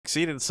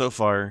succeeded so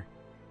far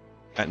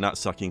at not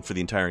sucking for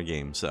the entire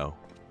game, so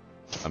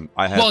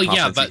I have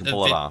confidence you can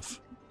pull it off.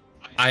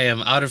 I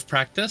am out of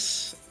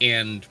practice,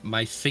 and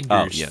my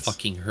fingers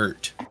fucking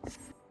hurt.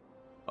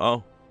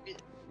 Oh,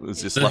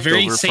 was this left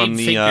over from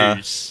the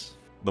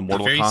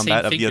Mortal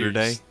Kombat of the other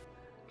day?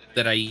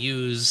 That I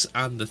use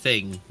on the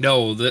thing.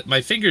 No, my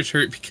fingers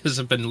hurt because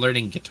I've been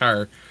learning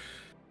guitar.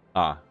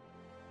 Ah.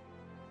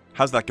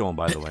 How's that going,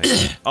 by the way?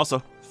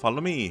 Also, follow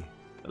me.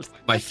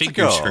 My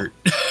fingers hurt.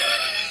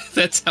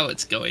 That's how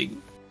it's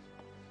going.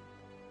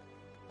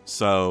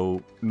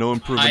 So, no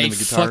improvement in the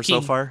guitar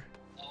so far?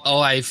 Oh,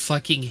 I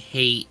fucking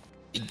hate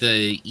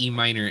the E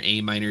minor,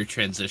 A minor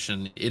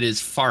transition. It is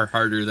far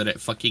harder than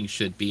it fucking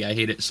should be. I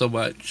hate it so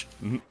much.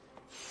 Mm-hmm.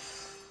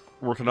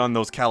 Working on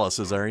those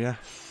calluses, are ya?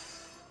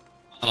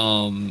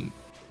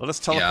 Let us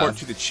teleport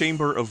to the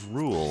Chamber of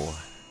Rule.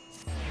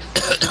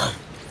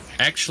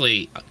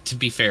 Actually, to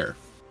be fair,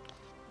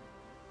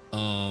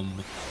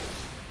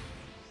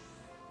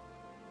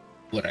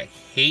 what I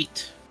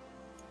hate,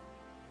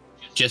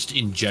 just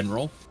in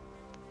general,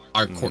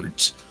 are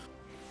chords.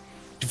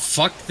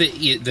 Fuck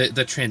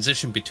the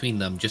transition between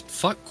them. Just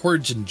fuck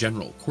chords in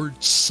general.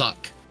 Chords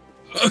suck.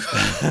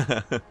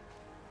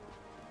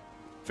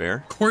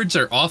 Fair. Chords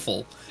are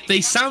awful.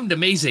 They sound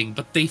amazing,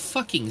 but they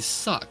fucking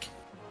suck.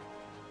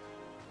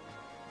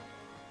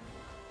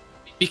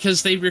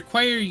 Because they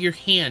require your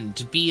hand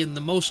to be in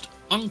the most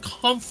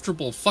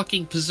uncomfortable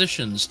fucking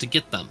positions to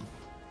get them.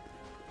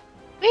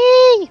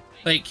 Whee!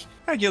 Like,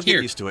 you'll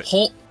get used to it.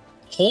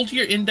 Hold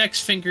your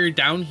index finger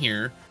down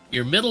here,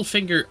 your middle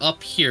finger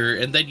up here,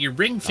 and then your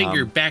ring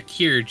finger back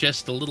here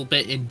just a little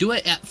bit, and do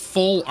it at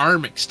full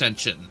arm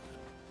extension.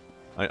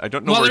 I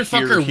don't know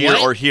where here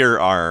or here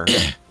are.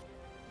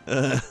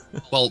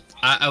 Well,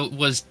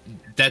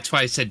 that's why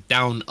I said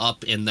down,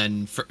 up, and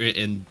then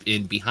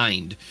in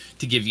behind,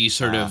 to give you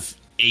sort of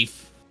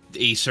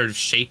a sort of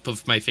shape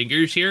of my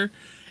fingers here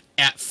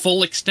at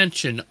full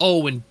extension.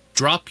 Oh, and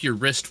drop your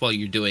wrist while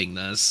you're doing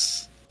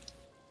this.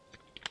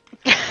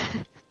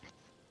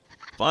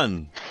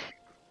 Fun.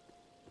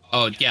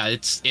 Oh yeah,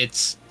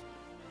 it's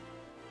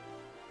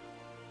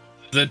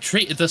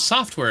the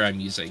software I'm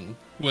using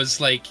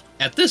was like,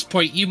 at this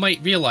point you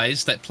might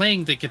realize that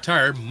playing the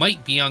guitar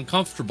might be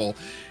uncomfortable,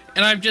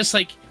 and I'm just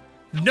like,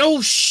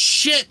 no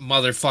shit,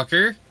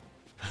 motherfucker.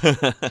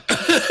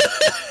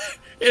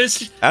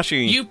 It's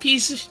actually, you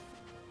piece of...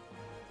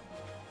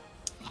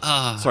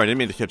 Sorry, I didn't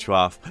mean to cut you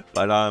off,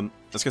 but I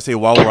was gonna say,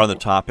 while we're on the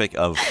topic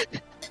of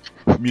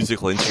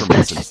musical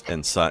instruments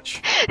and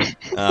such,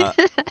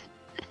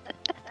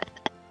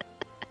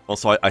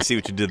 also I see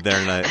what you did there,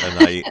 and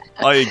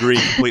I agree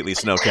completely,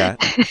 Snowcat.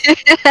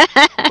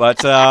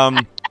 But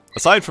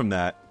aside from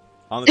that,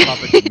 on the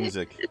topic of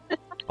music,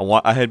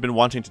 I had been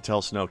wanting to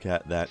tell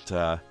Snowcat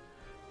that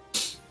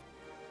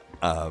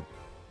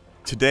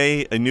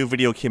today a new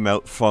video came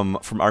out from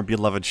our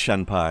beloved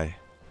Shenpai.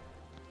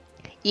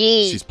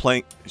 Yee.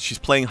 She's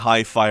playing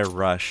Hi-Fi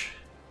Rush.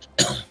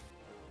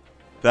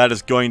 That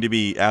is going to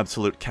be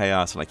absolute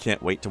chaos, and I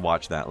can't wait to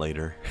watch that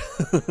later.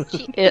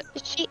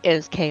 She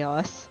is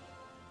chaos.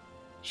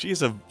 She's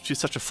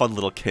such a fun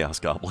little chaos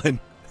goblin.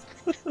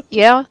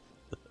 Yeah.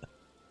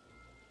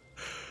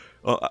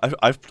 Well,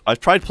 I've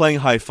tried playing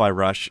Hi-Fi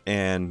Rush,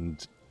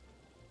 and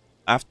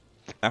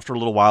after a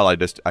little while, I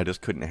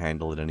just couldn't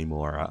handle it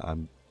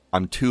anymore.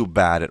 I'm too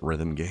bad at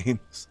rhythm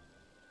games.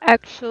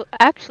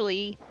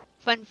 Actually,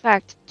 fun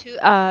fact: two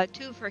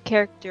of her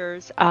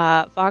characters,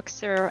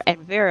 Voxer and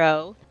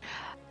Vero,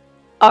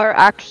 are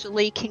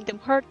actually Kingdom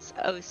Hearts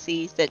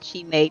OCs that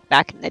she made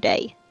back in the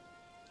day.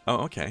 Oh,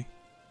 okay.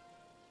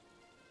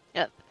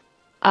 Yep.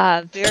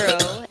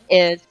 Vero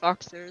is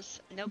Voxer's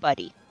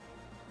nobody.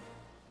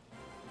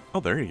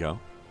 Oh, there you go.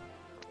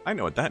 I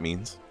know what that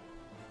means.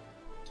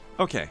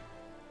 Okay.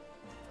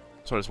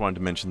 So I just wanted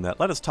to mention that.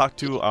 Let us talk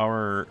to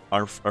our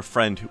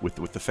friend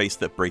with the face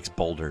that breaks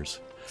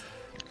boulders.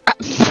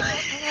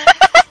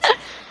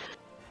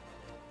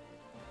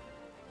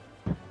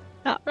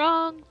 Not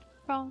wrong.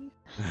 Wrong.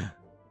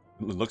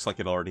 It looks like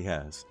it already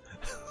has.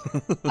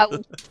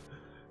 Oh.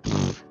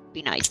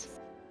 Be nice.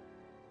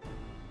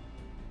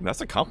 That's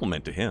a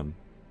compliment to him.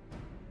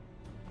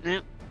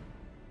 Yep.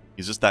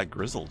 He's just that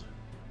grizzled.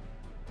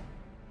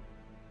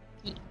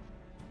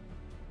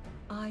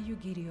 I,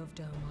 Yugiri of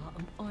Doma,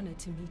 am honored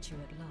to meet you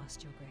at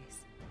last, Your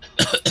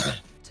Grace.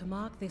 To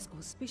mark this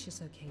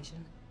auspicious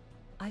occasion,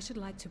 I should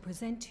like to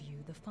present to you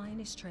the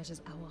finest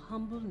treasures our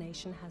humble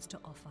nation has to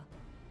offer.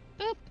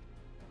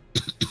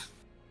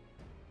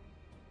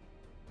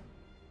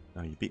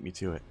 Oh, you beat me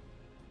to it.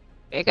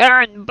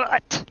 Bigger in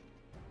butt.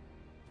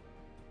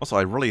 Also,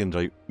 I really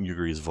enjoy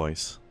Yugiri's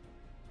voice.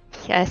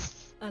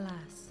 Yes.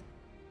 Alas,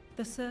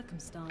 the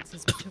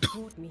circumstances which have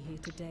brought me here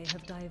today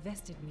have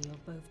divested me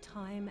of both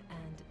time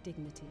and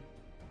dignity.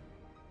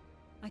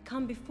 I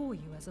come before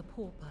you as a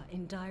pauper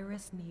in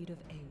direst need of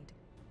aid,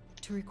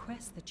 to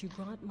request that you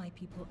grant my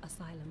people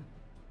asylum.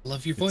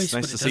 Love your voice. It's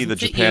nice to see that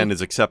Japan is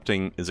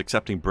accepting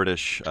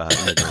British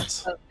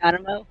immigrants. Oh,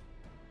 Nanamo.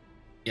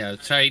 Yeah,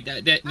 sorry,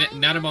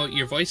 Nanamo,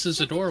 your voice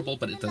is adorable,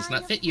 but it does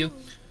not fit you.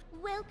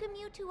 welcome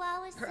you to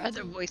our Her city.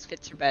 other voice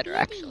fits are better,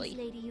 Greetings, actually.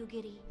 Lady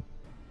Yugiri.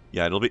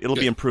 Yeah, it'll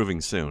be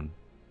improving soon.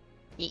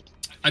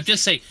 I'm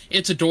just saying,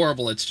 it's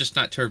adorable. It's just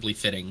not terribly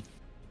fitting.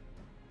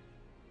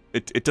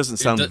 It doesn't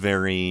sound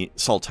very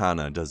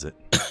Sultana, does it?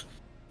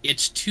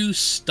 It's too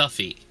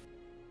stuffy.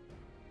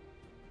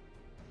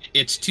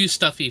 It's too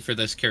stuffy for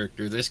this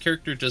character. This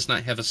character does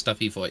not have a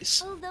stuffy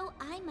voice. Although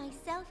I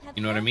myself have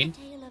You know what I heard mean? the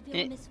tale of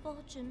your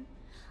misfortune,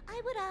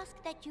 I would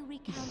ask that you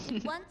recount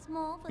it once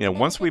more for Yeah, the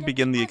once we benefit of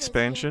begin the others here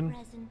expansion,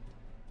 present.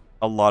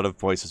 a lot of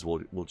voices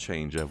will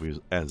change,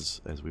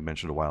 as we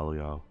mentioned a while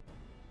ago.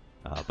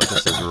 But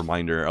just as a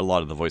reminder, a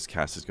lot of the voice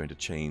cast is going to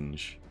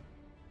change.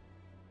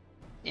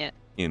 Yeah.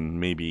 In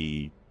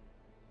maybe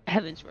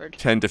Heavensward.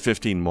 10 to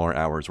 15 more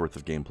hours worth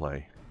of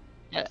gameplay.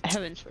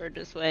 Heavensward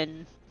is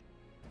when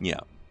Yeah.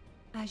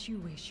 As you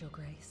wish, Your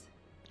Grace.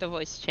 the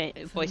voices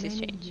For many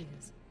change.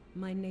 years,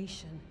 my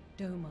nation,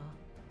 Domar,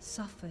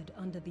 suffered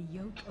under the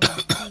yoke of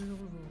imperial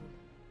rule,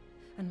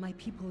 and my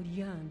people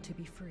yearned to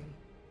be free.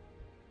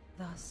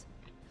 Thus,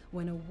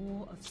 when a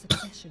war of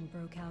succession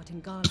broke out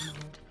in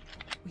Garlemald,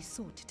 we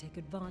sought to take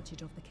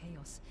advantage of the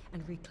chaos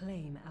and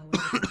reclaim our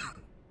liberty.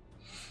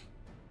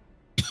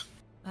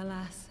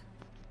 Alas,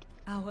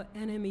 our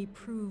enemy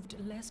proved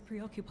less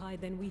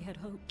preoccupied than we had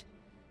hoped,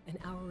 and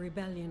our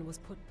rebellion was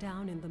put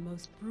down in the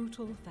most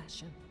brutal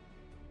fashion.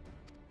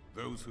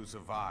 Those who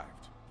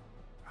survived,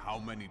 how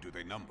many do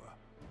they number?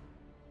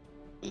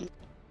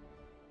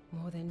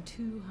 More than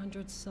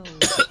 200 souls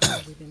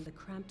are within the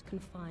cramped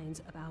confines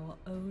of our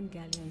own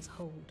galleon's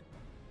hold.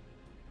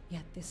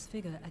 Yet this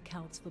figure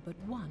accounts for but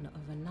one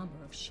of a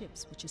number of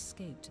ships which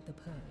escaped the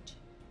purge.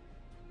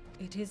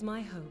 It is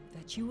my hope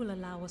that you will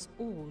allow us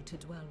all to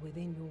dwell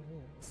within your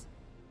walls.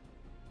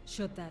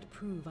 Should that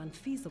prove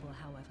unfeasible,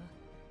 however,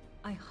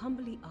 I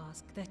humbly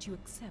ask that you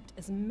accept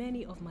as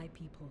many of my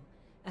people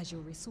as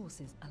your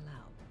resources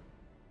allow.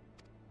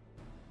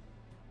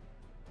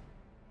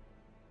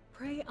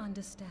 Pray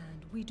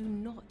understand, we do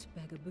not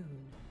beg a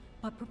boon,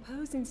 but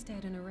propose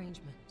instead an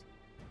arrangement.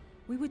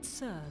 We would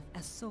serve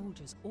as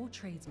soldiers or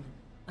tradesmen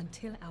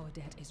until our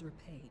debt is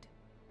repaid.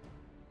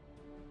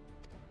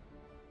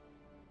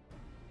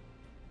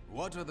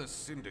 What are the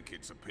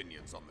Syndicate's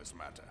opinions on this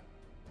matter?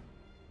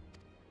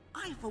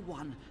 I, for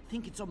one,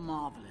 think it's a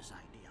marvelous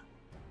idea.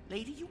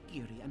 Lady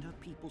Yugiri and her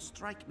people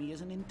strike me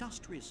as an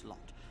industrious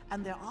lot,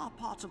 and there are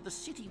parts of the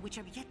city which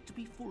have yet to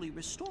be fully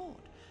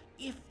restored.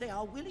 If they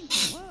are willing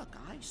to work,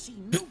 I see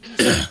no reason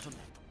to let them.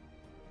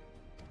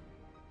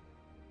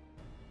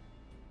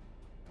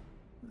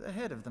 The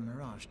head of the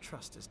Mirage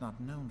Trust is not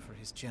known for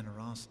his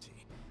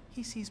generosity.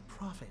 He sees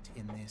profit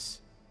in this.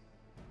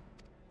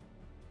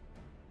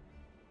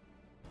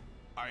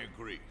 I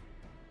agree.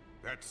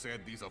 That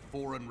said, these are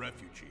foreign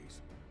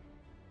refugees.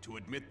 To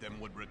admit them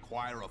would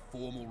require a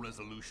formal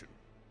resolution.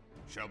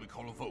 Shall we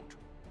call a vote?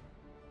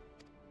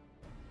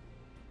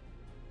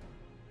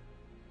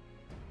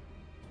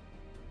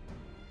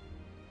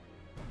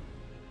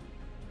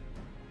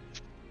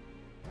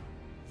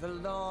 The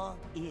law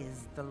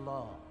is the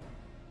law.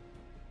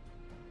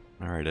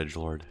 Alright,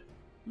 Edgelord.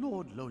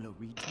 Lord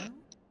Lolorito?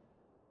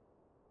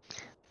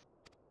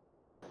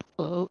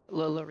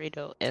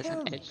 Lolorito is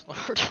an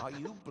edgelord. Are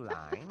you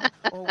blind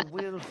or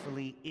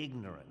willfully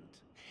ignorant?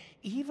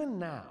 Even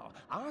now,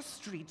 our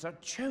streets are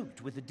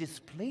choked with the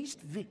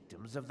displaced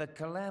victims of the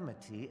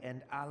Calamity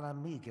and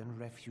Alamigan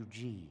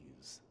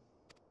refugees.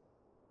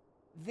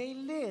 They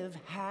live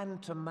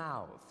hand to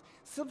mouth,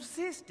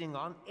 subsisting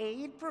on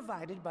aid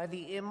provided by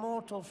the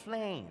immortal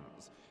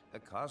flames, the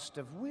cost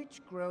of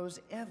which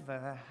grows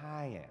ever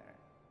higher.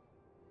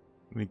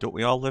 I mean, don't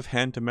we all live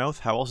hand to mouth?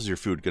 How else is your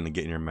food gonna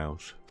get in your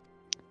mouth?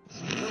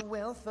 The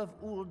wealth of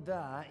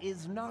Ul'dah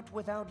is not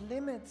without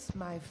limits,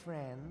 my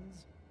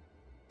friends.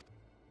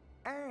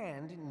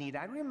 And need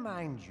I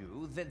remind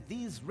you that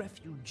these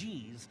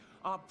refugees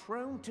are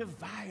prone to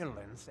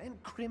violence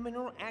and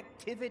criminal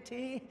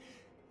activity?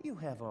 You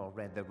have all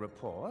read the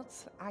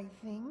reports, I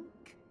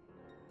think.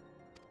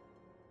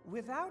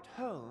 Without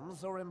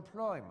homes or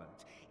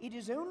employment, it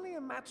is only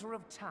a matter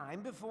of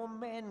time before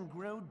men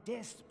grow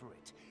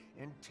desperate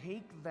and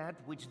take that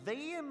which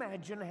they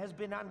imagine has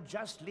been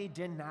unjustly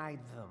denied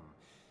them.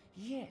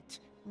 Yet,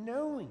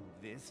 knowing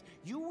this,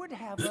 you would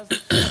have us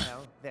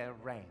swell their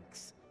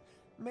ranks.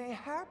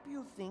 Mayhap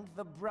you think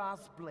the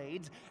brass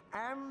blades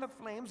and the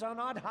flames are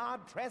not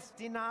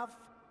hard-pressed enough?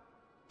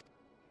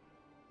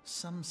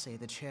 Some say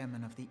the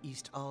chairman of the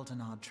East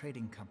Aldenard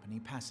Trading Company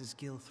passes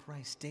Gil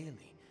thrice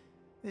daily.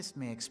 This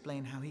may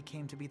explain how he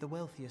came to be the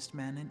wealthiest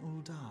man in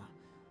Ul'dah.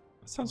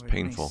 That sounds or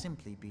painful. It may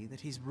simply be that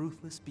he's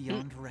ruthless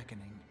beyond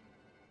reckoning.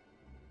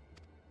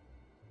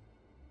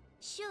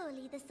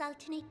 Surely the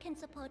Sultanate can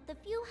support the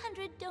few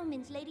hundred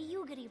domins Lady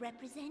Yugiri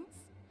represents.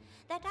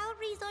 That our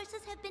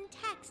resources have been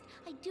taxed,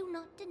 I do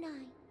not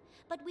deny.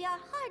 But we are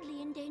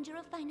hardly in danger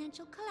of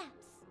financial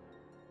collapse.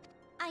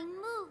 I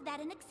move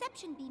that an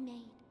exception be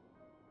made.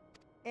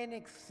 An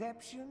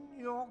exception,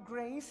 Your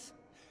Grace?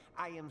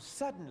 I am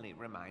suddenly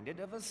reminded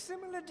of a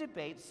similar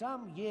debate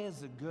some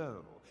years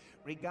ago,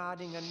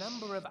 regarding a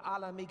number of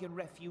Alamigan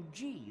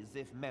refugees,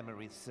 if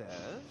memory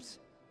serves.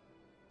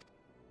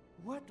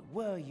 What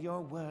were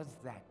your words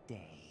that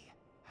day?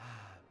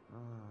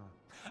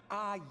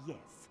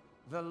 Yes.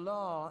 The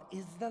law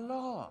is the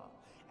law.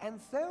 And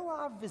so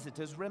our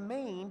visitors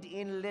remained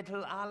in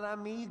Little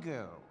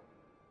Alamigo.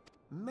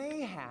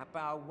 Mayhap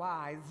our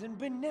wise and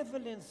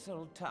benevolent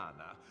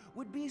Sultana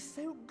would be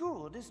so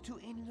good as to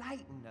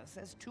enlighten us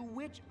as to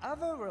which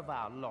other of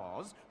our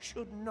laws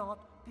should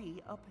not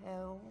be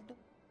upheld.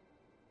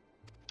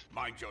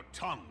 Mind your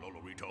tongue,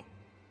 Lolorito.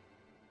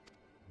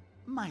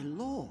 My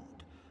lord,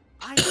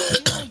 I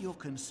share your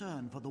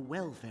concern for the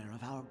welfare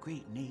of our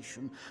great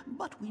nation,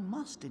 but we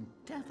must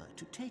endeavor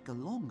to take a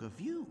longer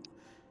view.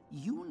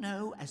 You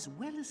know as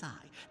well as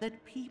I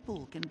that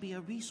people can be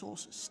a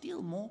resource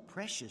still more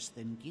precious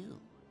than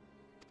gil.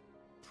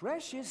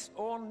 Precious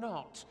or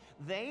not,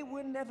 they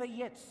were never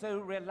yet so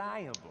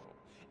reliable.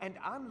 And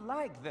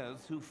unlike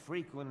those who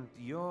frequent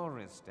your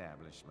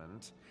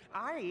establishment,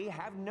 I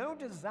have no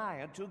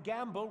desire to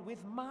gamble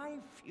with my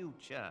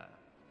future.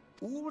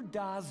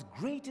 Uldar's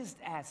greatest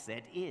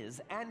asset is,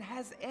 and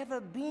has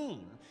ever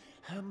been,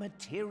 her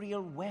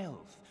material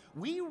wealth.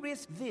 We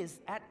risk this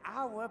at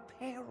our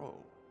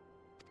peril.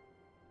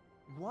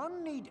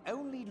 One need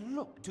only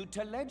look to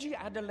Teleji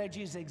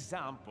Adeleji's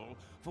example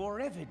for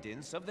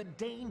evidence of the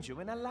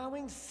danger in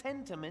allowing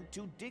sentiment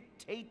to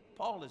dictate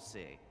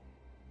policy.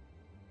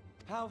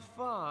 How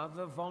far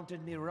the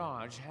vaunted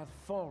Mirage hath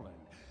fallen,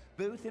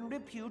 both in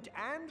repute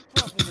and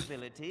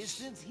profitability,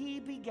 since he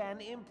began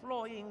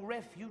employing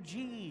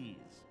refugees.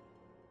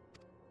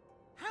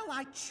 How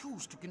I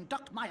choose to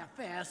conduct my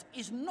affairs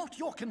is not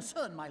your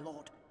concern, my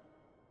lord.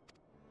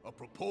 A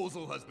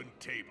proposal has been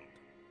tabled.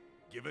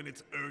 Given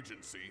its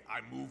urgency,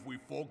 I move we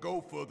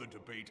forego further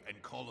debate and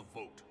call a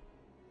vote.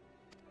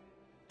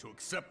 To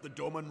accept the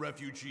Doman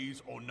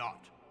refugees or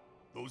not.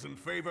 Those in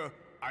favor,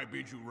 I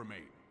bid you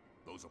remain.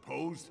 Those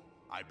opposed,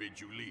 I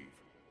bid you leave.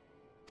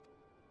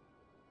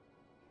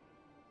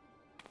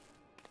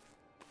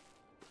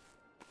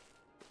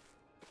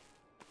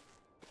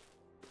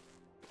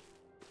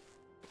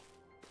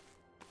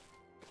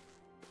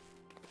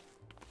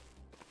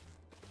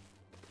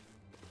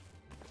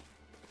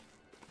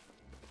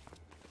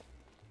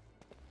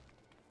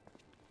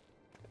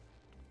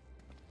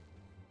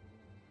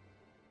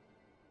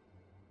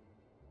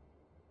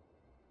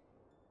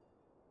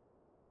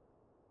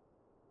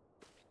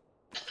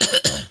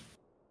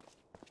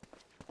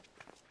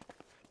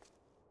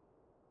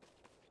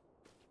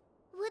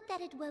 Would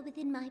that it were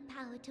within my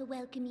power to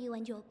welcome you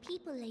and your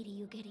people, Lady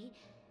Yugiri.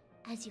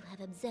 As you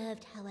have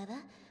observed, however,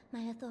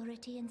 my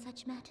authority in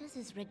such matters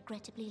is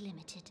regrettably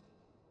limited.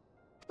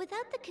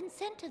 Without the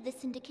consent of the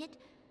Syndicate,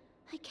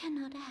 I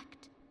cannot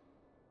act.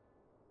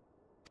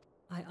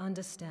 I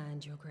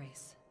understand, Your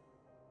Grace,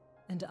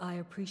 and I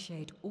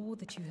appreciate all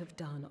that you have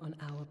done on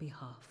our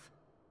behalf.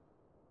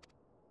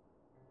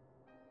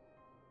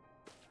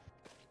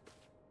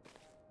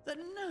 The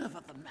nerve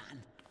of the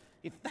man!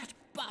 If that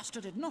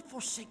bastard had not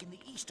forsaken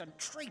the eastern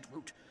trade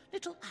route,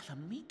 Little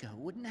Alamigo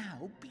would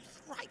now be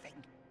thriving.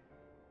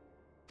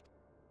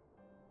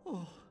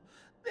 Oh,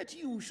 that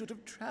you should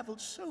have traveled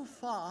so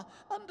far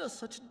under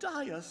such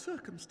dire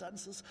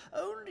circumstances,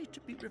 only to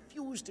be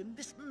refused in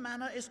this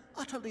manner is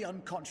utterly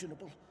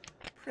unconscionable.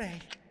 Pray,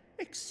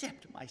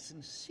 accept my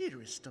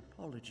sincerest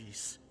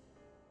apologies.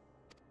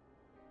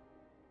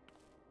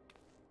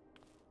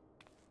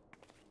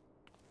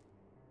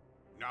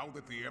 Now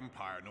that the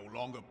Empire no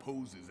longer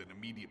poses an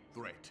immediate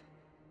threat,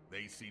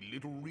 they see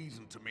little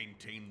reason to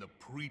maintain the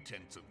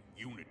pretense of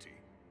unity.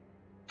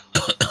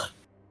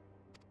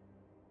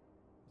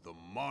 The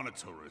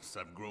Monitorists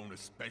have grown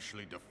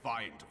especially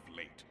defiant of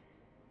late.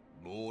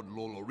 Lord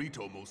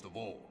Lolorito most of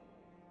all.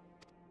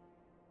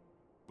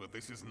 But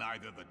this is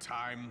neither the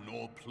time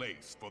nor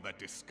place for that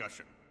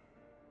discussion.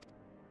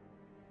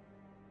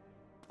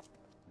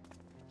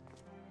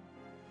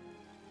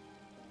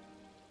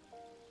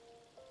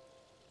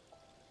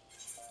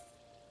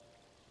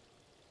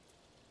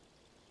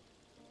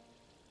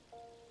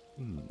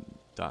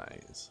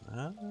 Dies.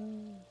 I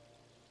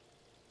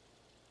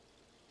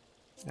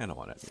don't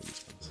want any of these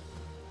things.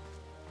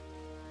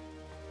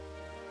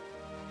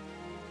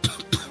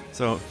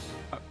 So,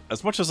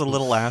 as much as a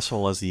little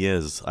asshole as he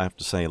is, I have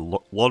to say,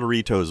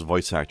 Lolorito's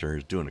voice actor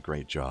is doing a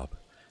great job.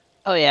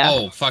 Oh, yeah.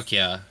 Oh, fuck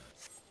yeah.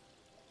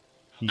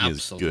 He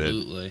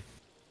Absolutely. is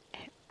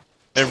good.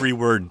 Every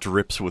word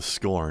drips with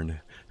scorn.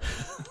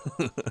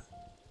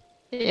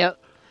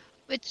 Yep.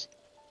 Which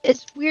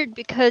is weird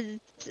because,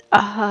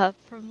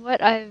 from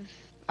what I've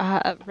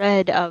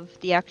read of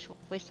the actual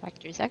voice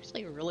actor, he's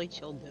actually a really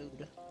chill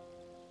dude.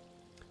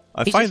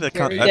 I He's find just that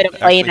very that good at actually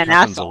playing an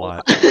happens a asshole.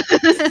 lot.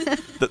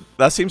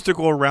 that seems to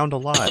go around a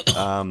lot.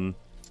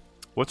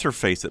 What's her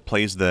face that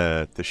plays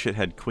the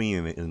shithead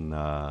queen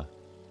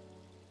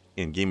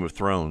in Game of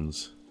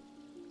Thrones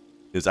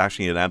is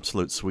actually an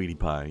absolute sweetie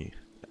pie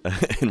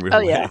in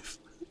real life.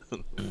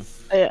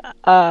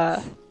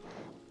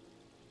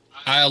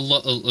 I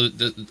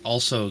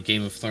also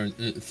Game of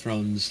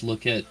Thrones.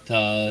 Look at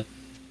the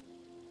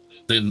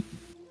the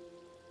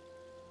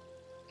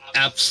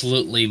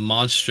absolutely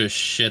monstrous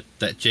shit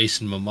that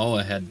Jason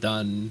Momoa had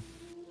done.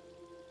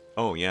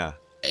 Oh yeah,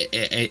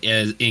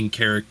 In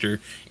character,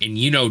 and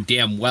you know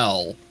damn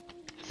well,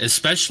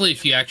 especially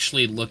if you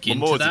actually look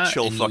into that. Momoa's a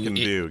chill fucking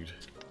dude.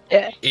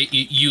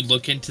 You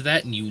look into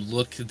that and you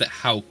look at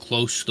how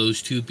close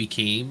those two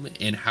became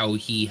and how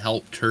he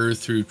helped her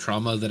through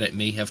trauma that it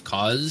may have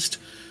caused.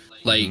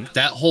 Like,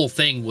 that whole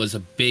thing was a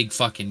big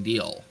fucking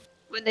deal.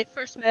 When they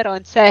first met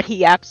on set,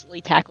 he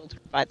absolutely tackled her,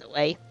 by the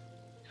way.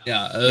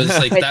 Yeah, it was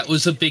like, that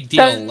was a big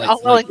deal. So,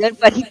 all well and good,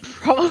 but he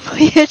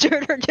probably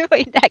injured her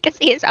doing that because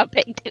he is a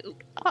big dude.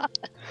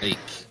 Like,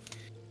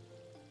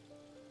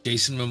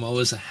 Jason Momoa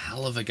is a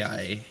hell of a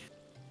guy.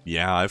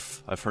 Yeah,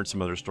 I've heard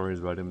some other stories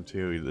about him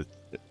too that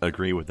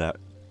agree with that,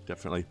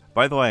 definitely.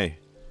 By the way,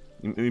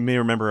 you may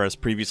remember us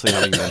previously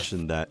having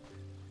mentioned that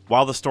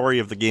while the story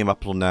of the game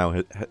up till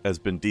now has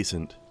been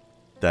decent,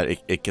 that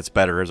it gets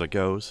better as it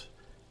goes.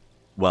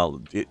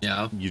 Well,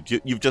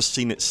 you've just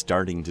seen it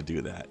starting to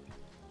do that.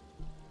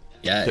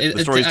 Yeah, the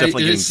story's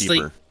definitely getting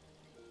deeper. Like,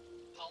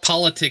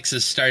 politics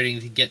is starting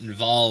to get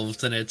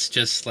involved, and it's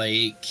just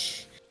like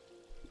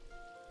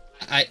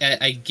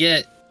I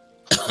get.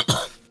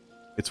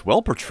 It's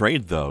well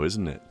portrayed, though,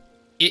 isn't it?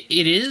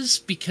 It is,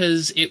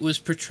 because it was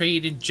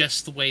portrayed in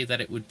just the way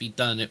that it would be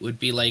done. It would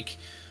be like,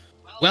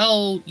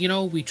 well, you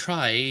know, we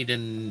tried,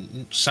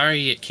 and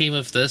sorry it came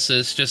of this.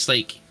 It's just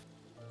like,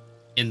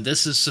 and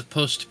this is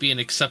supposed to be an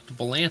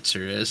acceptable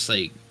answer. It's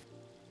like,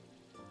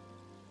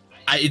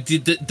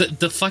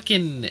 the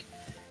fucking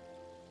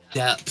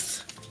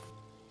depth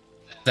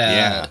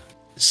that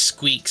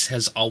Squeaks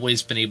has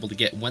always been able to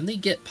get when they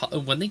get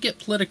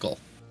political,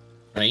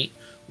 right?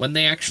 When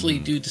they actually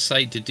do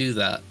decide to do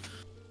that,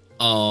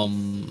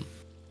 the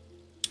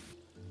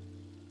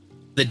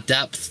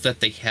depth that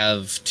they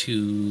have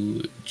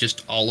to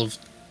just all of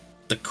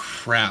the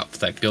crap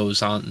that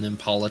goes on in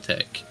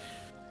politics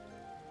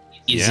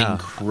is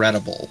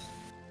incredible.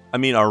 I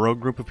mean, our rogue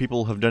group of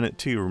people have done it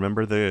too.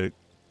 Remember the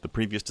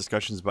previous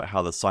discussions about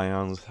how the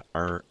Scions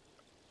are,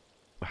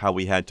 how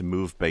we had to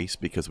move base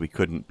because we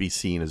couldn't be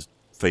seen as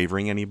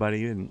favoring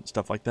anybody and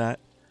stuff like that?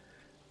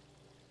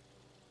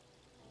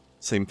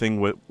 Same thing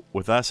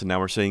with us, and now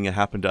we're seeing it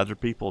happen to other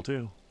people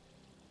too.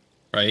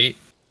 Right?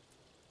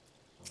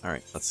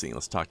 Alright, let's see.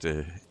 Let's talk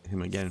to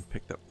him again.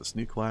 Picked up this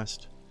new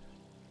quest.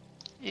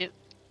 Yep.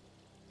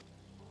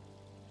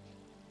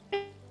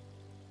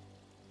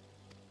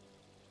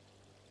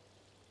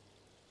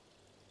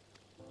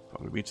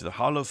 Follow me to the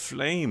Hall of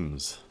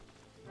Flames.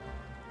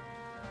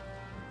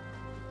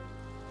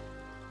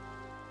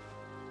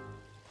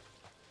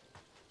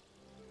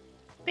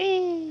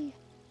 Whee!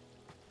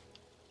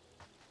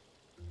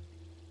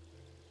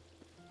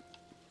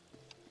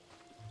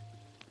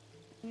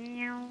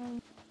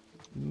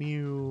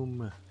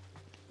 Mew.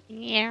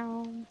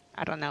 Meow.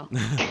 I don't know.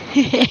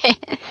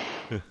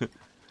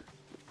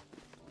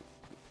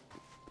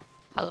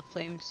 Hall of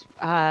Flames,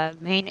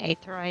 main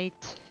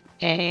aetheryte,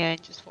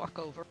 and just walk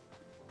over.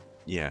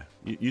 Yeah,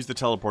 use the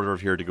teleporter over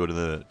here to go to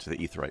the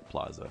Aetheryte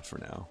Plaza for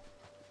now.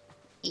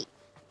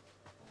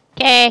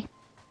 Okay.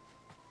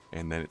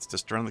 And then it's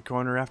just around the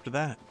corner after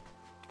that.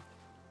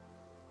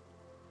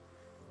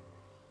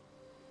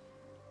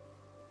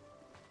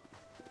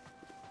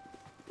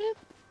 Boop.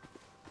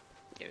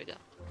 There we go.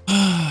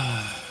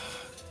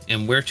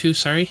 And where to,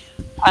 sorry?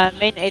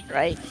 Main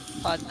aetheryte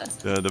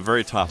Plaza. The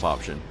very top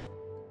option.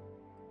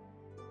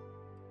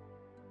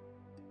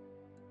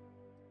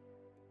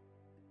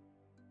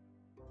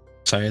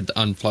 Sorry, I had to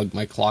unplug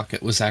my clock.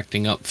 It was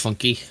acting up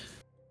funky.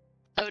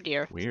 Oh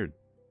dear. Weird.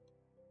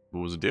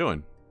 What was it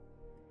doing?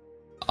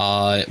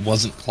 It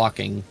wasn't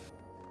clocking.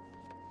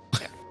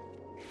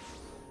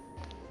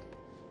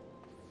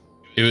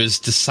 It was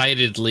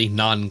decidedly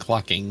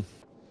non-clocking.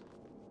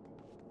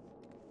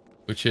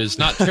 Which is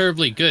not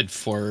terribly good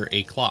for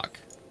a clock.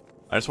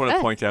 I just want to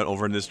point out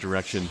over in this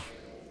direction,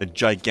 a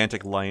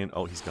gigantic lion...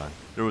 Oh, he's gone.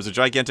 There was a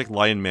gigantic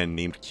lion man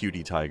named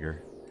Cutie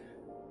Tiger.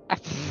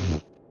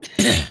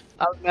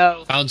 Oh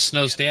no. Found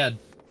Snow's dad.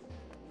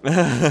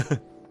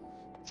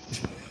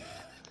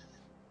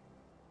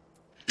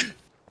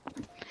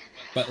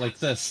 But like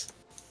this.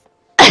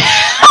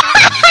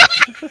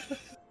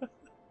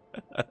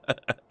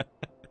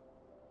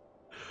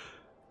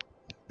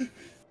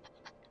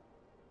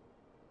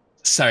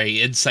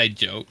 Sorry, inside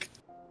joke.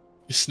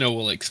 Snow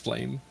will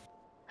explain.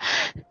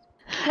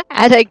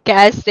 At a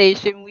gas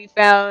station, we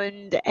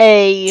found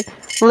a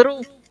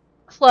little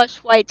plush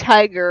white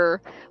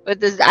tiger with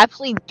this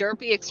absolutely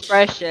derpy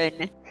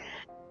expression.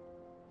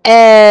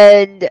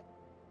 And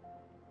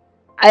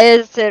I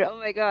just said, oh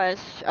my gosh,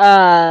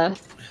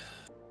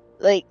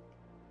 like,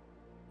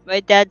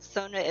 my dad's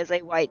Sona is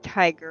a white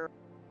tiger.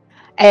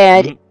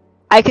 And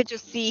I could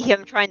just see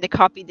him trying to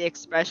copy the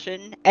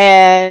expression.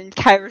 And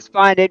Kai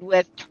responded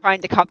with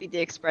trying to copy the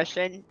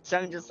expression. So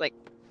I'm just like,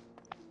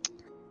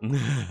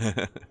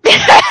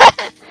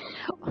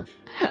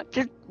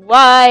 just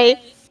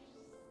why?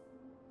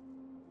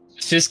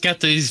 It's just got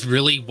these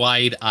really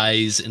wide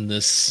eyes and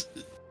this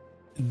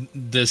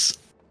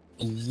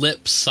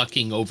lip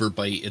sucking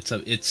overbite.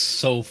 It's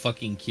so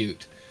fucking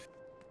cute.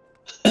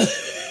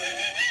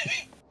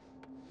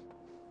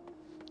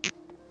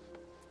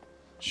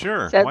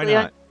 Sure, why Sadly,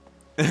 not?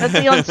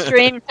 Sadly on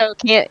stream, so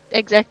can't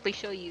exactly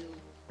show you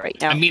right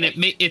now. I mean,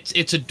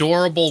 it's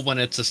adorable when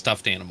it's a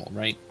stuffed animal,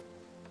 right?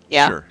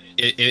 Yeah. Sure.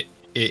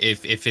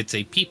 If it's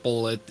a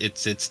people,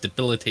 it's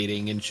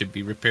debilitating and should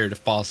be repaired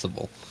if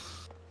possible.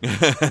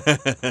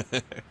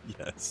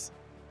 Yes.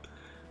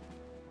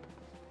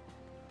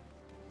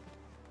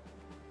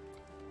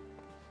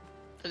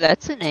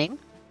 That's a name.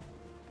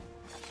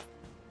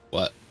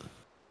 What?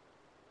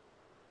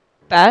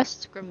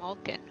 Bast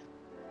Grimalkin.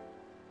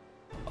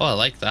 Oh, I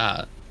like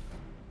that.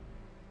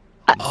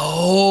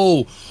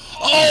 Oh!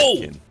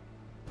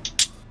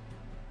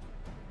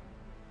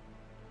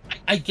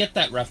 I get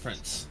that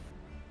reference.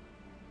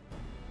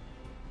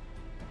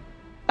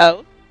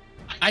 Oh?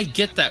 I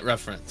get that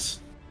reference.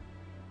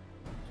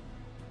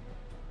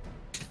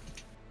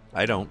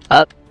 I don't.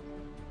 Up.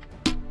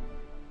 I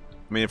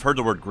mean, I've heard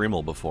the word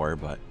Grimmel before,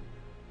 but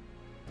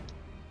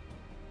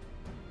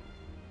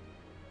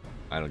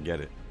I don't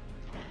get it.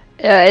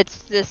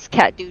 It's this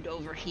cat dude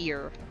over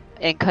here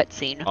in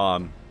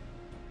cutscene.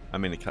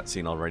 I'm in a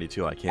cutscene already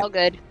too. I can't. All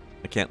good.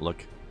 I can't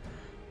look.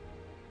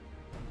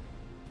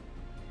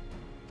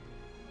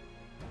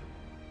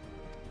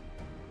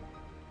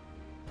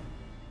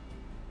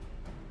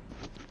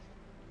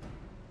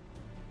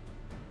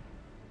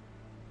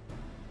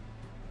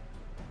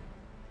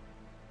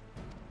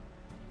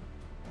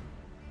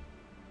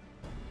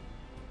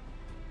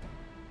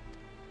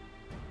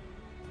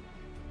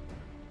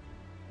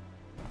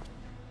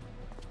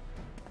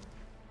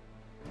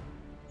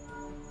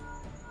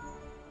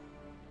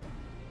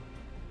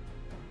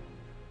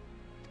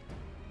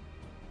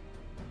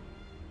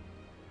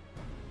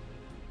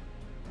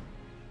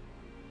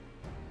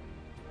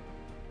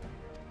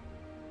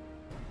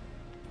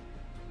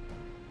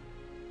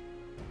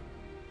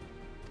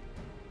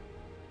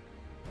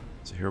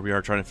 So here we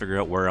are trying to figure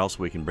out where else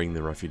we can bring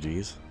the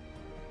refugees.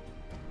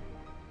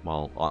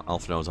 While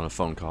Alphino's on a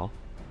phone call.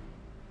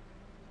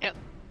 Yep.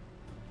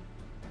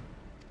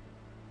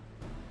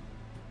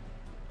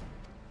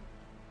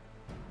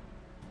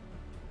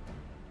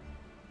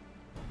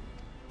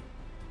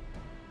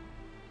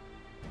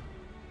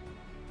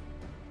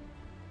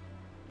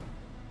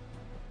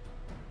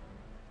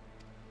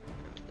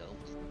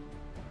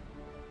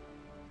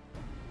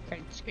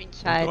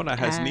 Screenshot. Dona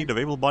has need of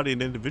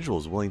able-bodied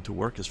individuals willing to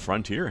work as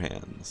frontier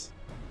hands.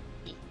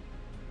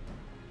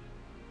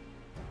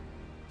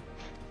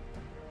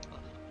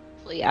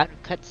 Hopefully out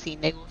of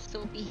cutscene they will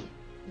still be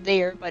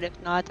there, but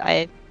if not,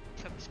 I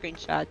took a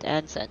screenshot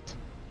and sent.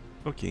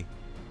 Okay.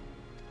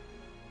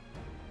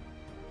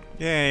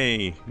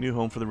 Yay! New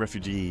home for the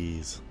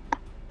refugees.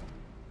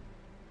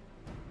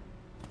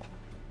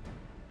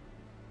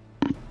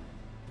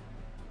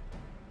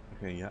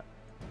 Okay, yeah.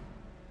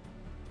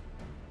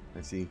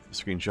 I see a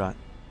screenshot.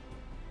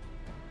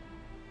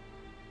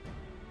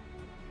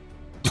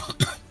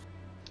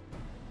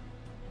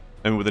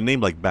 I mean, with a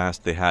name like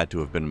Bast, they had to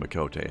have been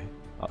Makote.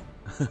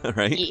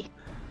 Right? Yeah.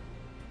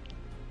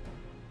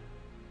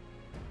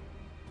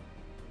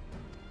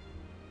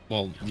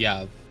 Well,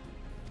 yeah.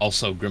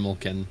 Also,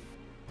 Grimalkin.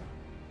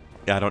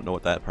 Yeah, I don't know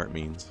what that part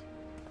means.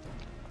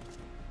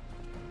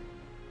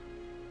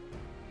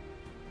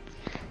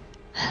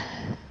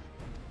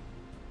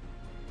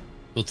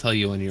 We'll tell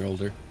you when you're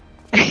older.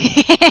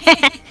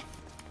 I'm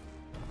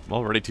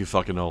already too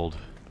fucking old.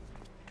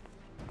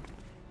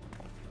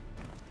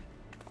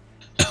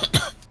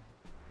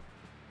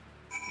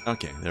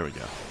 Okay, there we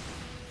go.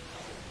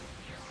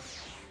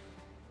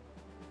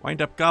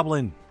 Wind up,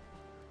 goblin.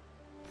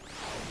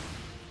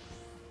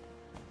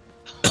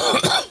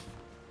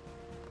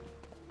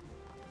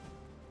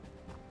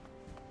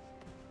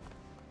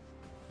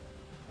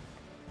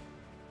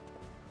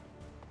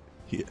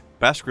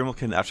 Bast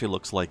Grimalkin actually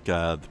looks like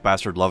the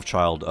bastard love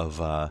child of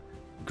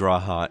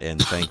Graha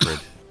and Thancred.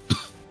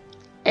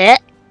 Eh?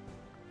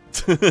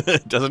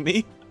 Doesn't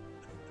he?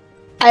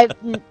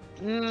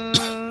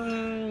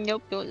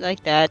 Nope, don't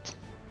like that.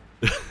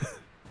 You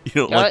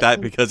don't like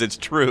that because it's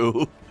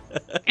true.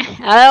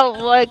 I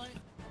don't like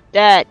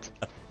that.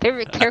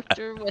 Favorite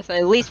character with my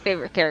least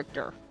favorite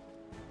character.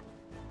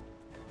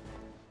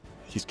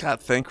 He's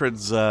got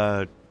Thancred's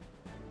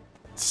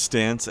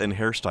stance and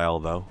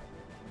hairstyle, though.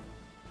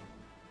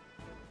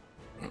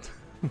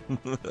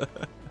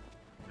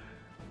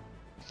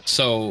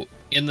 So,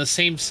 in the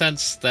same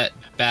sense that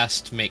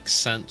Bast makes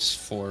sense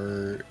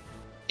for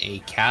a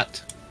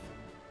cat,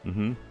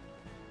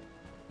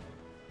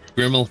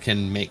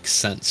 Grimalkin makes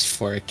sense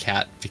for a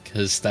cat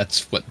because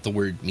that's what the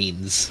word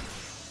means.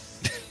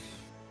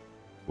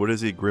 What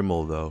is a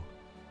Grimmel, though?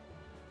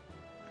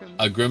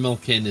 A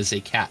Grimalkin is a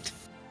cat.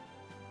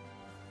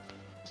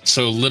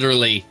 So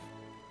literally,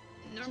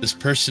 this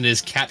person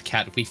is Cat.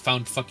 We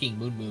found fucking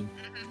Moon.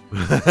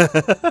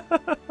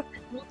 Grimalkin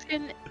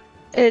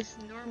is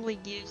normally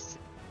used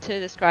to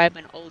describe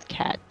an old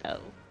cat,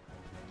 though.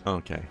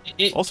 Okay.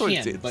 It also,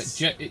 can, it's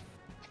but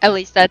at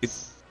least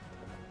that's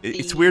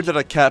It's weird that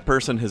a cat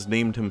person has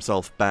named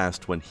himself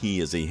Bast when he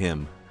is a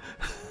him.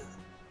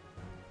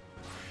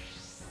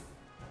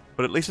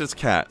 But at least it's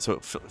cat, so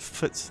it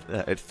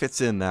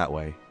fits in that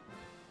way.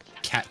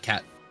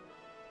 Cat.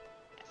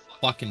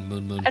 Fucking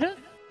moon.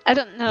 I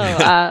don't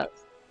know.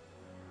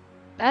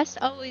 Bast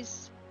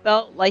always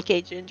felt like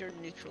a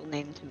gender-neutral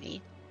name to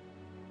me,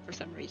 for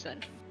some reason.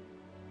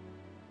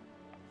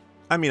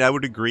 I mean, I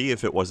would agree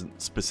if it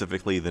wasn't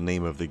specifically the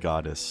name of the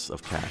goddess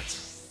of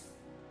cats.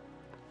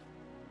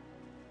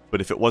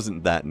 But if it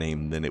wasn't that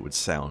name, then it would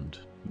sound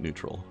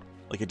neutral.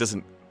 Like, it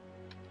doesn't...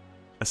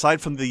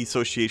 Aside from the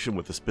association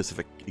with a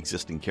specific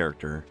existing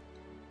character,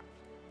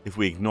 if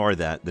we ignore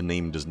that, the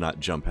name does not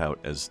jump out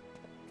as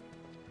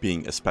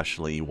being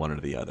especially one or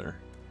the other.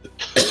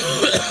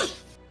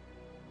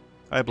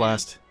 Hi,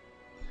 Blast.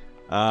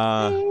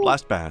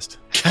 Blast Bast.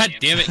 God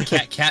damn it,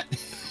 cat.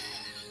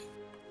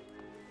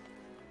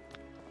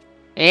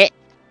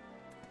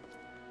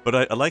 But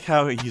I like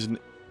how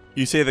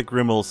you say that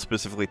Grimmel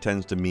specifically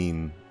tends to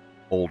mean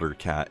older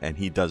cat, and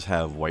he does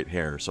have white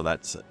hair, so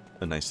that's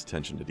a nice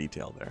attention to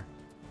detail there.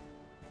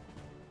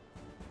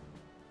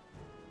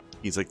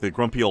 He's like the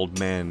grumpy old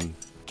man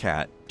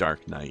cat,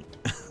 Dark Knight.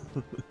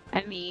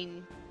 I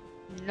mean,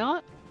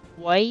 not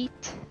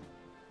white.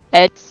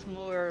 It's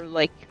more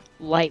like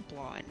light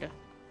blonde.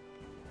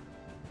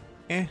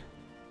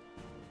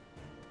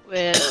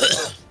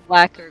 With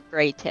black or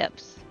gray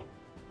tips.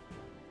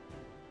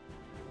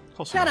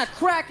 What kind of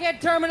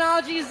crackhead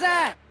terminology is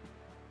that?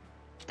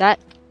 That.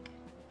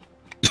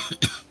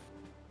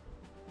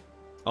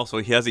 Also,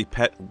 he has a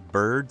pet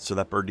bird, so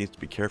that bird needs to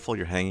be careful.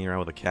 You're hanging around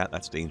with a cat,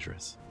 that's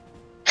dangerous.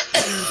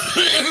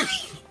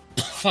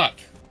 Fuck.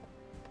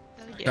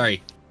 Oh,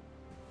 Sorry.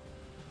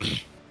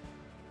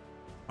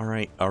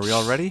 Alright, are we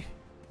all ready?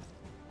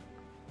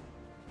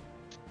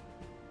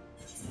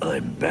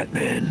 I'm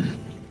Batman.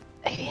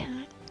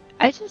 Yeah,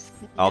 I just.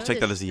 I'll take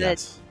that as a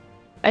yes.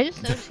 I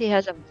just noticed he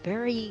has a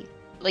very,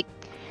 like...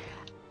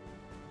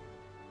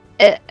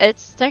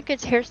 It's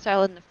Duncan's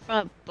hairstyle in the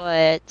front,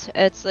 but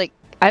it's like,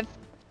 I've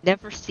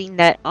never seen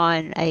that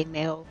on a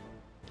male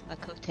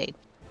Makote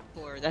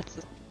before. That's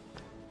the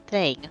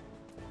thing.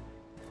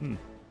 Well,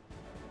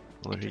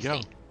 there you go.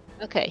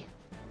 Okay.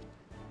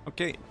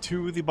 Okay,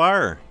 to the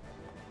bar.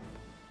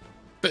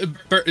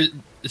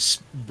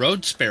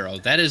 Road Sparrow,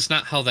 that is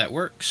not how that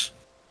works.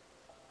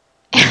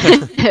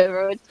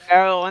 Road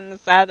Sparrow on the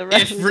side of the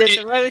road.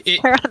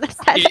 Sparrow on the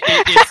side.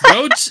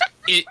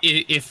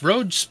 If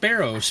Road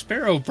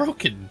Sparrow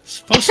broken,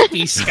 supposed to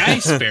be Sky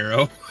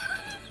Sparrow.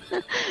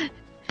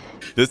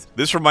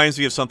 This reminds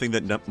me of something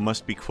that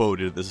must be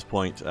quoted at this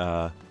point.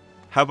 How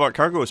about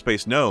cargo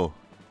space? No.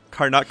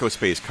 Car not go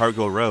space,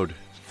 cargo road.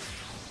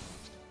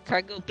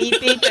 Cargo beep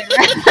beep.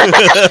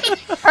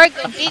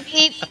 Cargo beep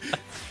beep.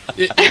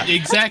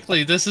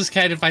 Exactly. This is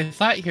kind of my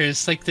thought here.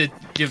 It's like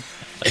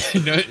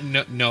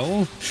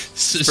no.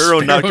 Sparrow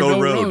not go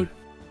no road.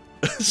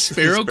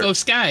 Sparrow go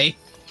sky.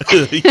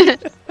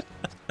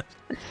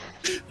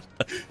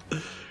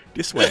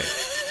 This way.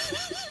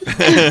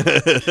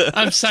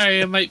 I'm sorry,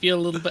 it might be a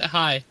little bit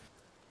high.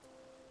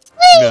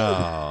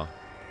 No.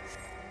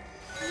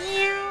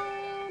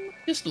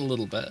 Just a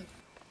little bit.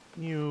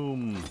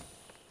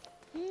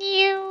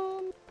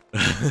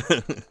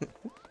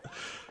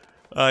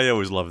 I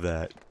always love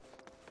that.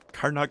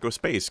 Car not go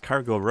space,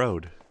 car go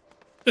road.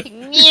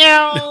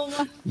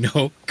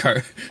 No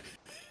car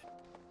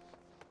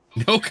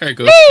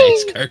go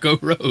space, car go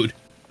road.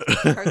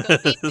 Cargo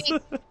beep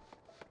beep.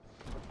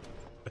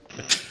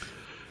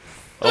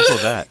 Also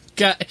that.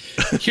 God,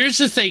 here's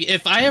the thing.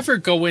 If I ever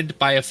go in to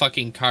buy a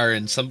fucking car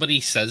and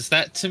somebody says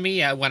that to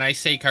me when I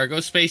say cargo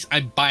space,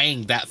 I'm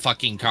buying that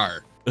fucking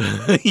car.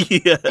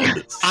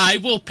 Yes. I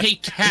will pay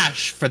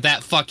cash for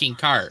that fucking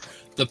car.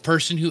 The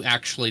person who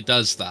actually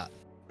does that.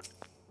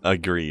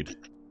 Agreed.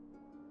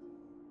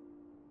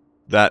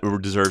 That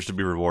deserves to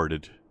be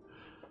rewarded.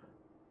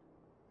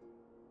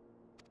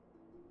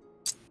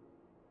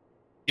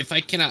 If I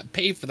cannot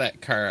pay for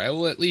that car, I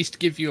will at least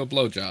give you a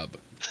blowjob.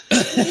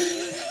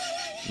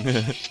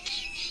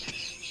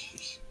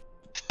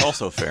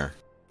 Also fair.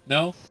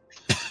 No?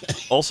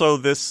 Also,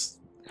 this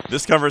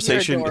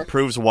conversation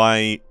proves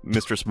why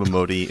Mistress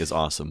Momodi is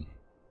awesome.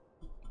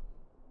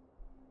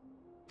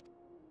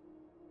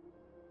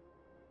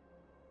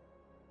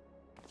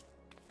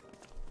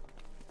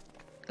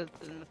 The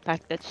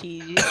fact that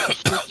she's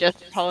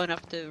just tall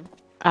enough to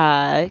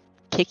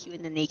kick you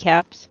in the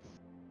kneecaps.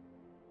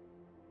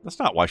 That's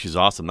not why she's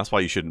awesome. That's why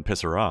you shouldn't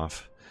piss her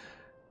off.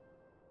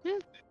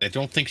 I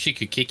don't think she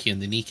could kick you in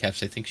the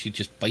kneecaps. I think she'd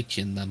just bite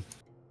you in them.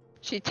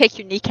 She'd take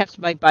your kneecaps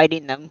by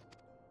biting them.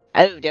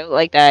 Oh, don't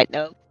like that.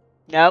 Nope.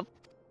 Nope.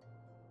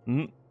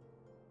 Mm.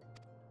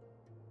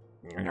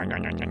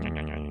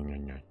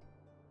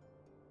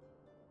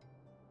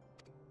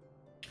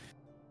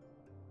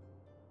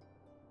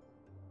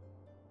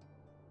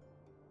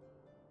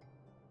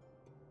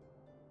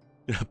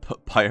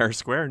 Pi r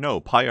square? No,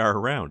 pi r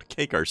round.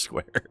 Cake r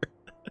square.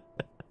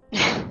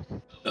 I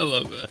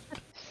love that.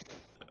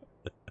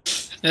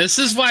 This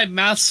is why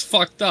math's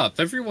fucked up.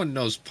 Everyone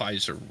knows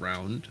pies are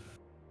round.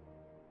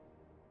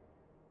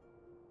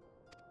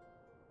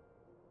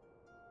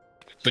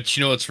 But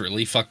you know what's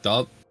really fucked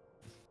up?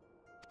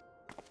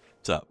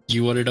 What's up?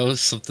 You want to know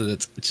something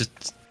that's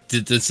just...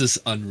 This is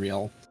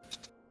unreal.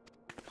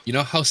 You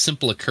know how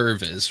simple a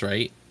curve is,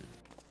 right?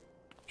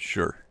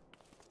 Sure.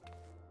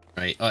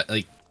 Right?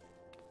 Like,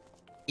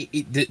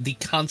 the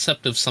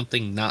concept of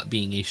something not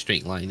being a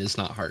straight line is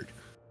not hard.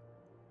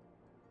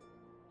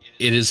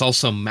 It is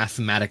also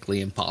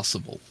mathematically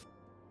impossible.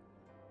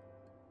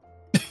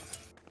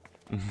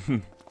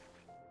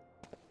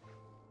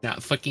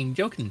 Not fucking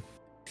joking.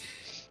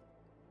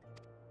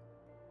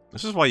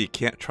 This is why you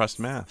can't trust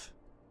math.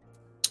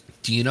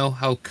 Do you know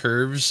how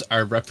curves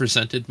are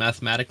represented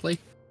mathematically?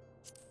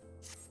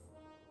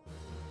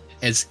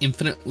 As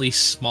infinitely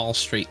small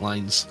straight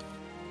lines.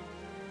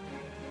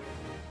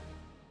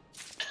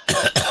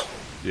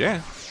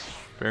 Yeah,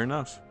 fair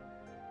enough.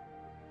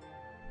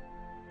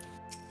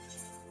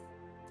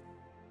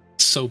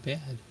 So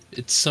bad.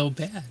 It's so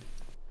bad.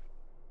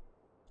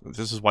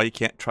 This is why you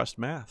can't trust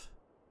math.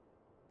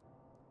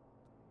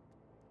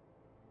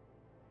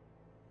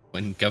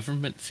 When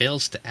government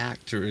fails to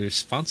act,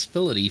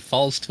 responsibility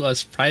falls to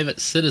us private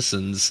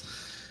citizens.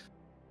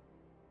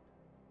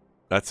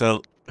 That's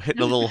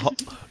hitting a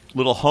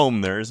little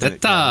home there, isn't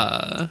it?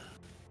 That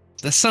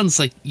sounds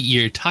like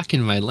you're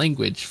talking my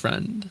language,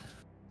 friend.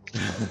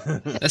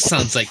 That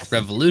sounds like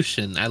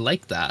revolution. I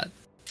like that.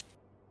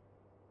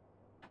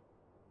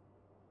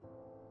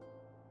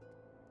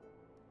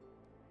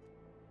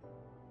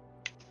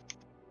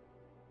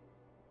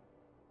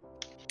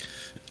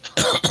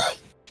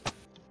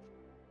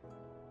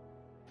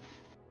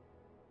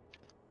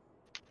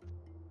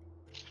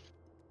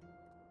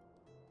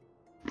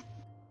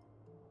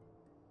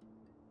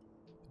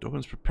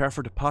 Domans prepare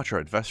for departure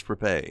at Vesper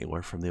Bay,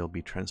 wherefrom they will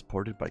be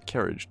transported by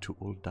carriage to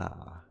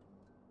Ul'dah.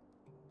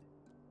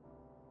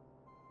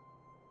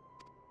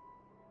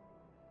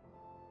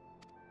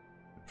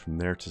 From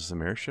there to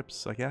some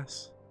airships, I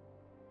guess?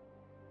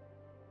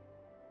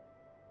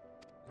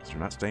 Because they're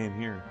not staying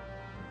here.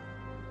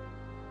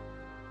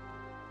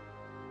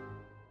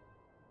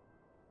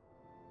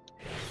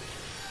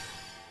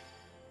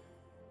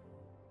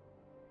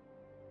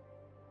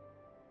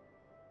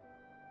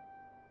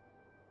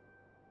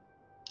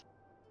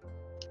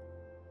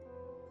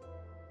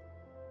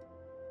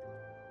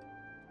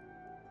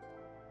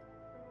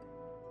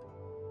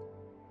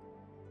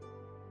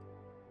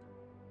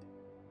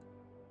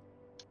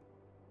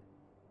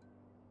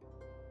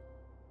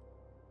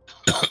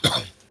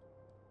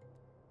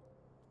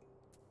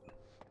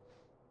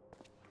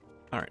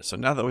 Alright, so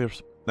now that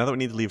we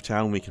need to leave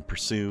town, we can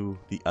pursue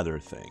the other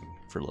thing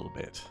for a little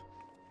bit.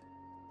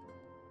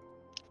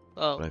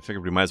 Well, but I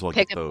figured we might as well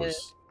get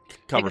those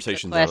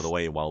conversations out of the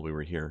way while we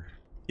were here.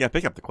 Yeah,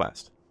 pick up the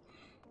quest.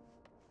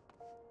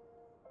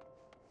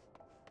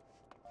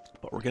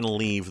 But we're going to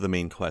leave the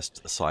main quest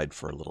aside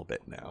for a little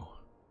bit now.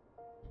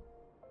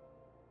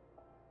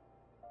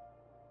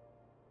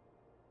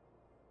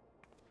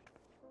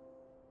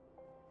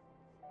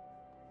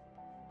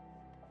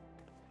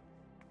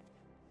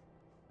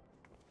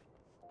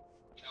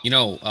 You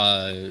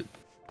know,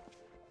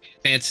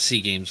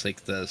 fantasy games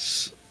like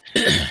this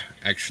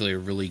actually a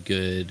really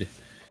good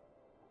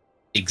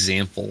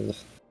example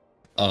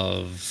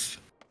of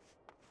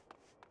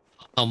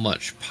how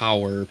much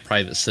power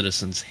private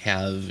citizens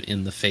have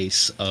in the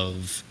face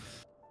of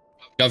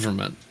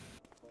government.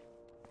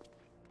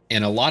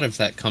 And a lot of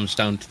that comes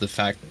down to the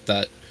fact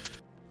that,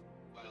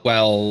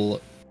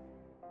 while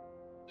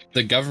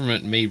the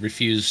government may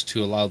refuse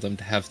to allow them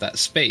to have that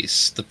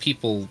space, the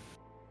people,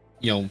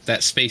 you know,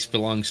 that space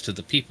belongs to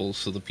the people,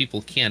 so the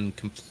people can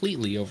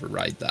completely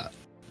override that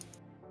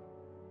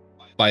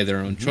by their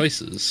own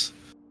choices.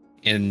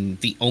 And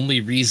the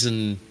only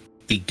reason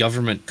the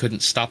government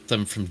couldn't stop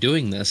them from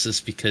doing this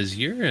is because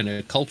you're in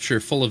a culture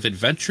full of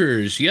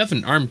adventurers. You have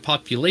an armed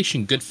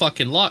population. Good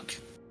fucking luck.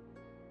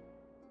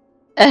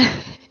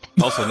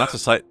 Also, not to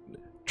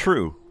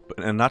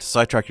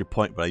sidetrack your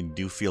point, but I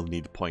do feel the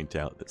need to point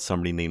out that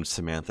somebody named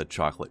Samantha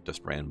Chocolate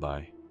just ran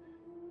by.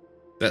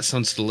 That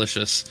sounds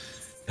delicious.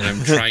 And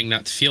I'm trying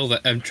not to feel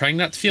that. I'm trying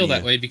not to feel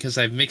that way because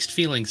I have mixed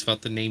feelings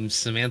about the name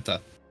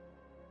Samantha.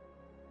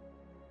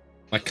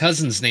 My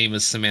cousin's name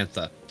is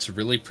Samantha. It's a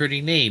really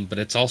pretty name, but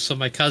it's also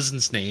my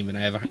cousin's name, and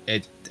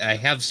I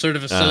have sort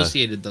of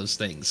associated those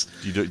things.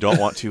 You don't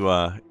want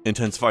to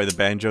intensify the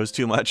banjos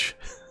too much?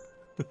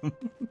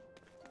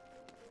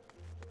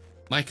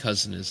 My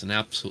cousin is an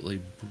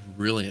absolutely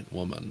brilliant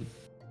woman.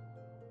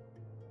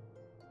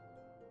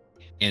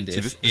 And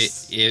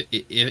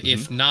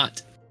if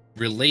not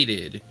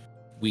related,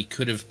 we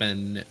could have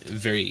been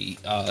very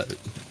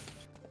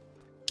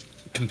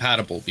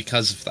compatible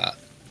because of that.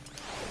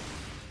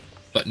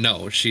 But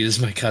no, she is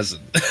my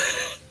cousin.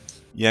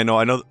 Yeah, no,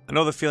 I know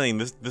the feeling.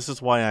 This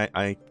is why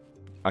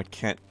I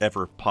can't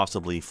ever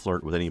possibly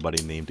flirt with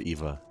anybody named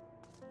Eva,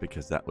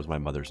 because that was my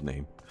mother's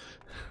name.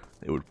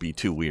 It would be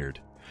too weird.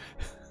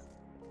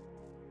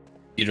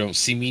 You don't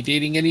see me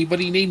dating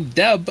anybody named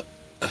Deb.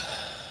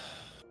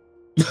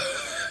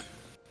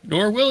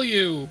 Nor will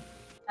you.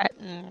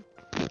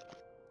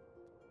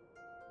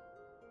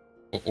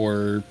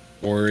 Or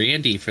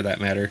Andy, for that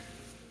matter.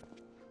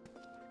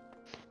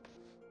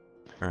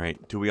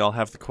 Alright, do we all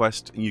have the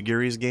quest in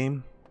Yugiri's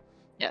game?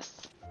 Yes.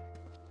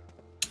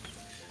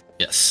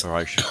 Yes. Or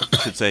I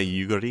should say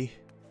Yugiri.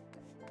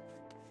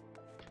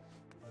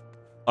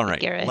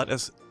 Alright, let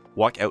us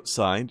walk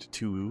outside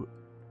to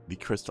the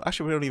crystal.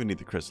 Actually, we don't even need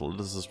the crystal.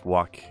 Let's just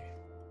walk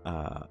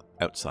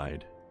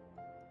outside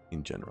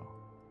in general.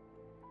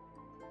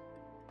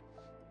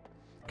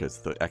 Because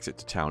the exit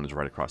to town is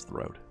right across the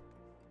road.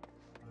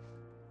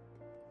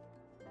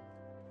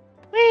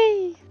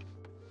 Whee!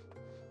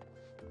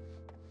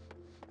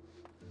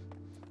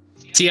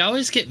 See, I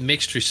always get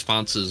mixed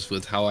responses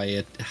with how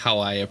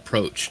I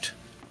approached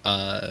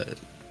that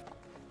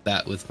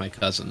with my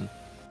cousin.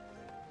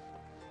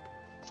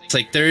 It's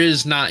like there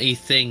is not a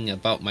thing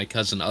about my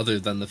cousin other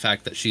than the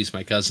fact that she's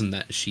my cousin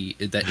that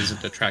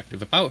isn't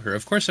attractive about her.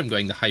 Of course I'm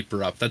going to hype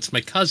her up. That's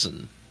my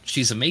cousin.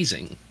 She's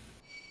amazing.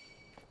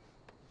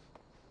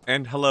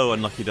 And hello,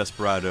 Unlucky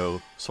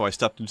Desperado. So I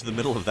stepped into the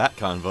middle of that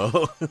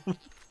convo.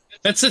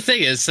 That's the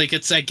thing. It's like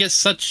I get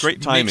such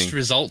great timing. Mixed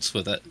results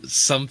with it.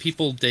 Some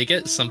people dig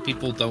it. Some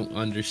people don't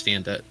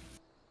understand it.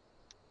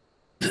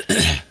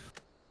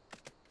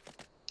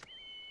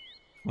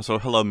 So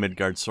hello,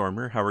 Midgard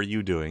Sormer. How are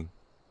you doing?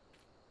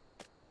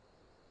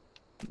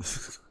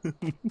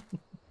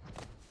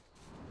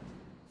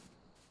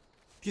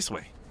 This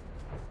way.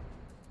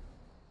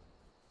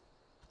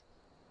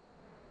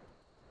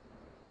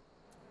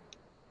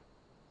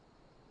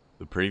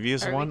 The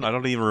previous one? I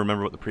don't even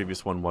remember what the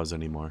previous one was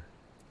anymore.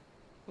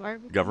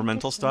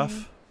 Governmental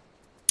stuff?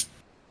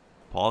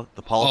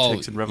 The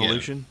politics and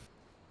revolution?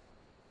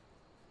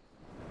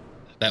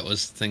 Yeah. That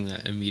was the thing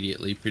that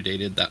immediately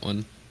predated that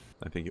one.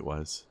 I think it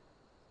was.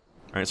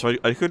 Alright, so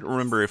I couldn't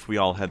remember if we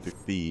all had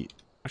the...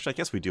 Actually, I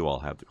guess we do all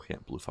have the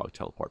Camp Blue Fog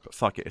teleport, but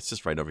fuck it, it's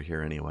just right over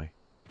here anyway.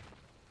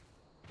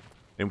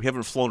 And we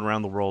haven't flown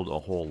around the world a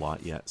whole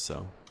lot yet,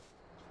 so...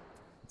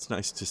 It's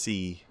nice to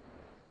see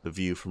the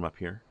view from up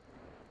here.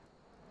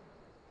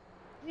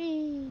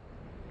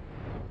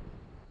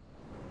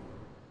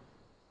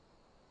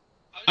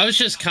 I was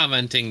just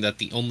commenting that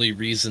the only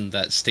reason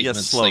that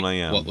statements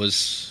what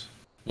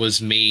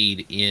was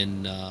made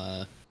in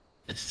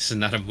this is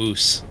not a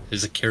moose,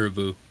 it's a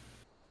caribou.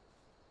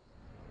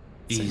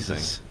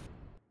 Jesus.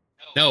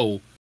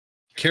 No,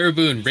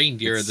 caribou and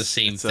reindeer are the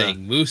same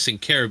thing. Moose and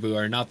caribou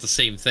are not the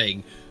same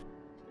thing.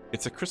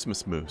 It's a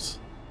Christmas moose.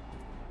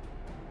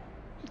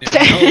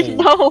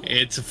 No,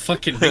 it's a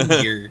fucking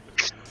reindeer.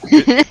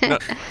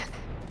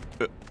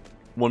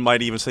 One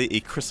might even say a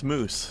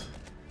Christmas.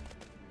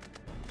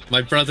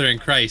 My brother in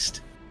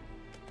Christ.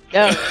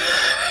 No.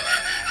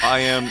 I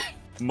am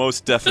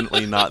most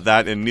definitely not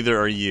that, and neither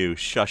are you.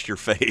 Shush your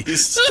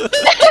face.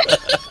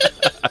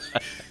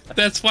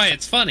 That's why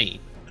it's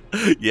funny.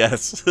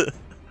 Yes.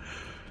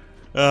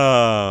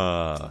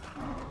 Alright.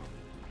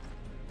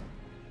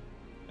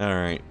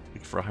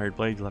 For a hired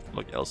blade, you'll have to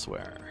look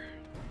elsewhere.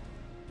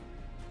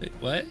 Wait,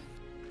 what?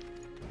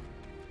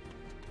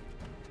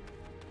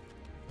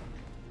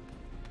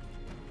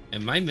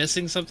 Am I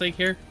missing something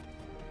here?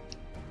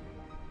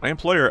 My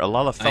employer,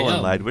 Alala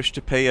Felon Lad, wished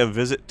to pay a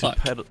visit to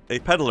a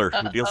peddler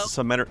who deals with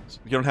some matter.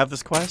 You don't have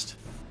this quest?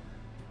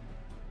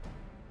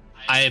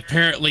 I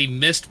apparently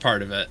missed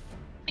part of it.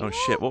 Oh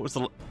shit, what was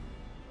the...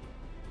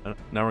 Now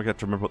we're going to have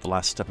to remember what the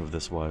last step of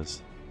this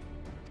was.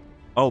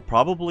 Oh,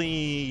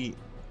 probably...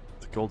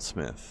 the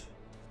goldsmith.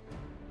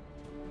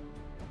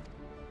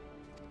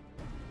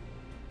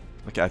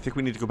 Okay, I think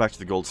we need to go back to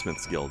the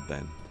Goldsmiths Guild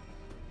then.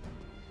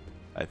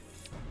 I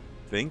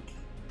think...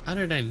 How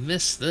did I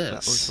miss this? That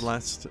was the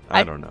last...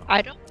 I don't know.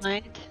 I don't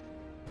mind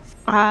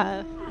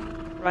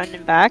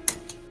running back.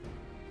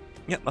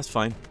 Yeah, that's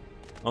fine.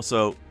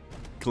 Also,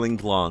 Gling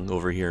Glong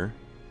over here.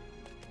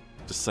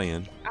 Just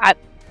saying.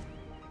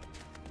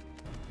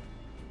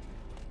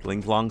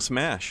 Gling Glong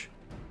smash.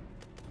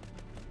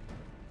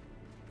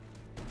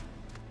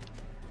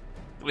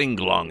 Gling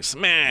Glong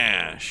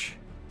smash!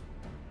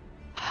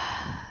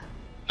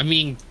 I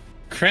mean,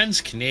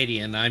 Kren's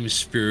Canadian, I'm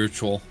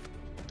spiritual.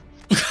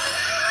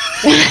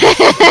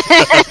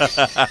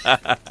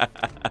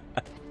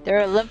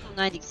 They're a level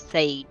 90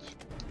 sage.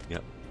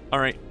 Yep.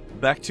 Alright,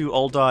 back to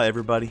Ul'dah,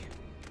 everybody.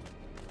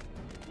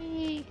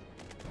 Hey.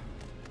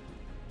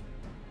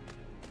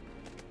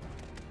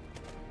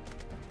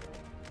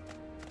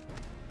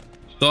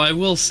 Though I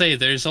will say,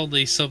 there's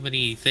only so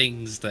many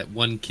things that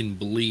one can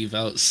believe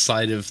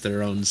outside of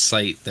their own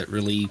sight that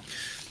really,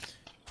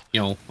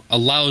 you know,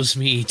 allows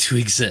me to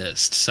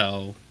exist,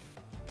 so...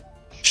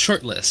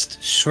 Short list.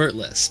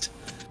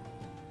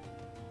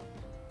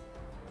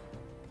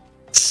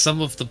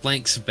 Some of the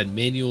blanks have been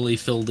manually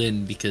filled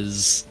in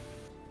because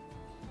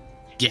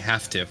you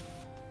have to.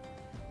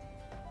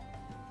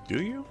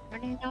 Do you?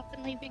 Running up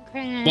and leaving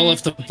Kren. Well,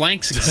 if the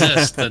blanks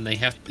exist, then they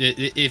have to,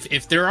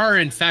 if there are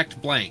in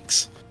fact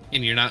blanks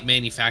and you're not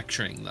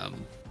manufacturing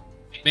them.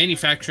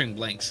 Manufacturing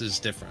blanks is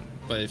different,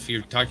 but if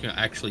you're talking about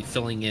actually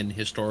filling in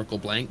historical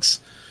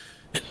blanks,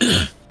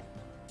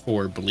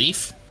 for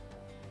belief,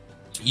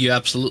 you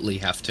absolutely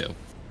have to.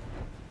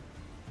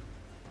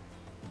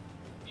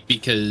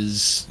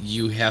 Because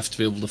you have to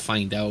be able to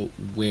find out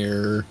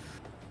where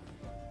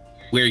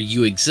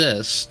you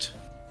exist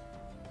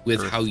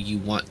with how you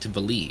want to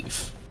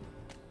believe.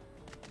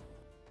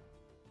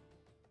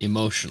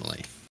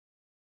 Emotionally.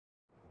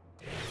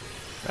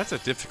 That's a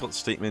difficult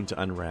statement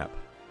to unwrap.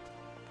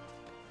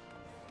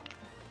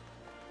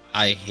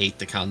 I hate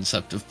the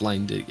concept of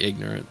blind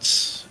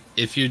ignorance.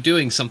 If you're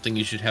doing something,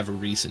 you should have a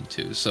reason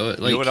to. So, like,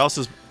 you know what else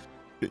is?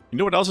 You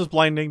know what else is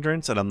blind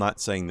ignorance? And I'm not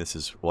saying this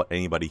is what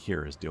anybody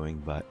here is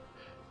doing, but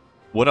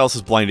what else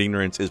is blind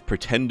ignorance is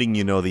pretending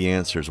you know the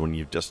answers when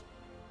you've just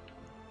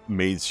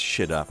made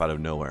shit up out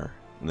of nowhere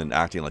and then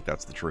acting like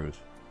that's the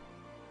truth.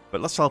 But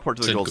let's teleport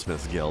to the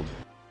Goldsmiths Guild.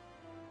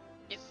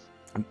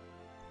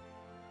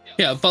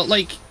 Yeah, but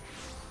like,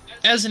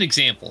 as an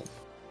example,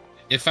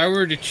 if I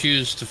were to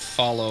choose to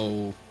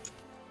follow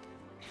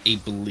a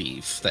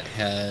belief that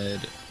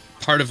had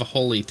part of a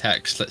holy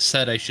text that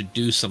said I should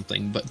do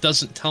something, but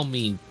doesn't tell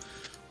me,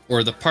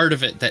 or the part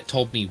of it that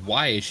told me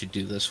why I should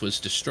do this was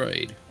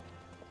destroyed.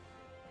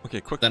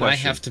 Okay, quick then question.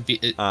 I have to be,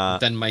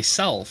 then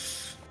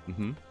myself,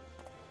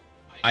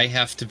 I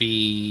have to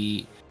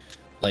be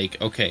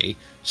like, okay,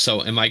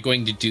 so am I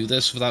going to do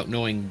this without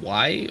knowing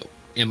why?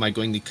 Am I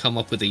going to come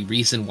up with a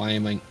reason why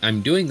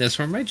I'm doing this,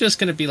 or am I just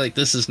going to be like,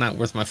 this is not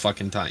worth my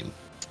fucking time?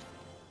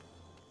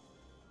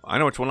 I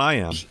know which one I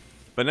am.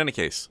 But in any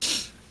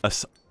case,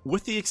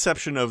 with the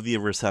exception of the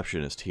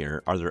receptionist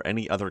here, are there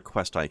any other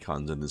quest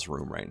icons in this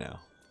room right now?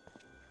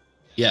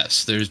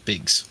 Yes, there's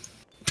Biggs.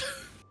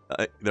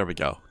 There we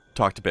go.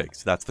 Talk to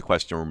Biggs. That's the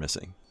question we're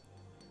missing.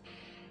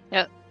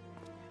 Yep.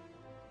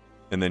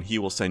 And then he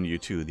will send you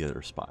to the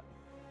other spot.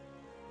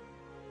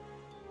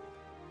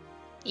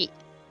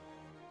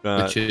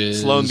 Which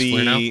is Sloan,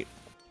 where now?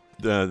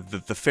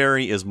 the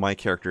fairy is my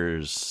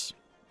character's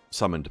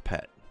summoned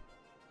pet.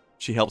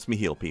 She helps me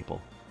heal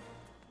people.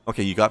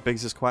 Okay, you got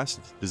Biggs' quest?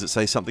 Does it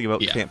say something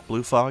about Camp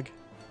Blue Fog?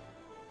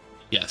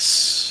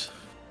 Yes.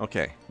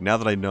 Okay, now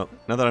that I know,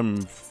 now that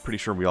I'm pretty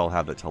sure we all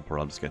have that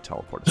teleport, I'm just going to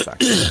teleport us back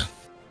there.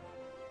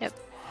 Yep.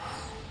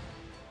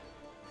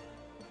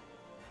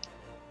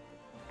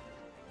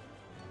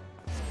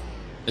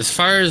 As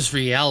far as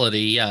reality,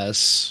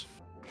 yes.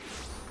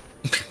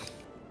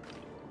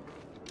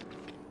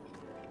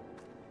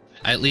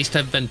 At least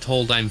I've been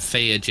told I'm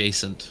Fae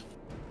adjacent.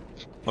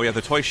 Oh yeah,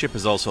 the toy ship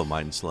is also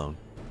mine, Sloan.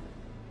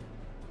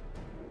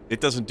 It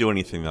doesn't do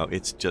anything though,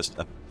 it's just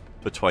a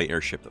toy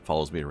airship that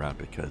follows me around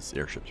because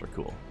airships are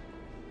cool.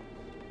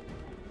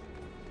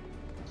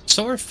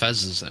 So are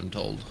Fez's, I'm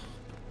told.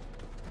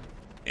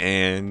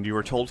 And you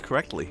were told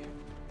correctly.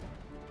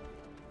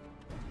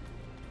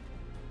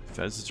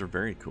 Fez's are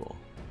very cool.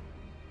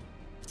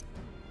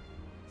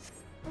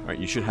 Alright,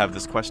 you should have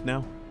this quest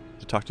now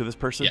to talk to this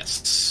person?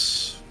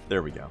 Yes.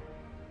 There we go.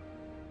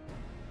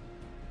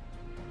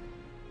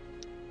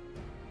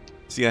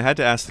 See, I had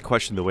to ask the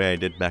question the way I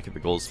did back at the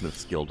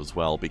Goldsmiths Guild as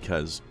well,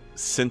 because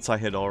since I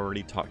had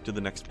already talked to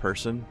the next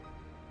person,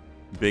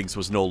 Biggs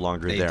was no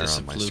longer there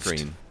on my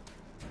screen.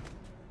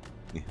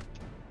 Yeah.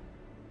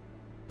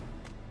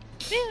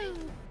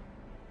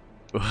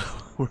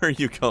 Where are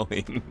you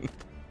going?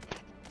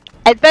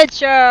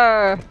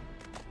 Adventure!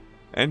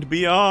 And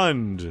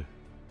beyond!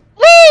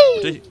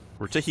 Whee!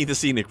 We're taking the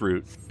scenic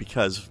route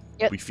because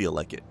we feel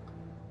like it.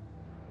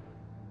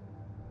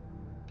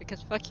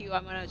 Because fuck you,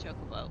 I'm on a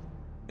chocobo.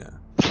 Yeah.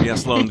 Yeah,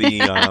 Sloan,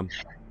 the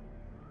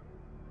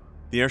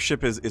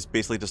airship is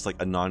basically just like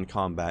a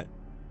non-combat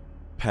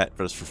pet,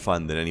 but it's for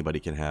fun that anybody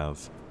can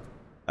have.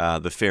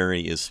 The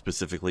fairy is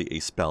specifically a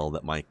spell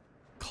that my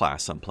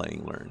class I'm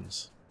playing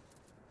learns.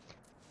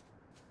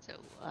 So,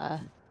 alright,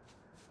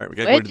 we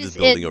gotta go into this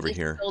building over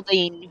here.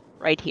 Building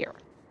right here.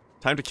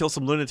 Time to kill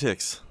some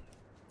lunatics.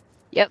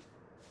 Yep.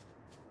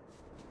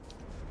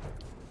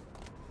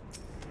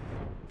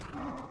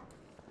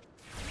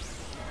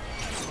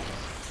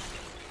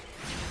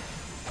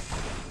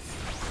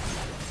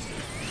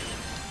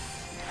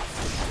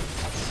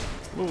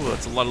 Ooh,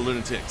 that's a lot of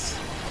lunatics.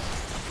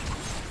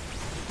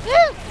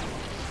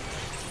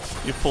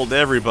 You pulled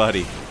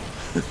everybody.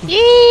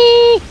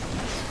 Yee!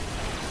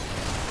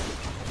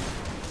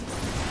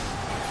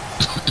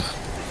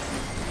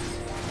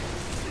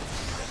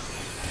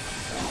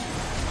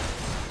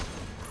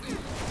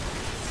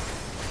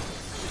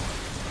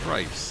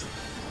 Christ.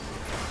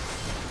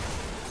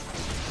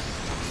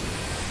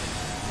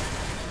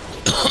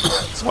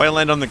 So I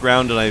land on the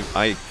ground and I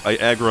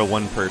aggro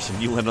one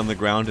person. You land on the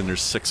ground and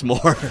there's 6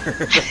 more.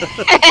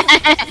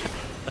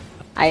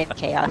 I am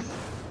chaos.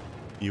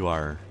 You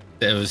are.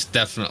 It was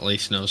definitely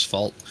Snow's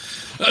fault.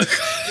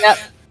 Yep.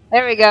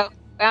 There we go.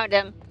 Found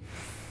him.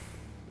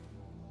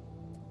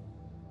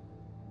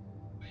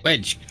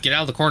 Wedge, get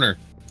out of the corner.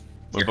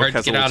 My You're book hard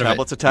has to get little out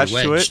tablets of it. attached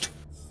You're to wedged.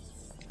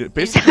 it. It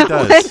basically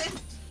does.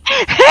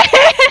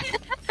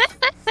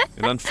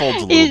 It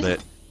unfolds a little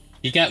bit.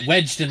 You got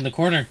wedged in the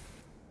corner.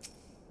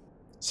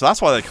 So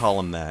that's why they call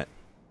him that.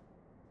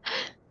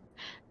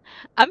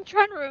 I'm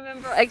trying to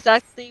remember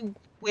exactly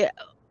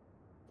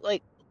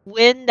like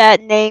when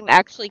that name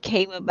actually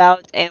came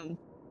about and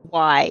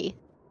why,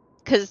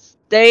 because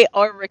they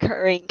are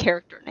recurring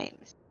character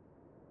names.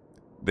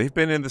 They've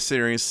been in the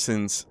series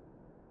since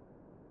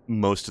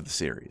most of the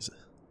series.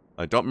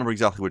 I don't remember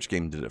exactly which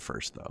game did it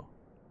first, though.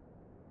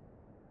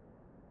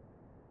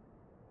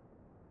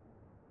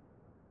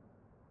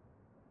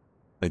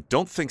 I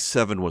don't think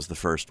 7 was the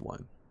first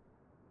one.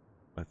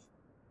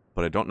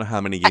 But I don't know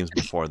how many games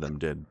before them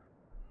did.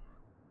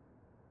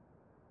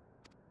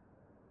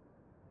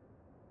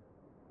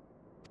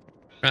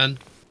 Ren,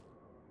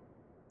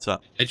 What's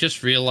up? I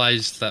just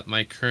realized that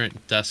my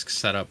current desk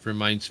setup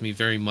reminds me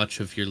very much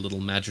of your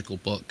little magical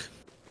book.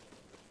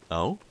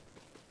 Oh?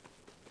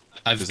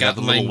 I've Does it got have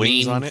the my little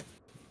wings main on it?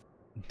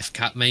 I've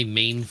got my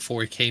main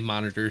 4K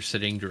monitor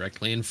sitting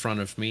directly in front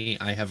of me.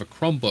 I have a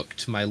Chromebook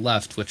to my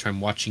left, which I'm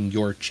watching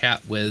your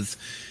chat with.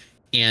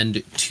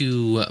 And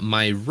to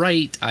my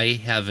right, I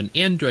have an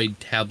Android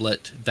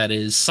tablet that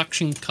is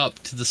suction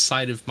cupped to the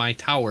side of my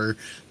tower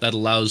that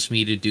allows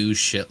me to do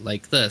shit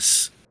like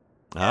this.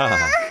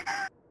 Ah.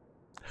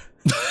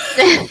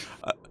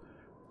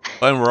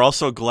 And we're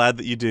also glad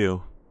that you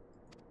do.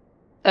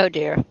 Oh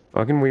dear.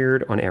 Fucking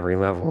weird on every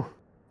level.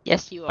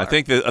 Yes, you are. I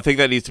think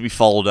that needs to be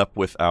followed up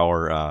with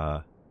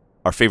our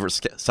favorite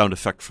sound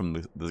effect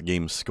from the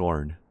game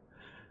Scorn.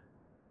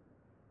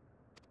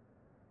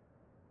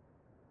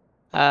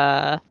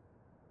 What?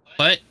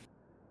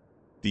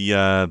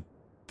 The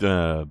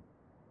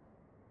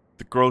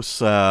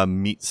gross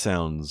meat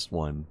sounds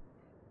one.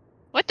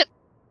 What the?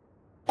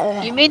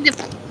 You mean the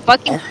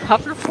fucking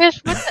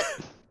pufferfish? What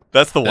the?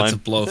 That's the That's one. a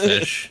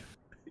blowfish.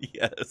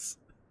 Yes.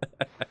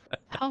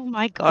 Oh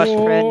my gosh,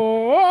 Fred.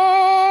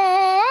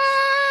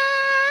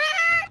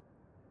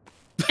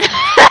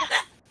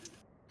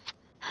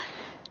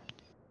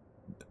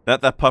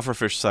 That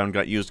pufferfish sound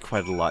got used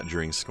quite a lot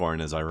during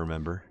Scorn, as I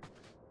remember.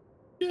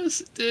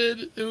 Yes, it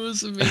did. It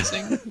was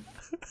amazing.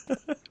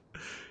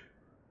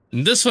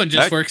 And this one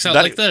just works out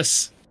like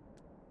this.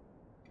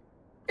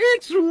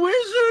 It's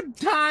wizard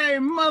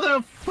time,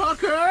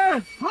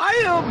 motherfucker!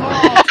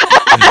 Fireball!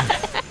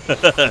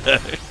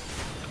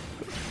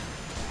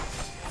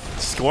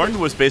 Scorn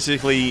was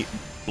basically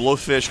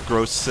blowfish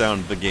gross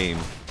sound the game.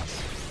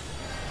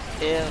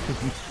 Yeah.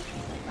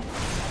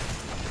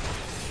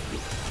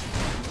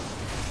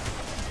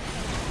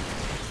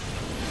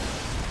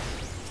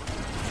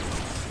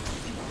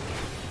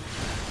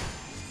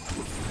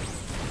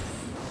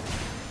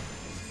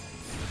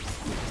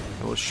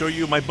 I will show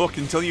you my book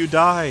until you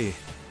die.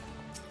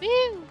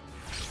 Woo.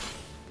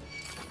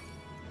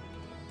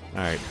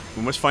 Alright,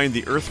 we must find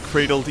the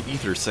earth-cradled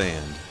ether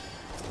sand.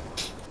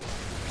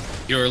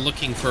 You're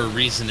looking for a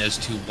reason as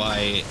to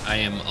why I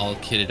am all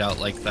kitted out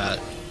like that.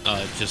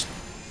 Just...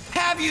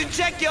 Have you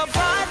checked your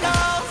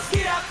vitals?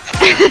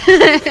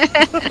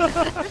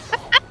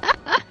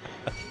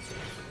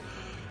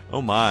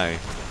 Oh my.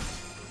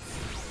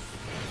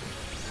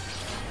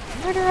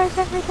 Murderize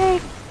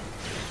everything.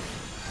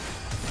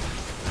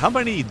 How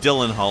many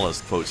Dylan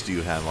Hollis quotes do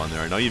you have on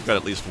there? I know you've got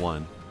at least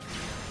one.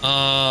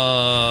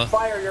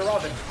 Fire your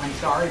oven. I'm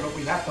sorry, but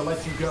we have to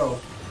let you go.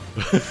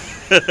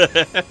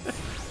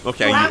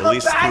 Okay, You I have need at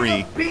least a bag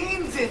 3. of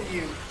beans in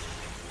you.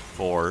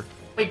 4.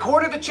 We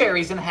quarter the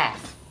cherries in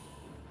half.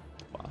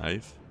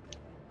 5.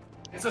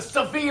 It's a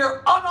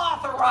severe,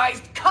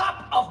 unauthorized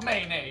cup of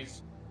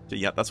mayonnaise.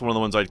 Yeah, that's one of the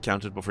ones I'd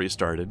counted before you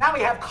started. Now we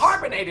have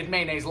carbonated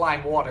mayonnaise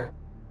lime water.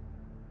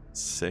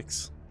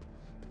 6.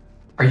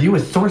 Are you a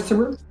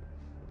sorcerer?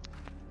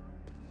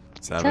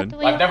 7.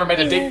 I've never made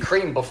a deep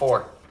cream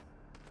before.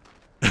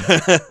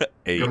 8.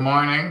 Good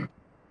morning.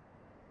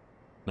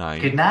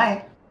 9. Good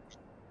night.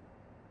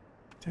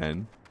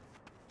 10.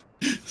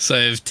 So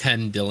I have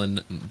 10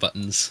 Dylan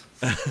buttons.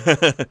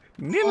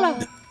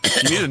 Nilla.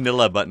 You need a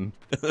Nilla button.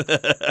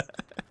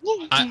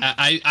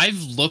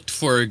 I've looked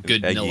for a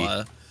good Eggy.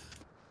 Nilla.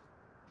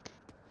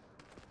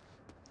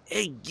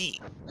 Eggy.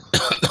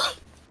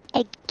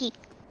 Eggy.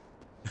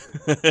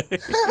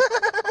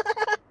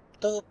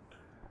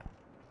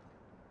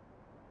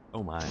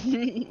 Oh my.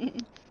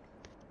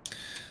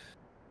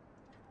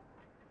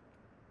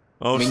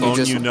 Oh, I mean, Sloan,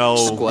 you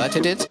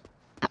squirted it?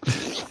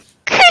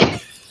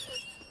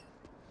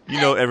 You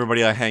know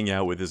everybody I hang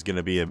out with is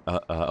gonna be a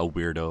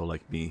weirdo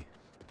like me.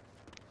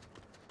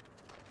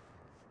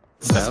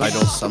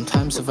 Well,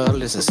 sometimes the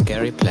world is a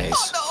scary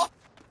place.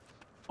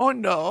 Oh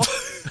no!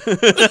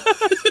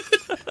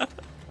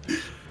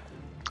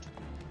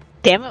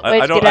 Damn it!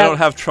 I don't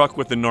have truck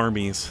with the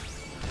normies.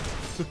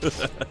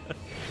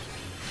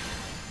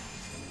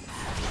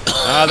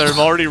 They're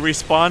already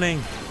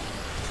respawning.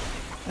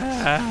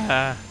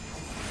 Ah.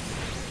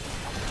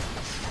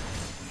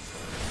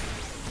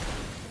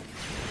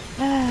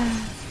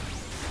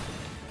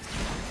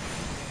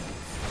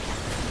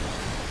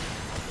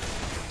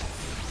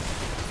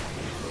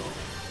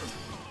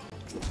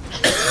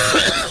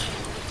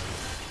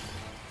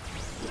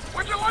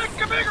 Would you like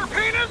a bigger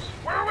penis?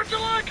 Where would you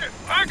like it?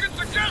 I can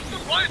suggest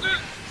some places.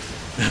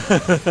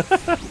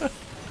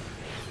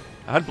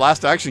 How'd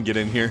Blast Action get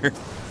in here?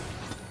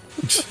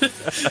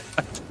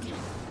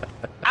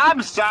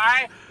 I'm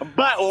sorry,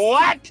 but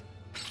what?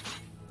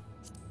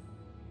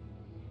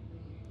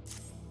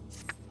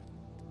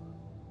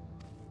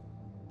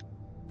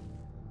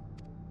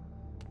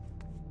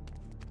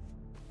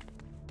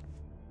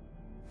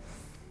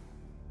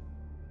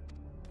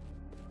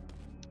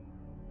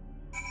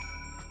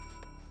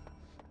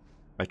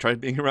 I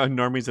tried being around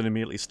normies and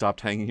immediately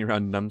stopped hanging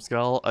around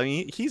Numbskull. I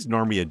mean, he's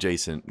normie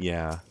adjacent,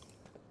 yeah.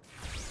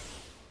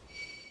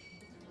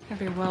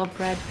 Every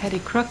well-bred petty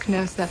crook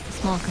knows that the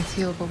small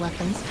concealable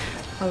weapons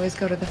always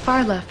go to the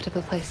far left of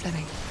the play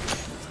setting.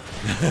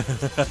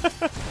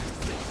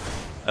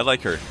 I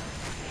like her.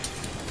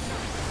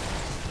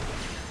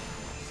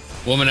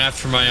 Woman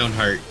after my own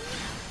heart.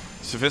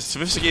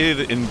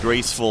 Sophisticated and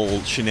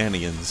graceful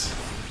shenanigans.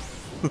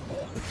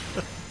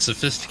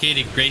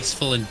 Sophisticated,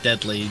 graceful, and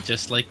deadly,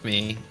 just like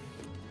me.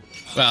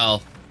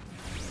 Well,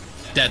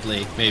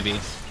 deadly, maybe.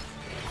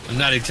 I'm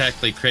not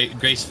exactly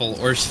graceful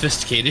or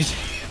sophisticated.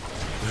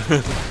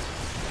 But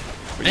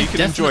you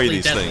can enjoy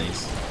these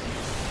things.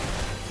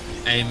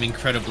 I am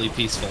incredibly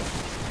peaceful.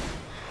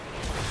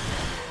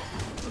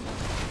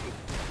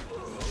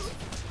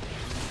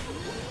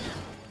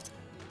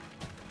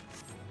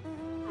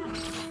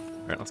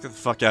 Alright, let's get the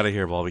fuck out of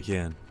here while we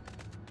can.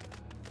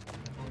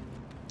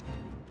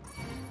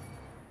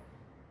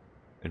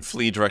 And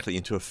flee directly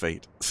into a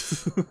fate.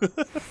 So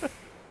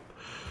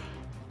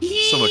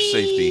much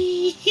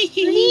safety.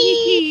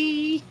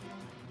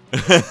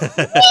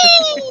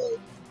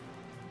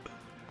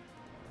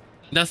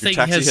 Nothing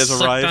taxi has has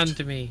sucked arrived?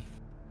 onto me.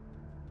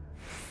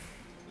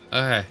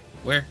 Okay,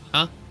 where?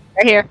 Huh?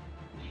 Right here.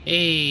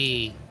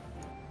 Hey.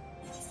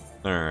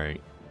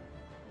 Alright.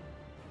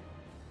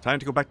 Time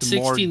to go back to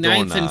 69th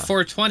and Mordona.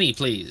 420,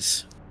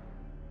 please.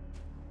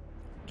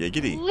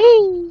 Giggity.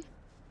 Whee!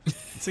 The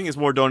thing is,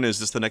 Mordona is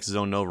just the next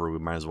zone over. We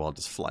might as well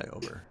just fly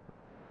over.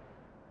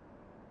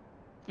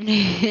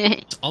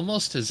 It's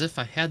almost as if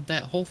I had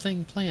that whole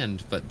thing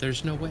planned, but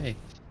there's no way.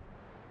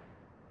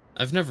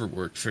 I've never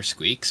worked for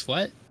Squeaks,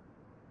 what?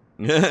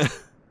 God,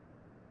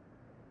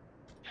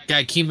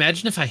 can you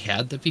imagine if I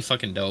had? That'd be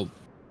fucking dope.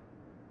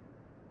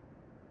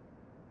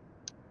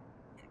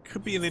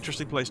 Could be an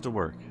interesting place to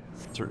work,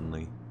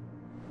 certainly.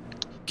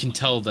 Can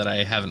tell that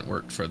I haven't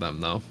worked for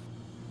them, though.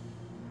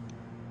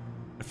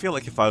 I feel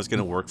like if I was going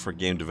to work for a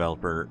game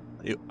developer,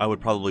 I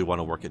would probably want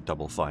to work at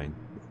Double Fine.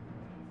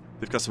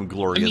 They've got some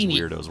glorious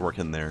weirdos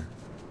working there.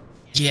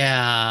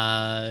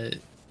 Yeah.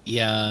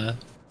 Yeah.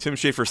 Tim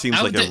Schafer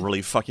seems like a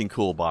really fucking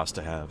cool boss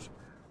to have.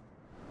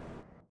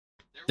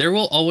 There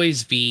will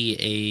always be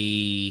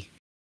a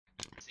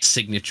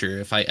signature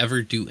if I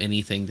ever do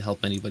anything to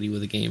help anybody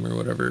with a game or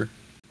whatever.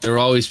 There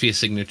will always be a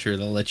signature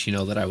that'll let you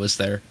know that I was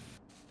there.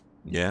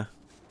 Yeah?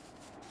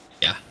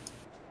 Yeah.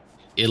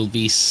 It'll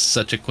be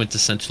such a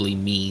quintessentially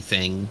me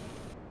thing.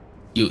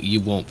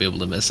 You won't be able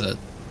to miss it.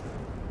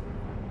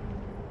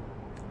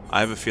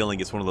 I have a feeling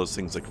it's one of those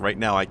things, like, right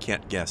now I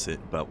can't guess it,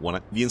 but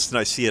when the instant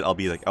I see it, I'll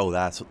be like, oh,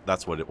 that's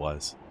what it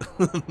was.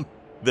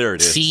 There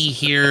it is. See,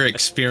 hear,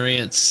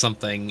 experience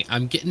something.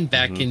 I'm getting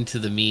back into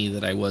the me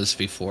that I was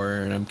before,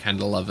 and I'm kind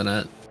of loving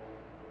it.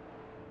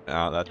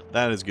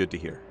 That is good to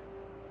hear.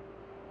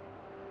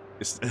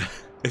 It's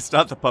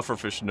not the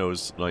pufferfish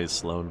noise,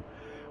 Sloan.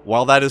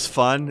 While that is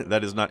fun,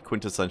 that is not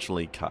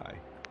quintessentially Kai.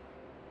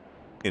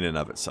 In and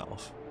of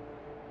itself.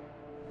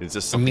 It's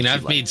just I mean,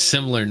 something I've made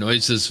similar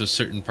noises with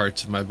certain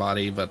parts of my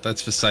body, but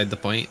that's beside the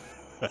point.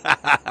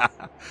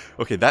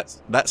 Okay,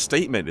 that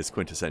statement is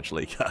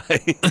quintessentially Kai.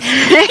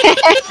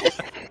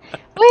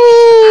 Whee!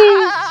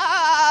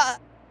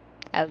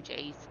 Oh,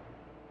 jeez.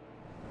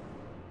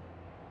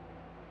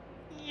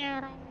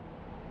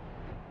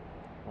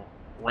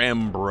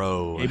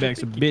 Rambro.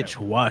 Payback's a bitch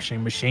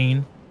washing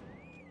machine.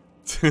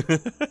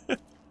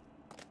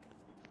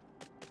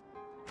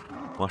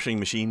 Washing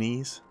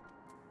machinies?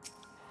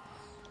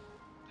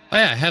 Oh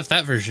yeah, I have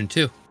that version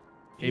too.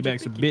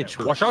 Payback's a bitch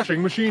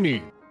washing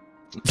machine.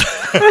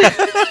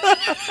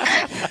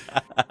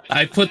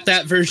 I put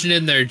that version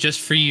in there just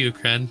for you,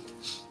 Kren.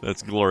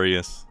 That's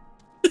glorious.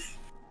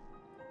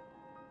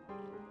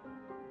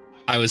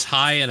 I was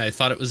high and I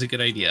thought it was a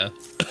good idea.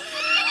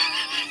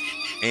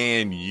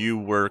 And you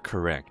were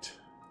correct.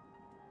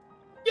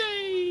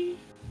 Yay!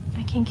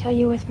 I can kill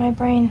you with my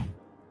brain.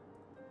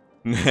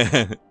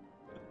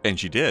 And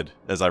she did,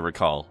 as I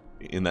recall,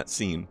 in that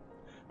scene.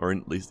 Or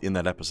at least in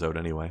that episode,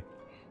 anyway.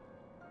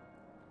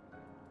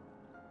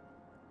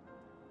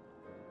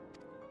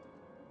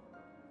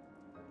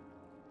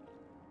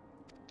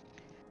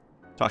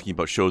 Talking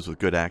about shows with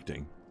good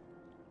acting.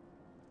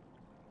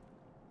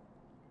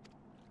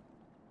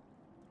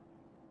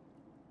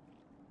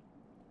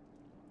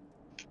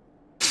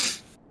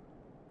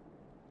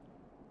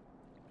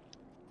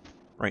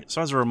 Right,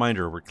 so as a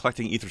reminder, we're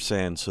collecting ether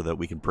sand so that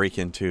we can break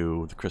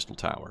into the Crystal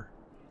Tower.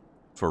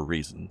 For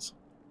reasons.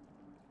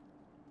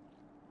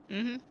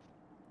 Mm-hmm.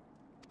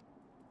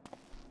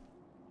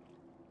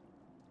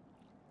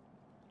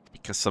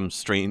 Because some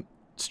strange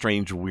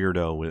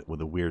weirdo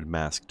with a weird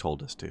mask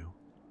told us to.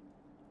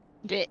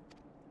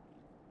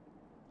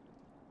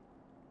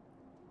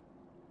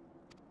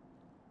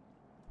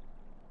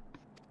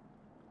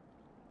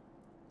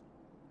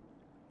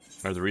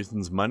 Are the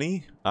reasons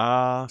money?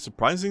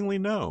 Surprisingly,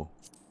 no.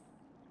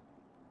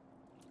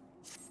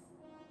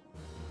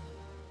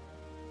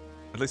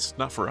 At least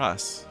not for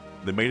us.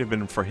 They may have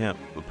been for him,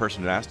 the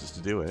person who asked us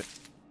to do it.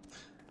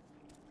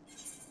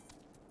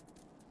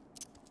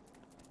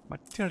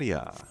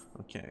 Materia.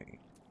 Okay.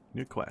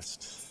 New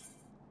quest.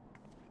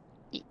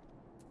 Okay,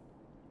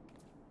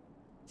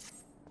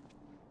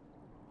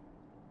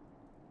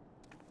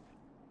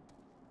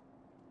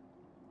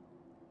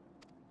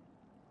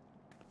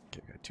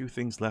 got 2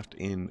 things left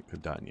in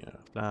Gridania.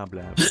 Blah,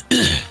 blah, blah.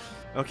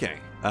 Okay.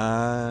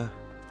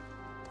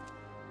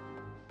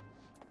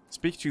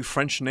 Speak to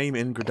French name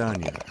in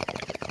Gridania.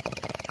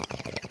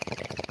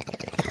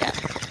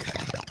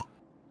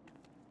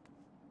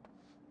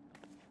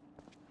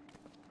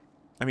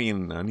 I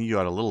mean, I knew you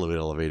got a little bit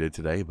elevated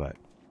today, but...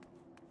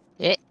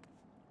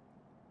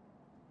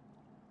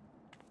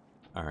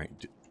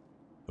 Alright.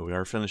 We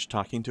are finished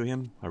talking to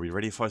him. Are we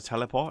ready for a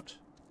teleport?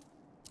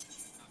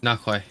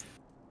 Not quite.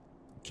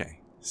 Okay.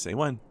 Say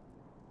when.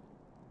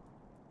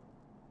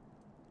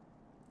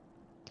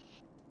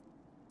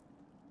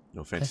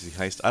 No fantasy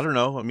heist. I don't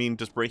know. I mean,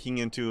 does breaking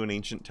into an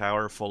ancient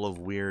tower full of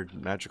weird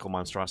magical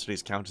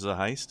monstrosities count as a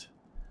heist?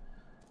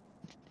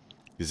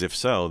 Because if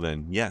so,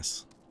 then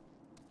yes.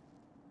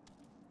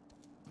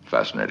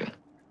 Fascinating.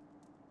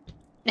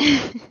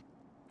 It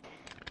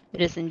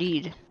is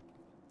indeed.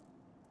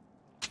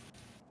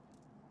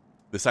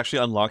 This actually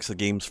unlocks the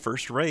game's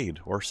first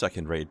raid, or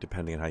second raid,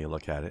 depending on how you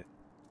look at it.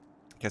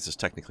 I guess it's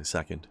technically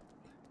second.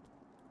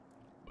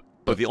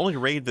 But the only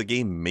raid the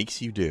game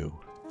makes you do.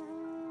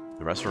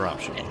 The rest are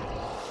optional.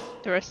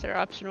 The rest are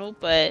optional,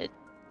 but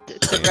the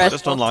We're rest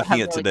just also unlocking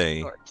have it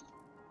today.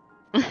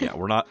 Yeah,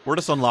 we're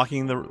just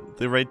unlocking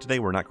the raid today.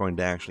 We're not going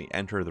to actually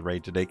enter the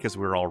raid today because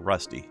we're all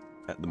rusty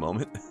at the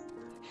moment.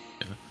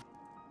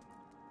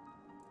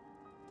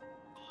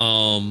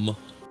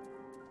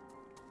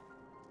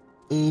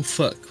 Oh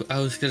fuck! I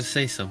was gonna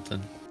say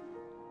something.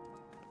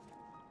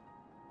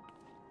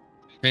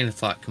 Train of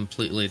thought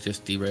completely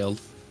just derailed.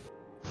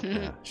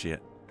 Yeah,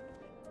 shit.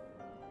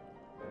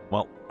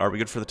 Well, are we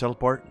good for the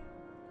teleport?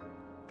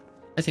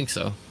 I think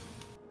so.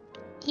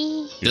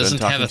 You Doesn't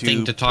done have a talking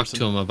thing to talk person?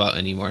 to him about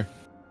anymore,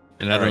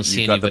 and I Alright, don't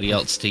see you've got the anybody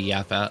else to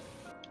yap at.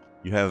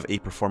 You have a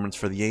performance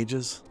for the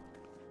ages?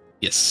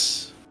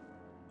 Yes.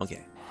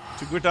 Okay.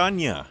 To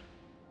Gridania.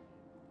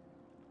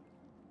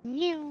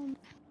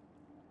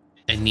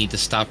 I need to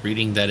stop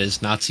reading that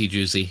as Nazi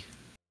Juicy.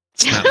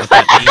 It's not what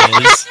that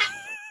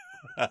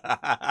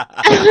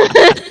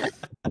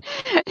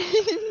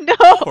No.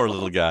 Poor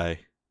little guy.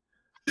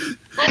 You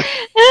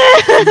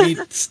need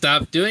to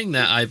stop doing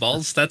that,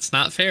 eyeballs. That's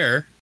not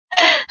fair.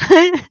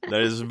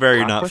 That is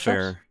very not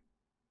fair.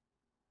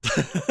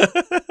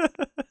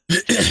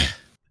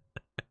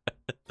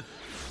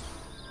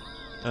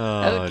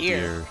 Oh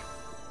dear.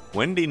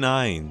 Wendy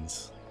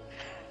Nines.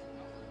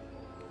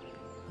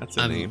 That's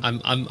a name.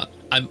 I'm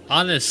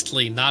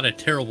honestly not a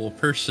terrible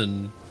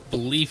person,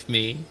 believe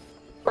me.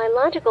 My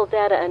logical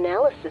data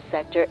analysis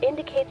sector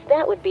indicates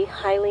that would be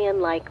highly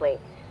unlikely,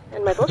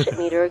 and my bullshit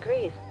meter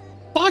agrees.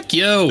 Fuck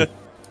you!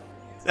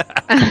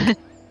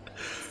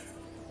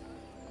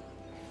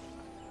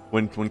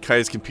 When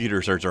Kai's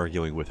computer starts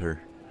arguing with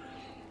her.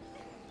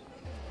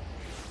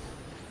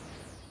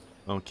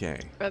 Okay.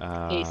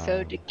 Okay,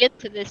 so to get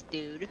to this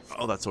dude,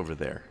 Oh, that's over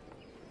there.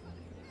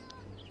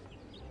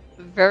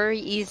 very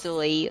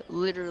easily,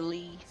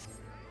 literally,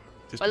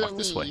 Just follow walk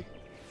this me.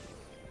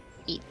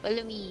 way.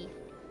 Follow me.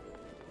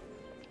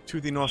 To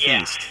the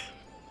northeast.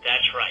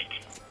 That's right.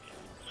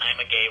 I'm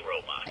a gay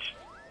robot.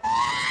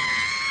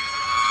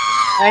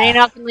 Running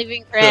off and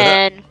leaving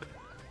Kren.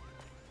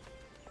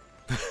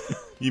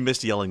 You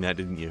missed yelling that,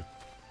 didn't you?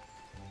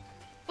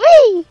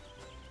 Whee!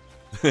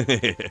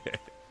 The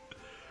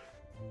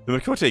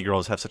Makote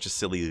girls have such a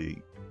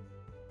silly,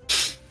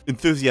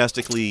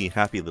 enthusiastically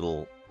happy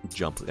little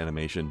jump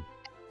animation.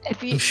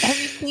 Have you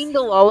seen the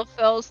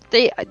Lalafels?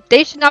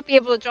 They should not be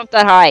able to jump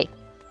that high.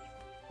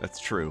 That's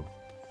true.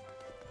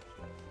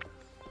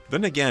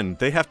 Then again,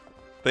 they have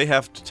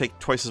to take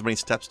twice as many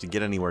steps to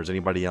get anywhere as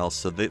anybody else,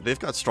 so they've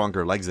got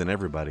stronger legs than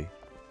everybody.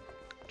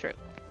 True.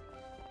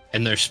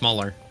 And they're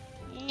smaller.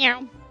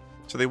 Yeah.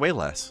 So they weigh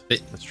less.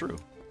 That's true.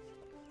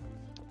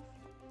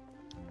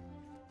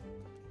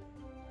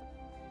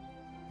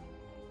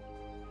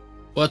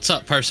 What's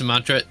up, Parson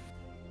Montret?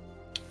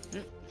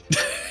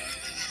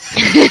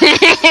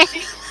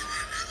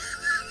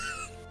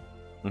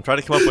 I'm trying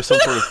to come up with some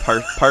sort of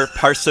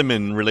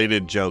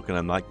parsimon-related joke, and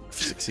I'm not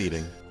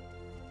succeeding.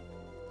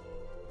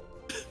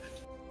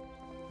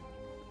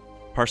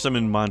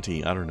 Parsimon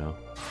Monty, I don't know.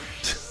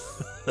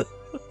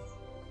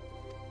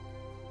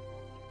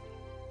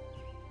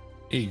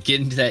 You get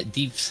into that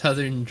deep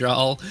southern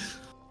drawl.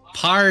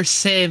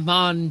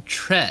 Parsimon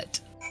Tret.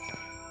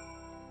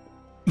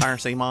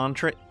 Parsimon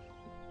Tret.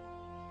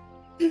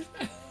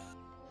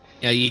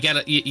 Yeah, you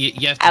gotta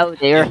you have Out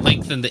there. to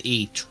lengthen the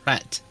E.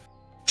 Tret.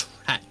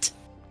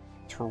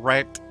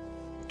 Parsimon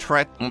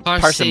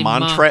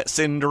Tret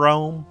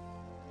syndrome.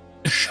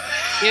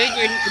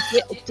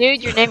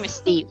 Dude, your name is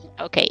Steve.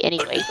 Okay,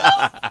 anyway.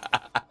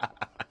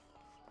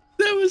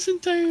 That was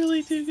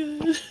entirely too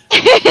good.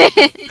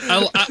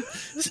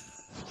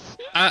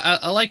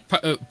 I like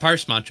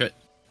parse mantra.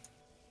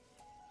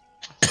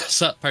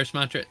 Sup, parse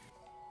mantra.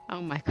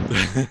 Oh my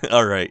god.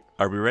 All right,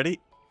 are we ready?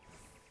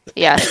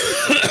 Yeah.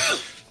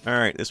 All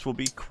right, this will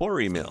be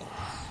Quarry Mill.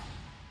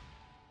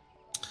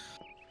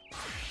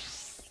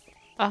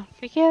 Off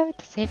we go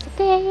to save the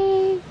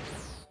day.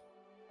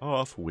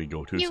 Off we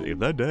go to save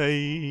the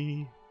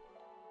day.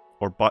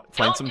 Or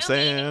find some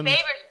sand.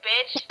 Favors,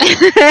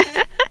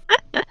 bitch.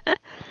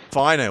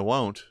 Fine, I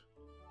won't.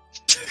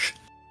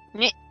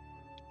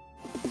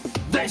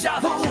 Deja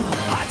vu,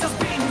 I just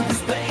been in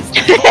space.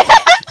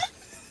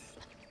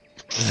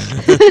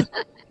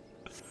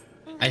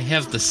 I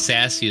have the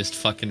sassiest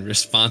fucking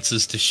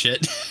responses to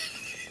shit.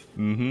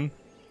 Mm-hmm.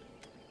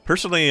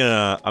 Personally,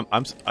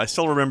 I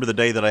still remember the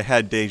day that I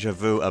had deja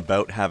vu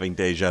about having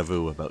deja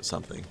vu about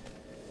something.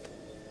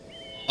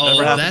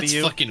 Oh, that's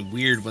fucking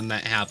weird when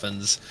that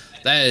happens.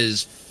 That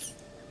is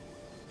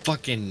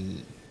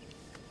fucking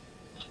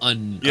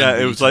Yeah,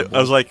 it was like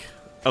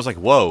I was like,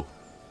 whoa,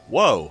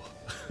 whoa.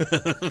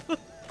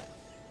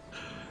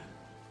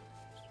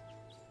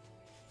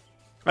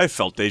 I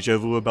felt deja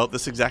vu about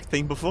this exact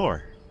thing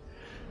before.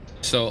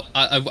 So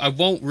I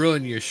won't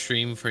ruin your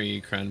stream for you,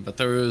 Kren, but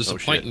there was a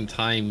point in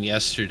time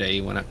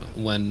yesterday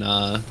when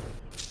I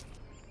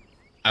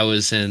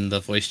was in the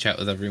voice chat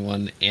with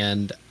everyone,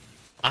 and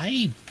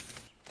I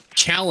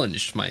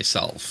challenged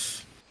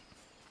myself,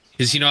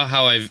 because you know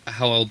how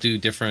I'll do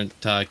different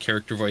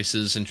character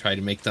voices and try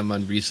to make them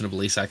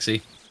unreasonably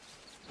sexy.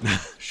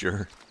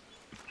 Sure.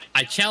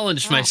 I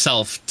challenged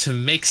myself to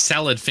make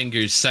salad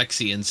fingers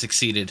sexy and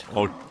succeeded.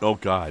 Oh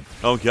god.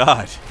 Oh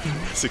god.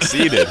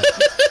 Succeeded.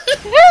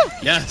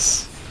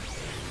 Yes.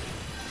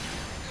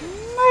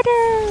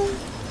 Murder.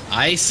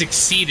 I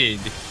succeeded.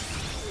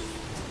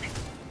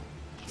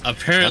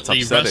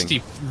 Apparently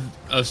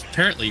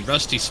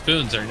rusty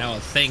spoons are now a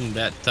thing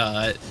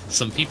that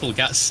some people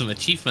got some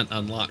achievement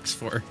unlocks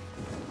for.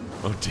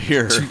 Oh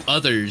dear. To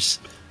others.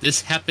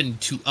 This happened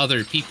to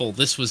other people.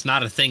 This was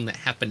not a thing that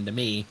happened to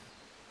me.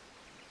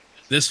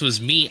 This was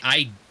me.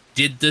 I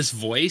did this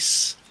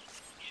voice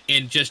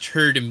and just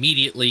heard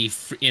immediately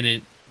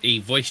in a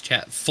voice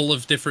chat full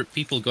of different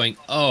people going,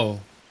 oh.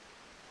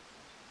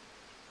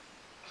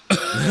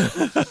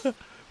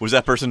 Was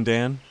that person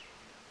Dan?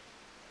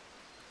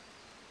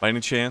 By any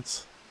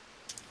chance?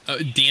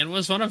 Dan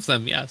was one of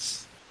them,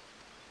 yes.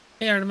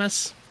 Hey,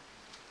 Artemis.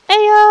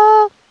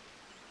 Heyo!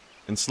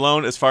 And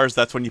Sloan, as far as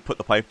that's when you put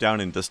the pipe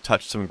down and just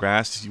touched some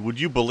grass,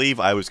 would you believe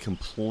I was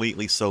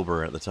completely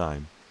sober at the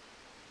time?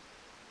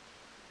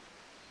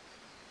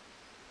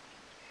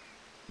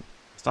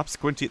 Stop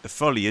squinting at the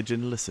foliage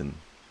and listen.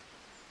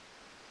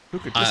 Who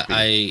could this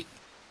be?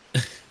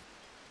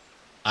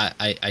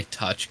 I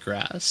touch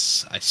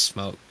grass. I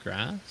smoke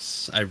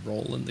grass. I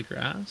roll in the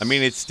grass. I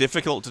mean, it's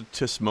difficult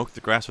to smoke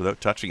the grass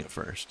without touching it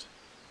first.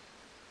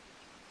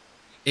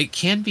 It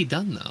can be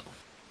done, though.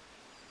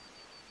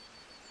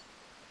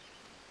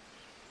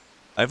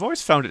 I've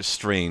always found it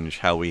strange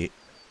how the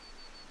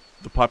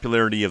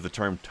popularity of the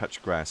term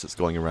touch grass that's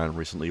going around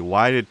recently.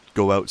 Why did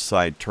go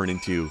outside turn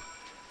into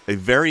a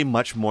very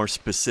much more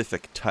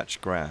specific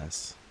touch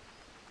grass?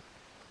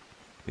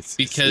 It's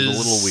a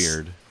little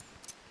weird.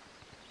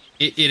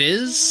 It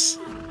is,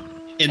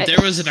 and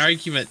there was an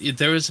argument.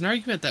 There was an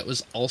argument that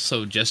was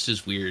also just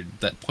as weird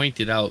that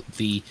pointed out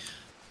the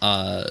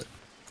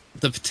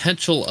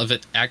potential of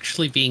it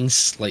actually being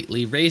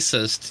slightly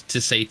racist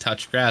to say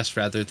touch grass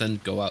rather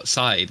than go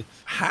outside.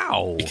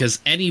 How?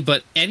 Because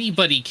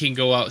anybody can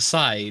go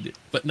outside,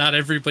 but not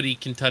everybody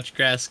can touch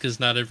grass because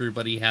not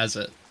everybody has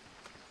it.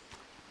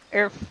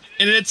 And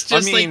it's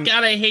just like,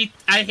 God, I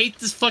hate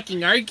this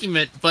fucking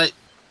argument, but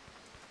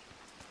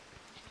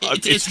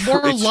it's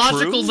more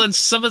logical than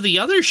some of the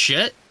other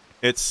shit.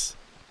 It's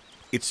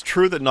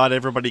true that not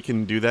everybody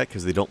can do that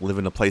because they don't live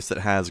in a place that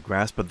has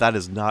grass, but that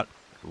is not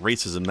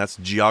racism, that's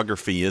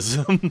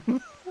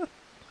geographyism.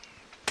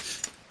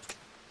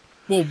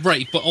 Well,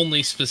 right, but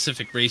only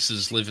specific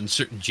races live in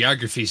certain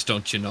geographies,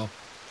 don't you know?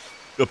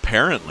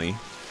 Apparently.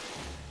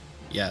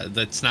 Yeah,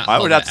 that's not. I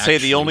would have to say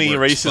the only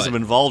works, racism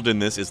involved in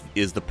this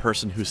is the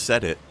person who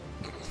said it.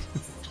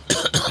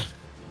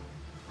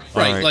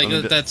 Right, like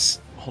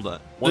that's. Hold on,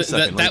 one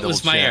second. That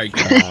was my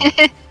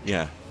argument.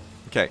 Yeah.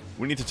 Okay,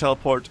 we need to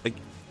teleport.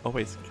 Oh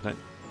wait, can I?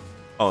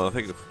 Oh, I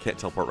think we can't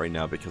teleport right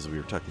now because we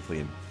were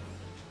technically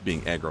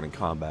being aggroed in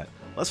combat.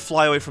 Let's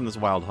fly away from this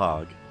wild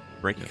hog.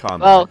 Break the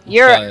combat. Well,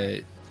 you're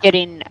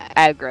getting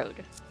aggroed.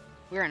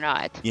 We're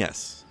not.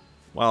 Yes.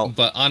 Well,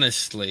 but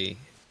honestly,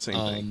 same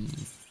thing.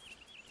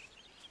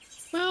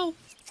 Well,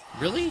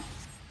 really?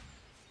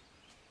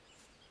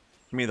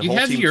 I mean, the you whole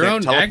have team your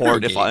can't own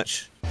teleport if I.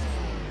 gauge.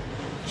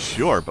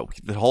 Sure, but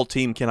the whole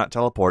team cannot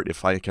teleport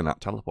if I cannot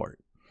teleport.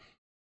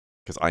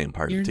 Because I am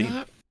part of the team.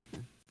 Not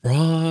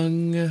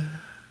wrong.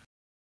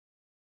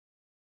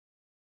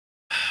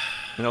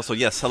 And also,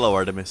 yes, hello,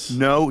 Artemis.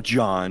 No,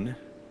 John.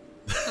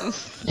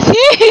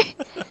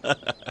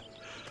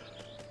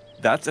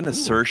 That's an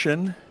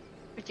assertion.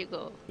 Where'd you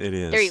go? It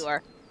is. There you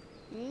are.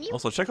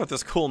 Also, check out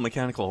this cool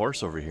mechanical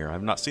horse over here.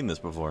 I've not seen this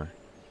before.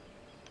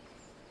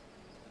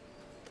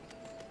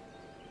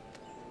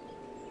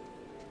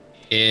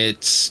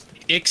 It's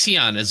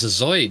Ixion as a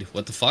Zoid.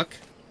 What the fuck?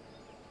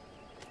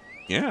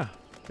 Yeah,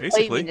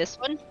 basically. Oh, you mean this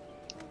one?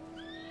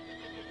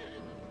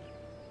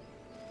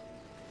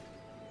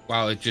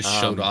 Wow, it just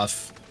showed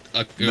off.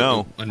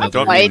 No, I another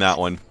don't mean that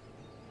one.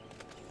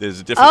 There's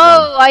a different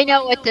Oh, one. I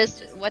know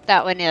what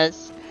that one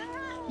is.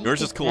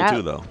 Yours is cool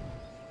too, though.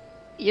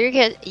 You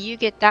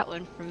get that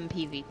one from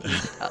PvP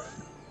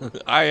stuff.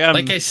 I am.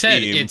 Like I said,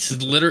 team. it's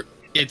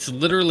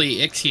literally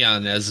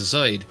Ixion as a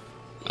Zoid.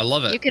 I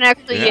love it. You can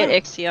actually get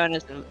Ixion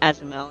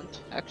as a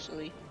mount,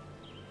 actually.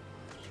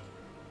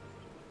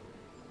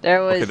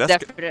 There was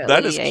definitely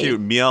that is cute.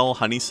 Miel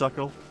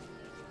Honeysuckle.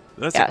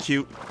 That's Yes. a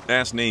cute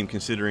ass name,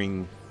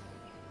 considering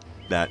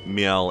that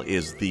miel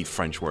is the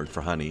French word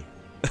for honey.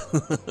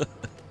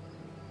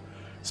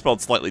 Spelled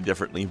slightly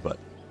differently, but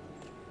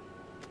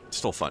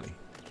still funny.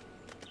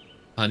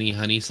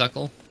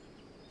 Honeysuckle?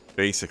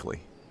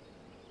 Basically.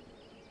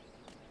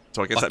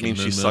 So I guess that Fucking means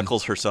she Moon.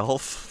 suckles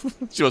herself?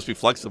 She must be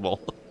flexible.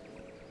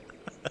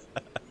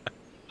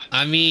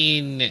 I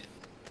mean,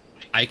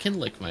 I can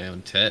lick my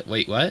own tit.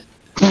 Wait, what?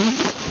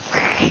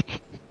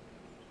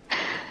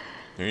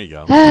 There you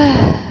go.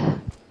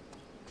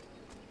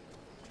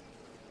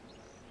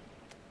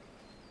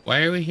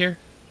 Why are we here?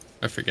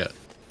 I forget.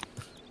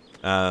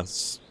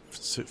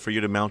 For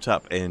you to mount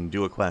up and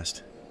do a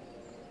quest.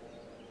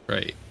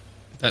 Right.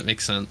 That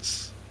makes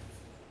sense.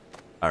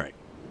 Alright.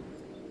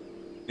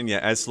 And yeah,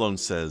 as Sloan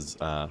says,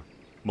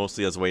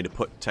 mostly as a way to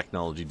put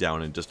technology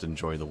down and just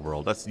enjoy the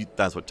world. That's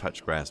what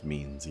touch grass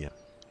means, yeah.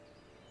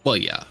 Well,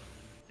 yeah.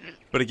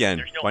 But again,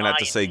 no why not I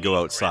just say in go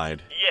team,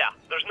 outside? Yeah,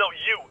 there's no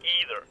you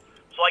either.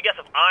 So I guess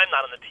if I'm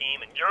not on the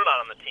team and you're not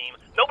on the team,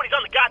 nobody's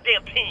on the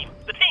goddamn team.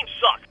 The team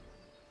sucks.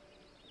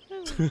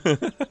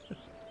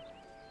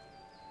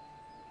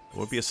 It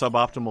would be a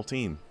suboptimal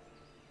team.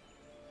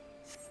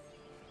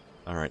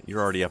 Alright, you're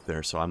already up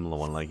there, so I'm the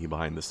one lagging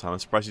behind this time. I'm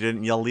surprised you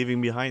didn't yell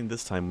leaving behind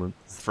this time.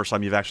 It's the first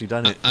time you've actually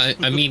done it.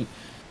 I mean,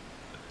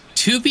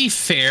 to be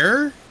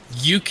fair,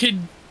 you could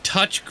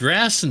touch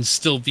grass and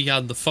still be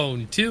on the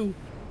phone, too.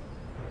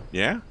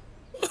 Yeah?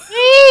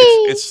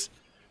 it's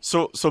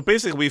so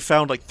basically we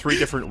found like 3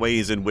 different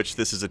ways in which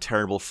this is a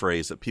terrible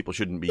phrase that people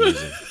shouldn't be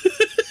using.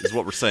 Is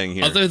what we're saying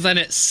here. Other than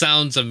it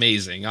sounds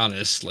amazing,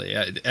 honestly.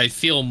 I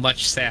feel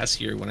much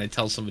sassier when I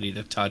tell somebody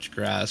to touch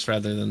grass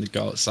rather than to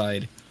go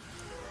outside.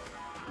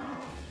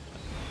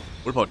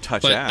 What about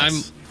touch But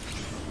ass?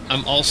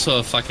 I'm also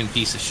a fucking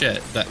piece of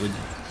shit that would,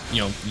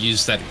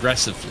 use that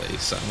aggressively,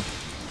 so.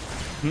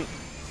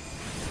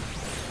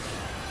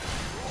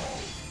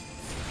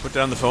 Put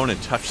down the phone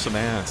and touch some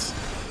ass.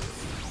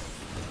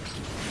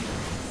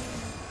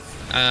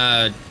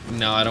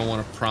 No, I don't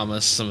want to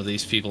promise some of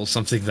these people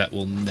something that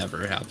will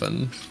never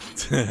happen.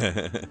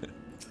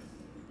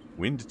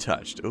 Wind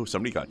touched. Oh,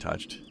 somebody got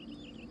touched.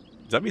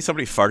 Does that mean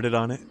somebody farted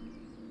on it?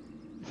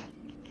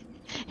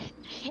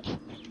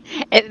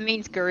 It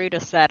means Garuda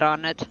sat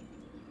on it.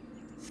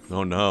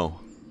 Oh no.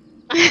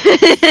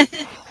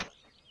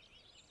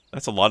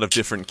 That's a lot of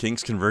different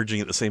kinks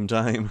converging at the same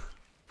time.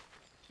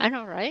 I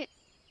know, right?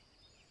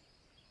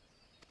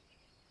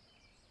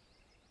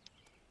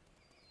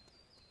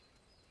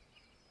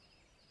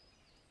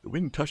 The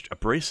wind touched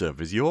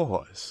abrasive is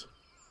yours.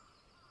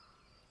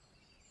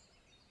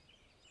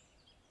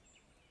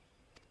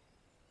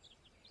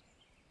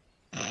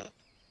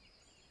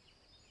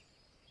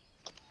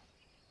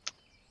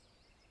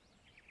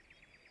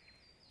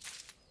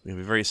 We have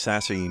a very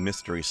sassy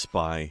mystery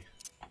spy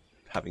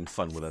having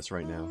fun with us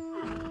right now.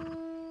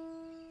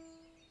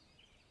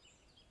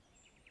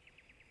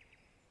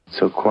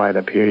 So quiet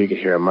up here you could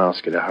hear a mouse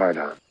get a hard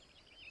on.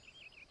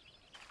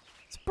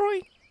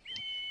 Sprite.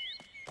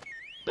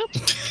 No,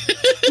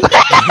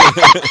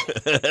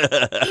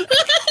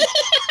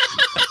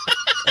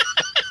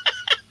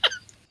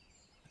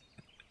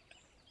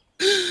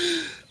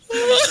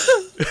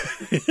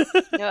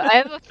 I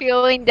have a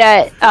feeling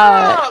that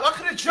I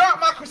could have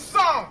dropped my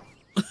croissant.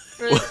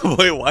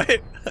 Wait, what?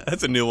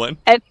 That's a new one.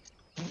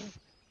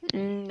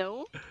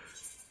 No.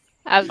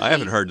 I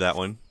haven't heard that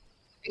one.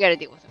 We gotta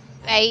deal with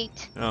a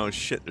fate. Oh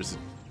shit, there's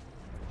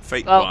a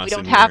fate Well, boss we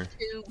don't in have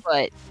here. to,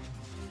 but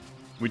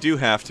We do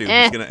have to.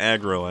 Eh. He's gonna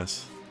aggro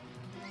us.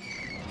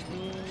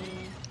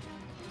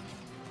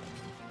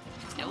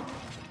 Nope.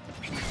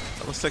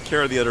 Let's take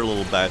care of the other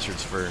little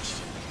bastards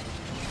first.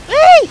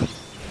 Whee!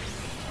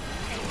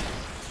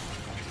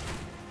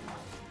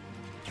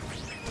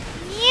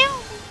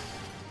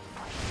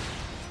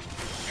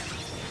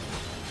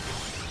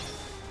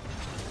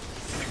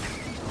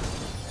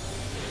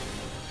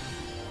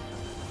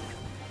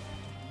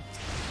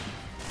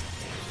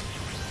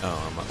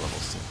 Oh, I'm at level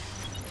 6.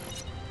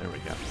 There we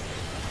go.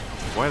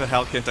 Why the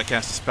hell can't I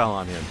cast a spell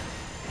on him?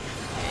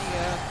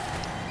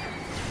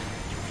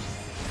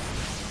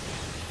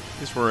 I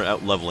guess we're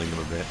out leveling them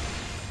a bit.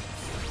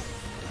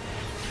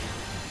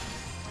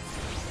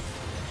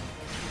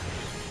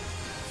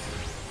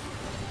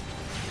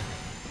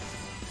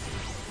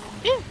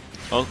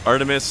 Well,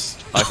 Artemis,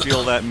 I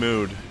feel that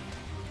mood.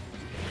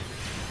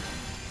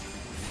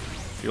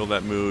 Feel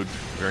that mood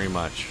very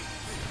much.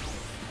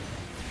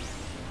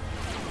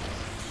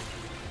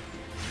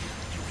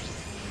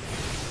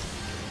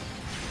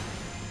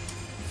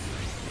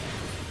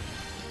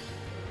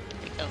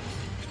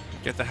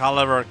 Get the hell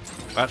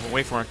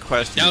away from our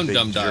quest. Down,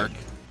 dumb dark.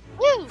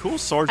 Cool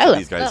swords that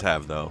these guys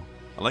have, though.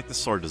 I like the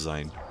sword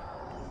design.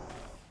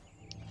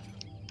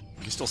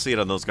 You can still see it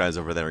on those guys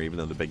over there, even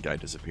though the big guy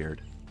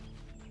disappeared.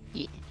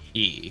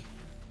 Yeah.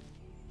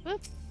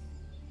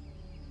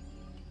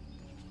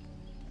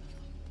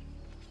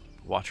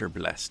 Water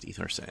blessed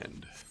ether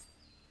sand.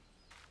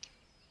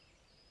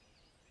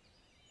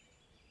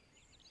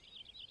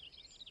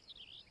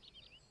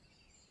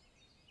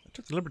 I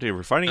took the liberty of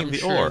refining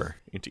the ore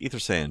into ether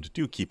sand.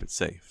 Do keep it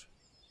safe.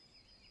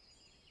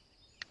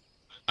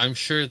 I'm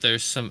sure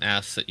there's some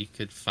ass that you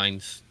could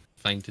find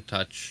to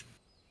touch.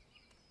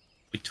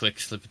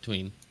 Betwixt the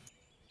between.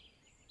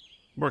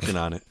 Working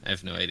on it. I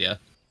have no idea.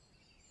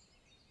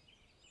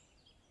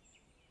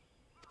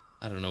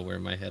 I don't know where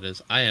my head is.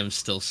 I am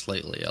still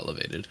slightly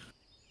elevated.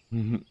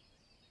 Mm-hmm.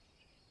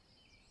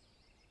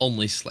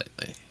 Only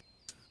slightly.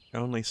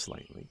 Only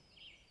slightly.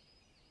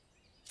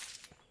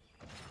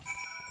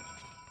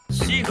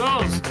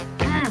 Seagulls!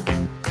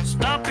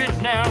 Stop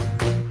it now!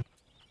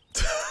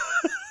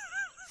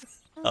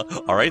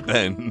 All right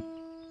then.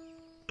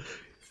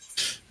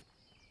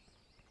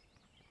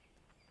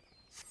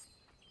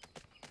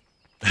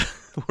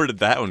 Where did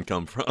that one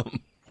come from?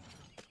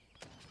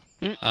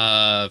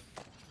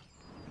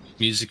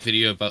 Music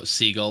video about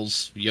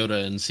seagulls,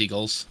 Yoda and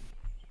seagulls.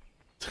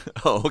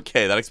 Oh,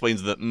 okay, that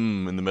explains the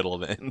in the middle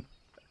of it.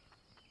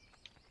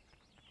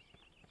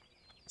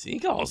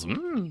 Seagulls,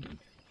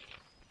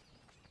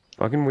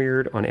 Fucking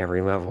weird on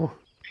every level.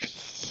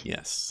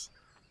 Yes.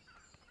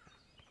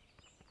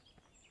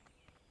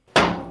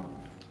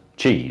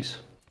 Cheese.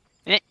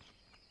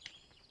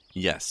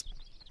 Yes.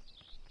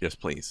 Yes,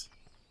 please.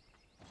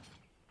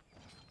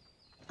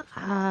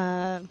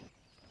 Let's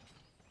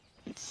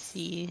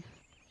see.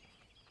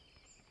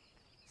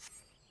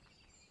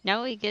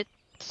 Now we get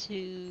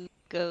to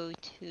go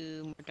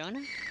to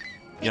Mordona?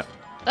 Yep.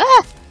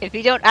 Ah! If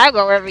you don't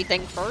aggro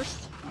everything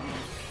first.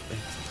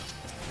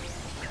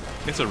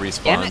 It's a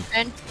respawn. Damn it,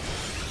 Ben.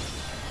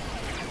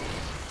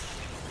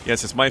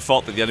 Yes, it's my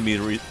fault that the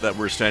enemy that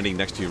we're standing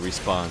next to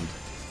respawned.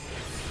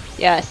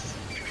 Yes.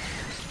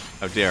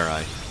 How dare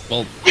I?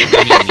 Well, I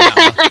mean,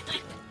 yeah.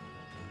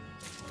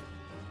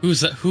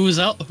 Who's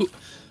out?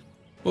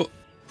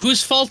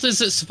 Whose fault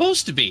is it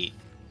supposed to be?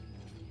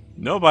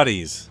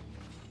 Nobody's.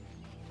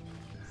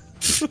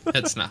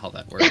 That's not how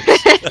that works.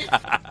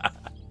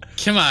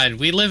 Come on,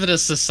 we live in a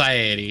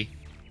society.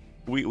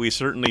 We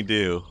certainly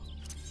do.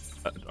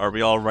 Are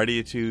we all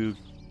ready to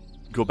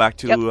go back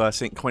to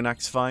St.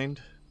 Coinax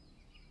Find?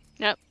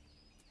 Yep.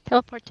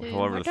 Teleport to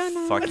However the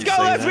Mordona. fuck Let's you go,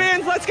 say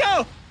lesbians! Let's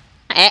go!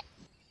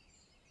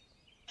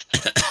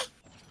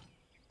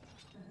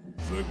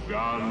 The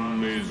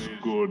gun is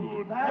good.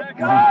 The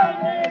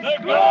gun is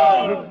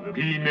good! The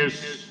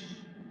penis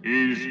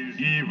is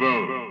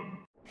evil.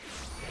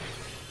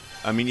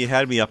 I mean, you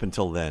had me up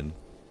until then.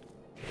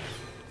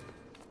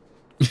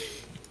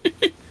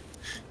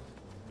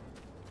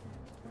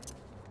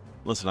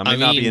 Listen, I may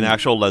not be an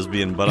actual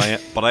lesbian, but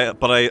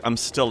I'm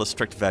still a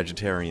strict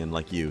vegetarian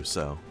like you,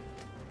 so.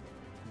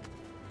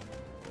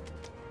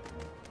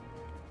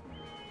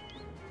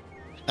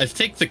 I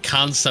think the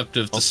concept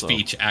of the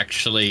speech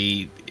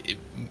actually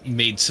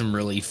made some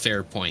really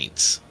fair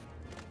points.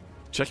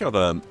 Check out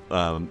the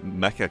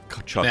mecha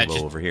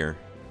chocobo over here.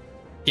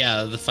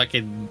 Yeah, the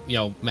fucking,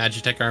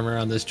 Magitech armor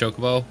on this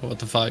chocobo. What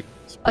the fuck?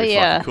 It's pretty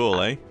fucking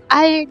cool, eh?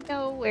 I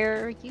know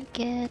where you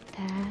get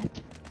that.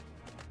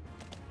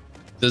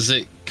 Does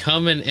it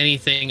come in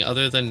anything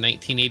other than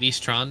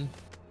 1980s Tron?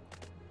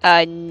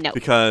 No.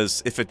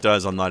 Because if it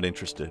does, I'm not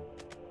interested.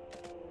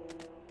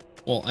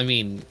 Well, I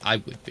mean, I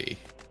would be.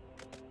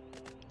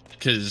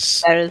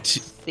 Because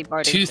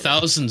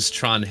 2000s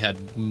Tron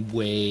had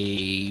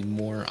way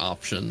more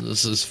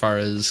options as far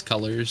as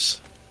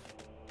colors.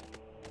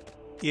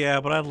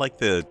 Yeah, but I like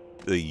the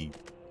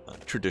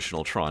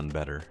traditional Tron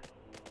better.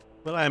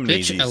 But I'm an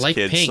 80s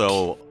kid, pink.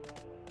 so...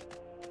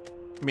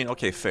 I mean,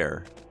 okay,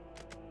 fair.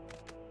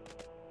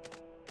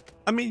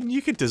 I mean,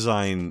 you could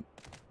design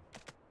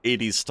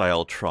 80s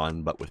style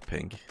Tron, but with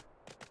pink.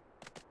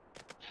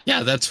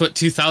 Yeah, that's what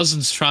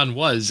 2000s Tron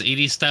was.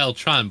 80s style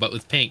Tron, but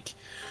with pink.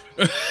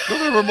 Well,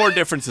 there were more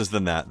differences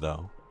than that,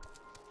 though.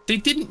 They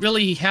didn't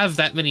really have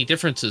that many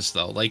differences,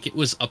 though. Like, it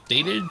was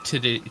updated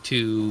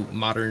to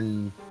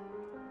modern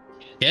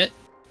kit,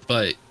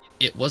 but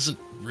it wasn't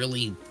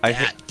really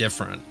that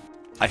different.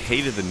 I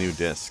hated the new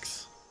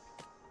discs.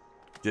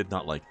 Did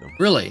not like them.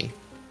 Really?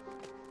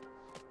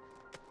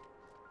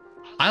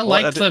 I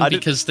liked them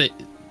because they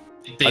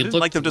didn't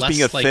like them just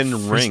being a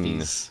thin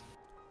ring.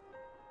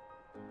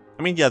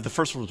 I mean, yeah, the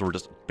first ones were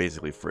just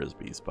basically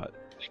frisbees, but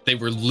they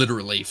were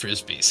literally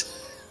frisbees.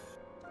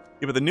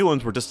 Yeah, but the new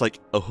ones were just like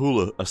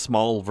a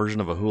small version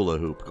of a hula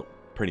hoop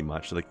pretty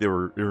much. Like they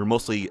were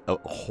mostly a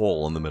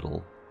hole in the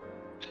middle.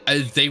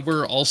 They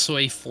were also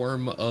a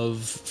form of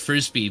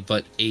frisbee,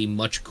 but a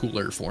much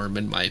cooler form,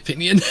 in my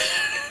opinion.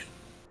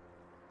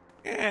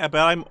 Yeah, but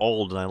I'm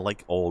old and I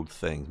like old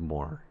things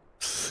more.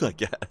 I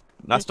guess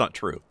that's not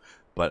true,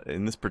 but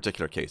in this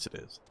particular case, it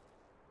is.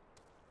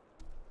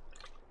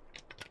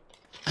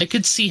 I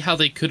could see how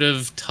they could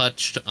have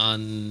touched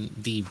on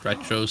the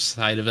retro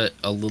side of it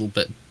a little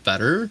bit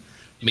better,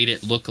 made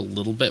it look a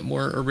little bit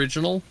more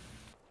original.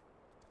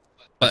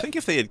 But I think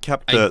if they had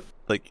kept the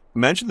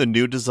mention the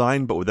new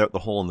design, but without the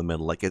hole in the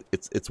middle, like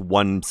it's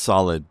one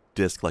solid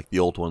disc like the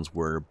old ones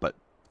were, but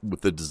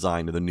with the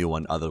design of the new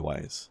one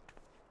otherwise.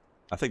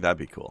 I think that'd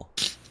be cool.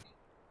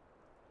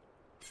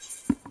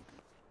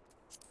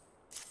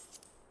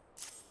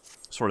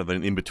 Sort of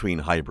an in-between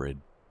hybrid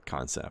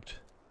concept.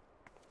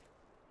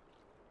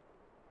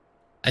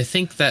 I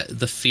think that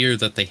the fear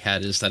that they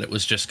had is that it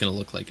was just going to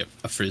look like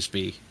a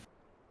frisbee.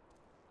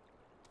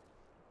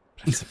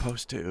 It's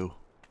supposed to.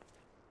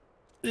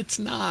 It's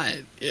not.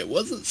 It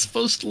wasn't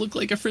supposed to look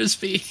like a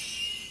frisbee.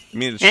 I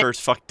mean, it sure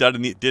as fuck did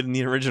in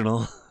the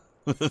original.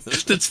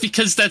 That's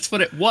because that's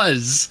what it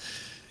was.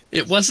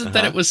 It wasn't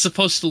that it was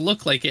supposed to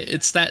look like it.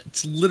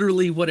 It's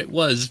literally what it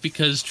was,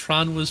 because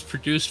Tron was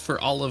produced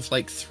for all of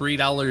like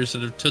 $3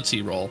 at a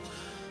Tootsie Roll.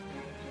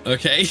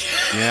 Okay?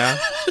 Yeah.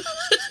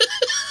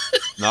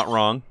 Not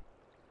wrong.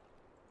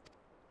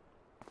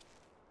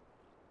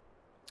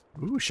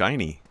 Ooh,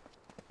 shiny.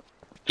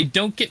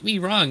 Don't get me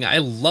wrong, I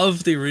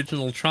love the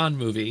original Tron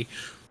movie,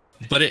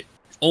 but it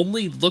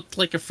only looked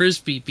like a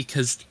frisbee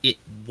because it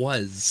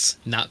was,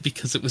 not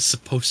because it was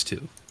supposed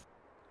to.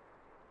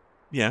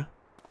 Yeah.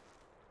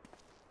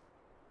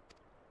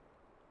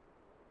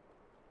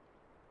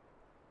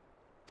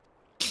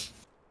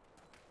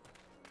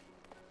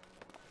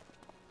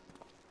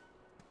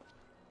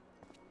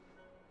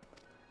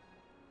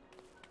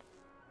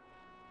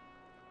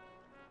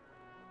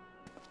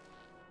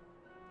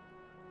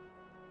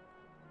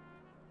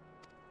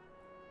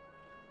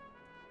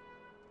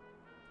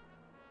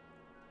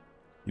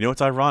 You know,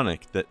 it's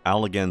ironic that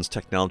Allergan's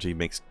technology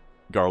makes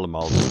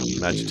Garlemald's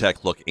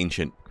Magitech look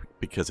ancient,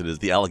 because it is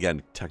the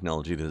Allergan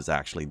technology that is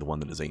actually the one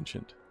that is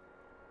ancient.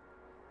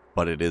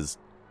 But it is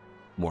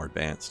more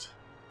advanced.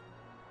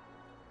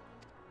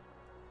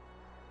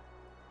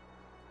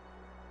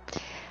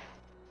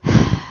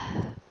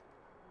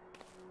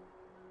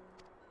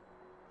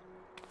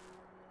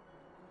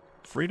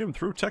 Freedom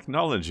through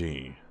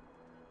technology.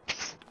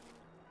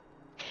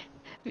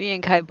 Me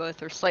and Kai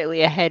both are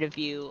slightly ahead of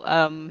you.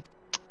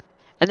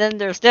 And then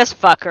there's this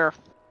fucker.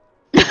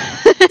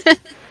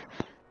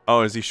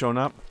 Oh, is he showing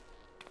up?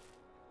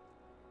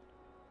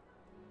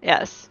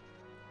 Yes.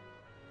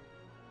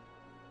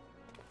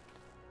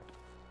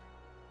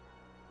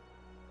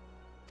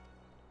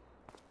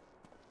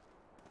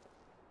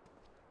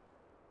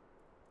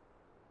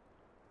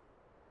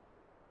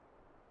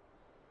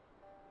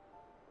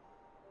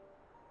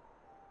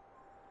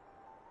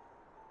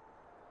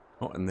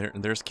 Oh, and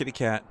there's Kitty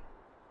Cat.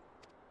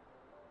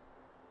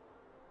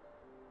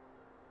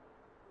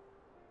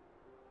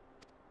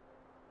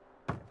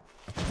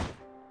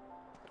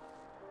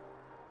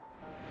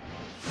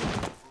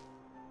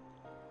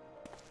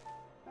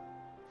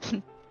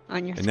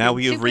 On your and now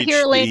we have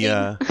reached lady.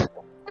 the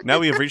now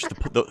we have reached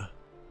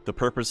the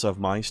purpose of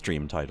my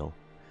stream title.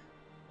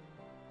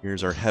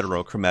 Here's our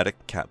heterochromatic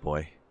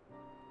Catboy.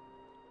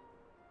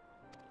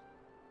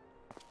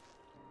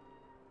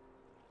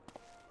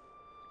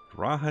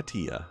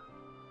 Rahatia.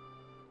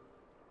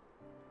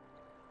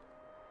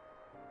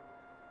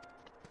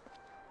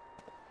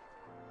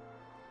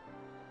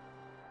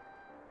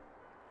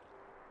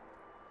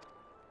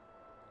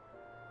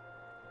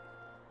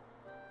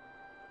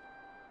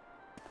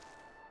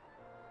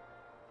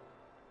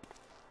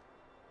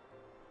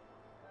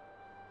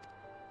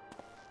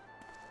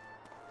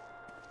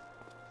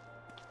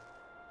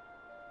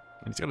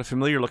 He's got a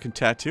familiar looking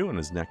tattoo on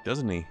his neck,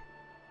 doesn't he?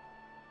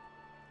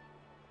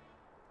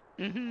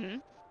 Mm-hmm.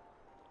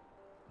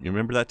 You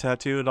remember that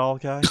tattoo at all,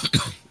 Kai?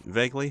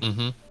 Vaguely?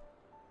 Mm-hmm.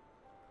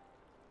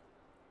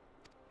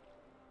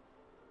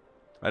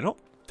 I don't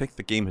think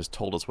the game has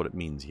told us what it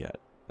means yet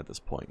at this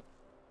point.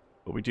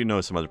 But we do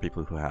know some other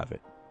people who have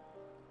it.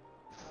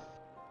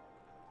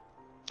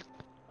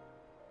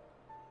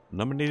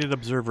 Nominated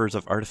Observers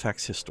of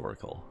Artifacts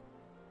Historical.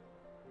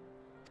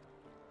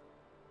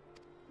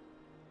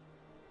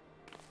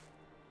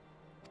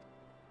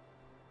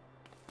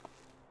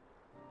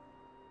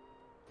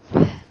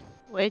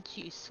 Wedge,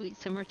 you sweet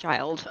summer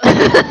child.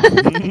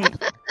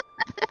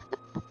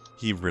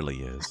 He really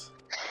is.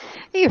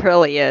 He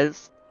really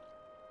is.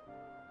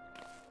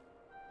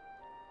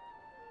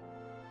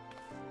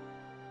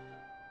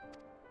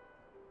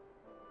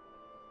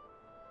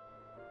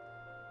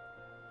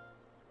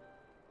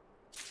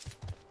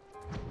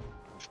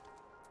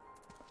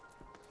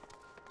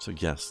 So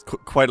yes,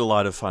 quite a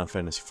lot of Final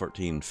Fantasy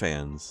XIV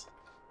fans.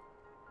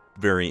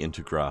 Very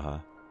into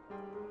Graha.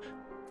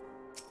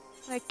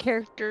 My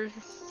character's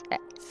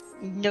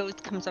nose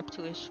comes up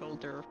to his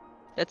shoulder.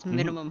 That's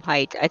minimum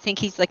height. I think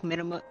he's like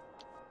minimum.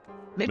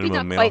 Maybe Minimum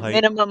not male quite height?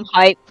 minimum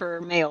height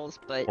for males,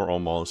 but Or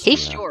almost,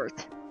 he's yeah.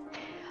 short.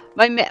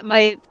 My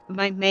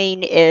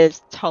main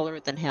is taller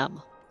than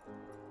him.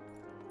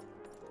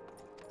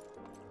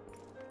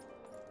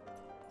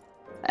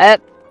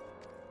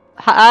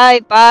 Hi,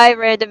 bye,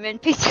 random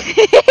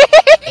NPC.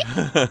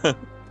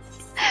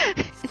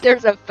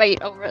 There's a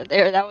fate over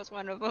there. That was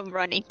one of them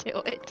running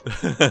to it.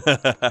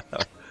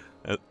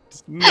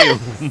 That's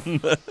new.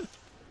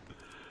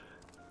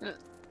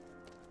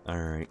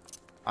 Alright.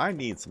 I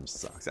need some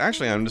socks.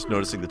 Actually, I'm just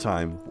noticing the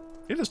time.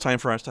 It is time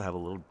for us to have a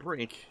little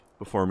break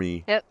before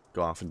we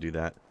go off and do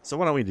that. So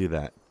why don't we do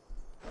that?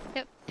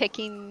 Yep,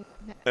 picking.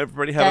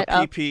 Everybody have a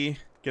that PP,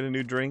 get a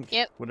new drink,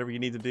 Yep. whatever you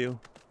need to do.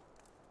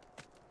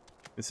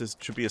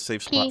 Should be a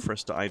safe spot for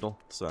us to idle,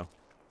 so.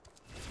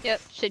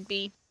 Yep, should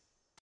be.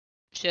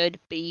 Should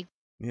be.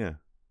 Yeah.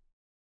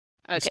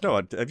 Okay.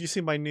 Snow, have you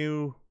seen my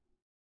new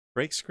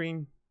break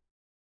screen?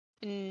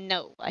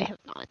 No, I have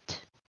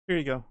not. Here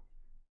you go.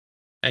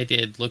 I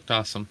did. Looked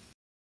awesome.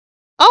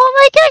 Oh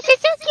my gosh,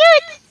 it's so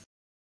cute!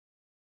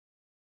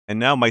 And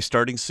now my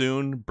starting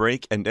soon,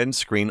 break, and end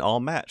screen all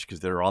match,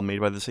 because they're all made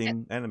by the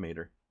same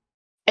animator.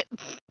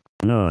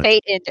 No.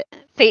 Fate ended.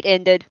 Fate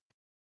ended.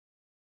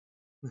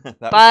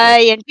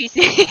 Bye, NPC.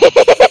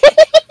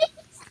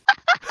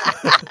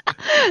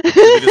 Did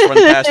they just run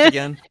past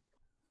again?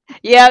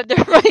 Yeah,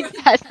 they're running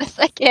past us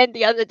again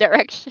the other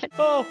direction.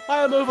 Oh,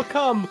 I am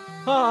overcome.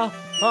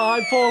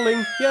 I'm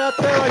falling. Yeah,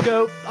 there I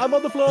go. I'm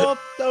on the floor.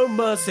 Oh,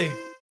 mercy.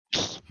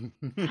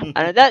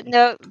 On that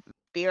note,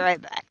 be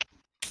right back.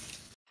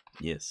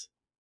 Yes.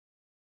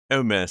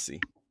 Oh,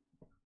 mercy.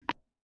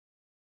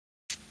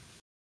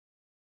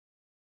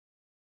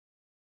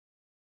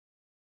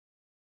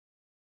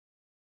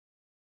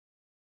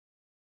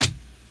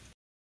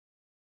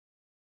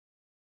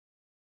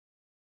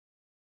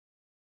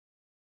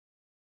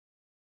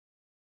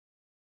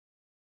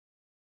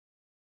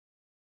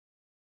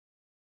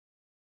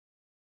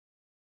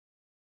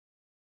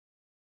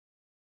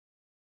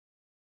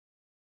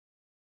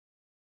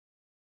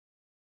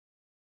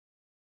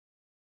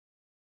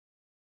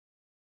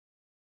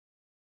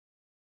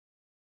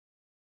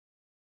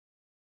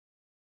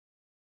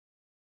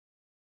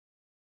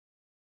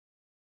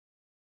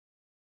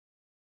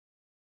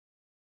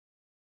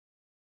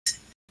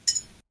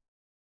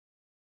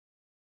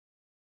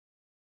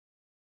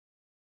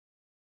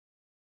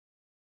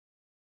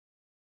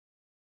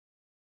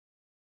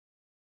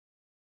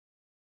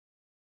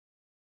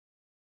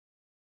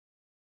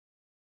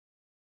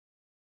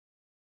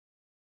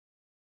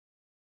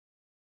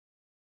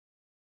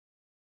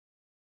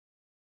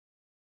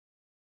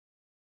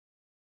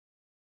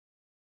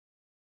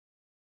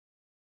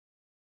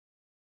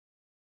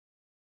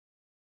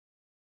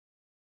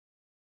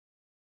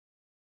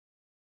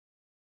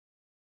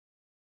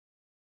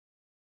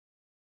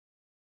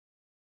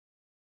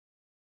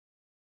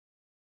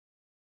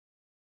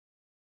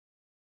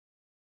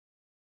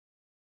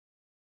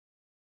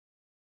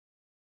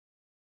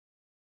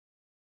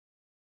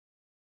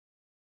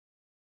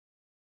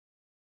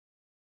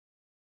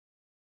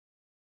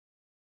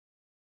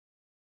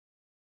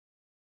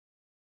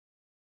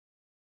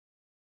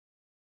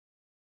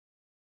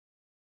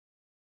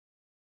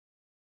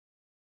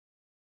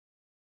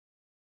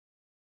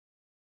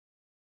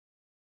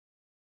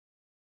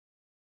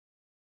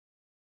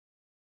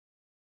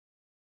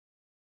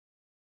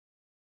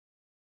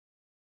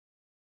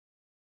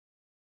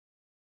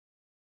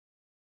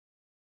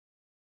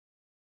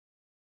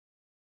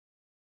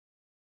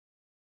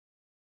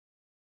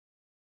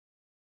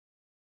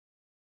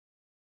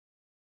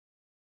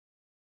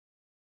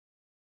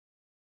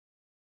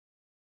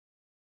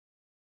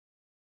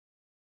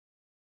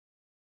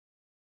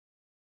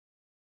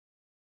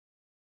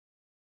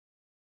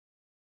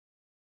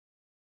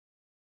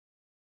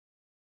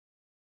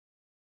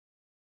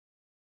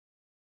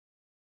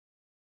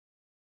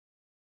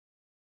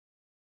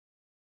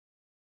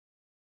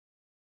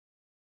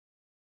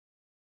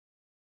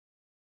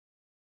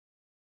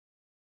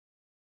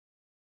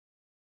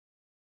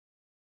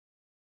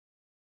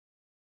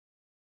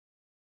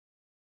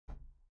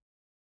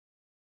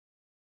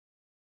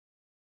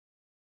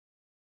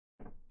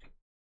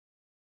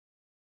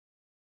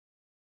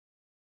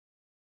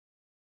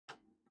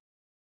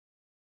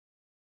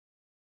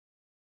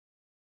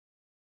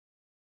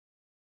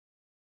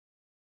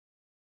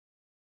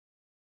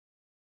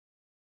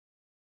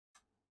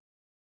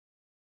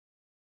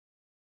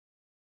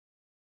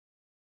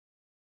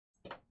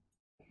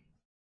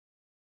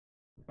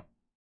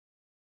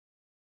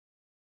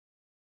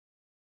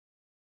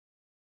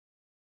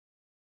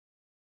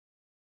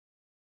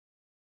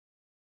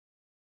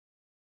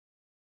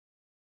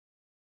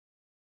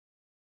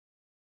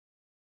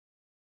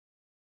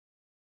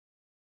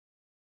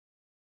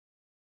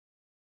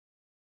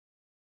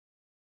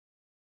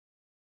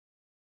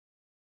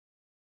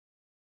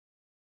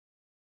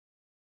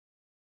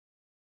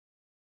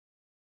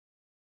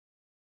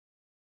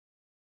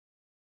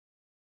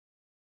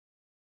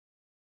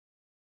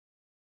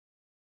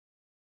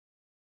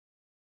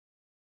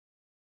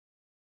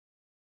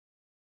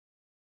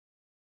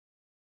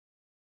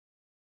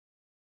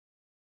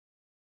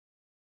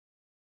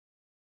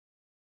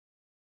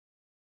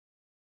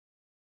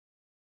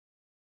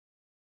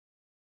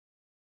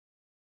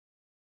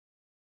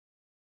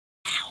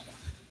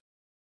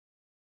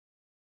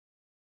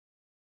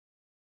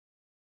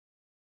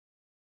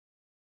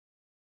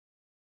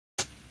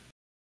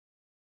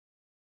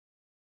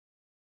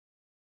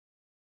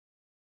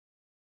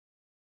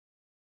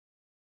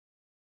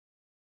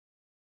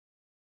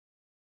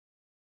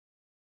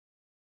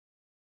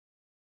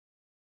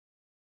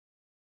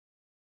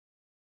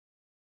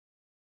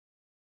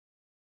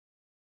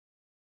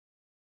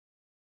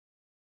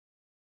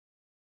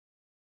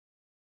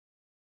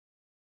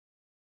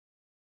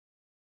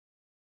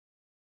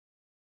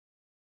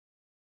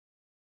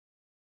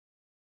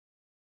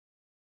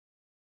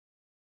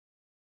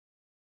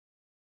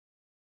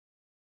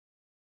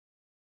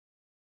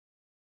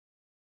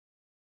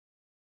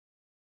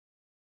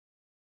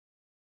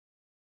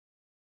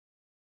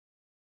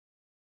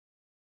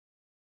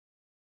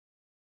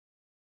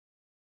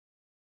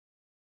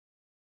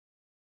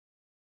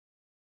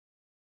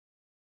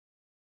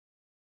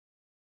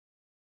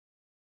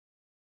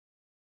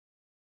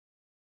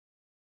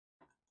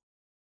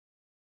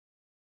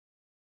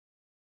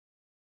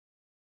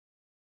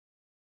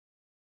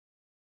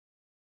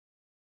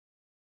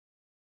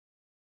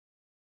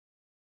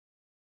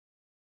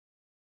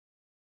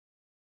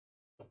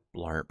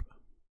 Blarp.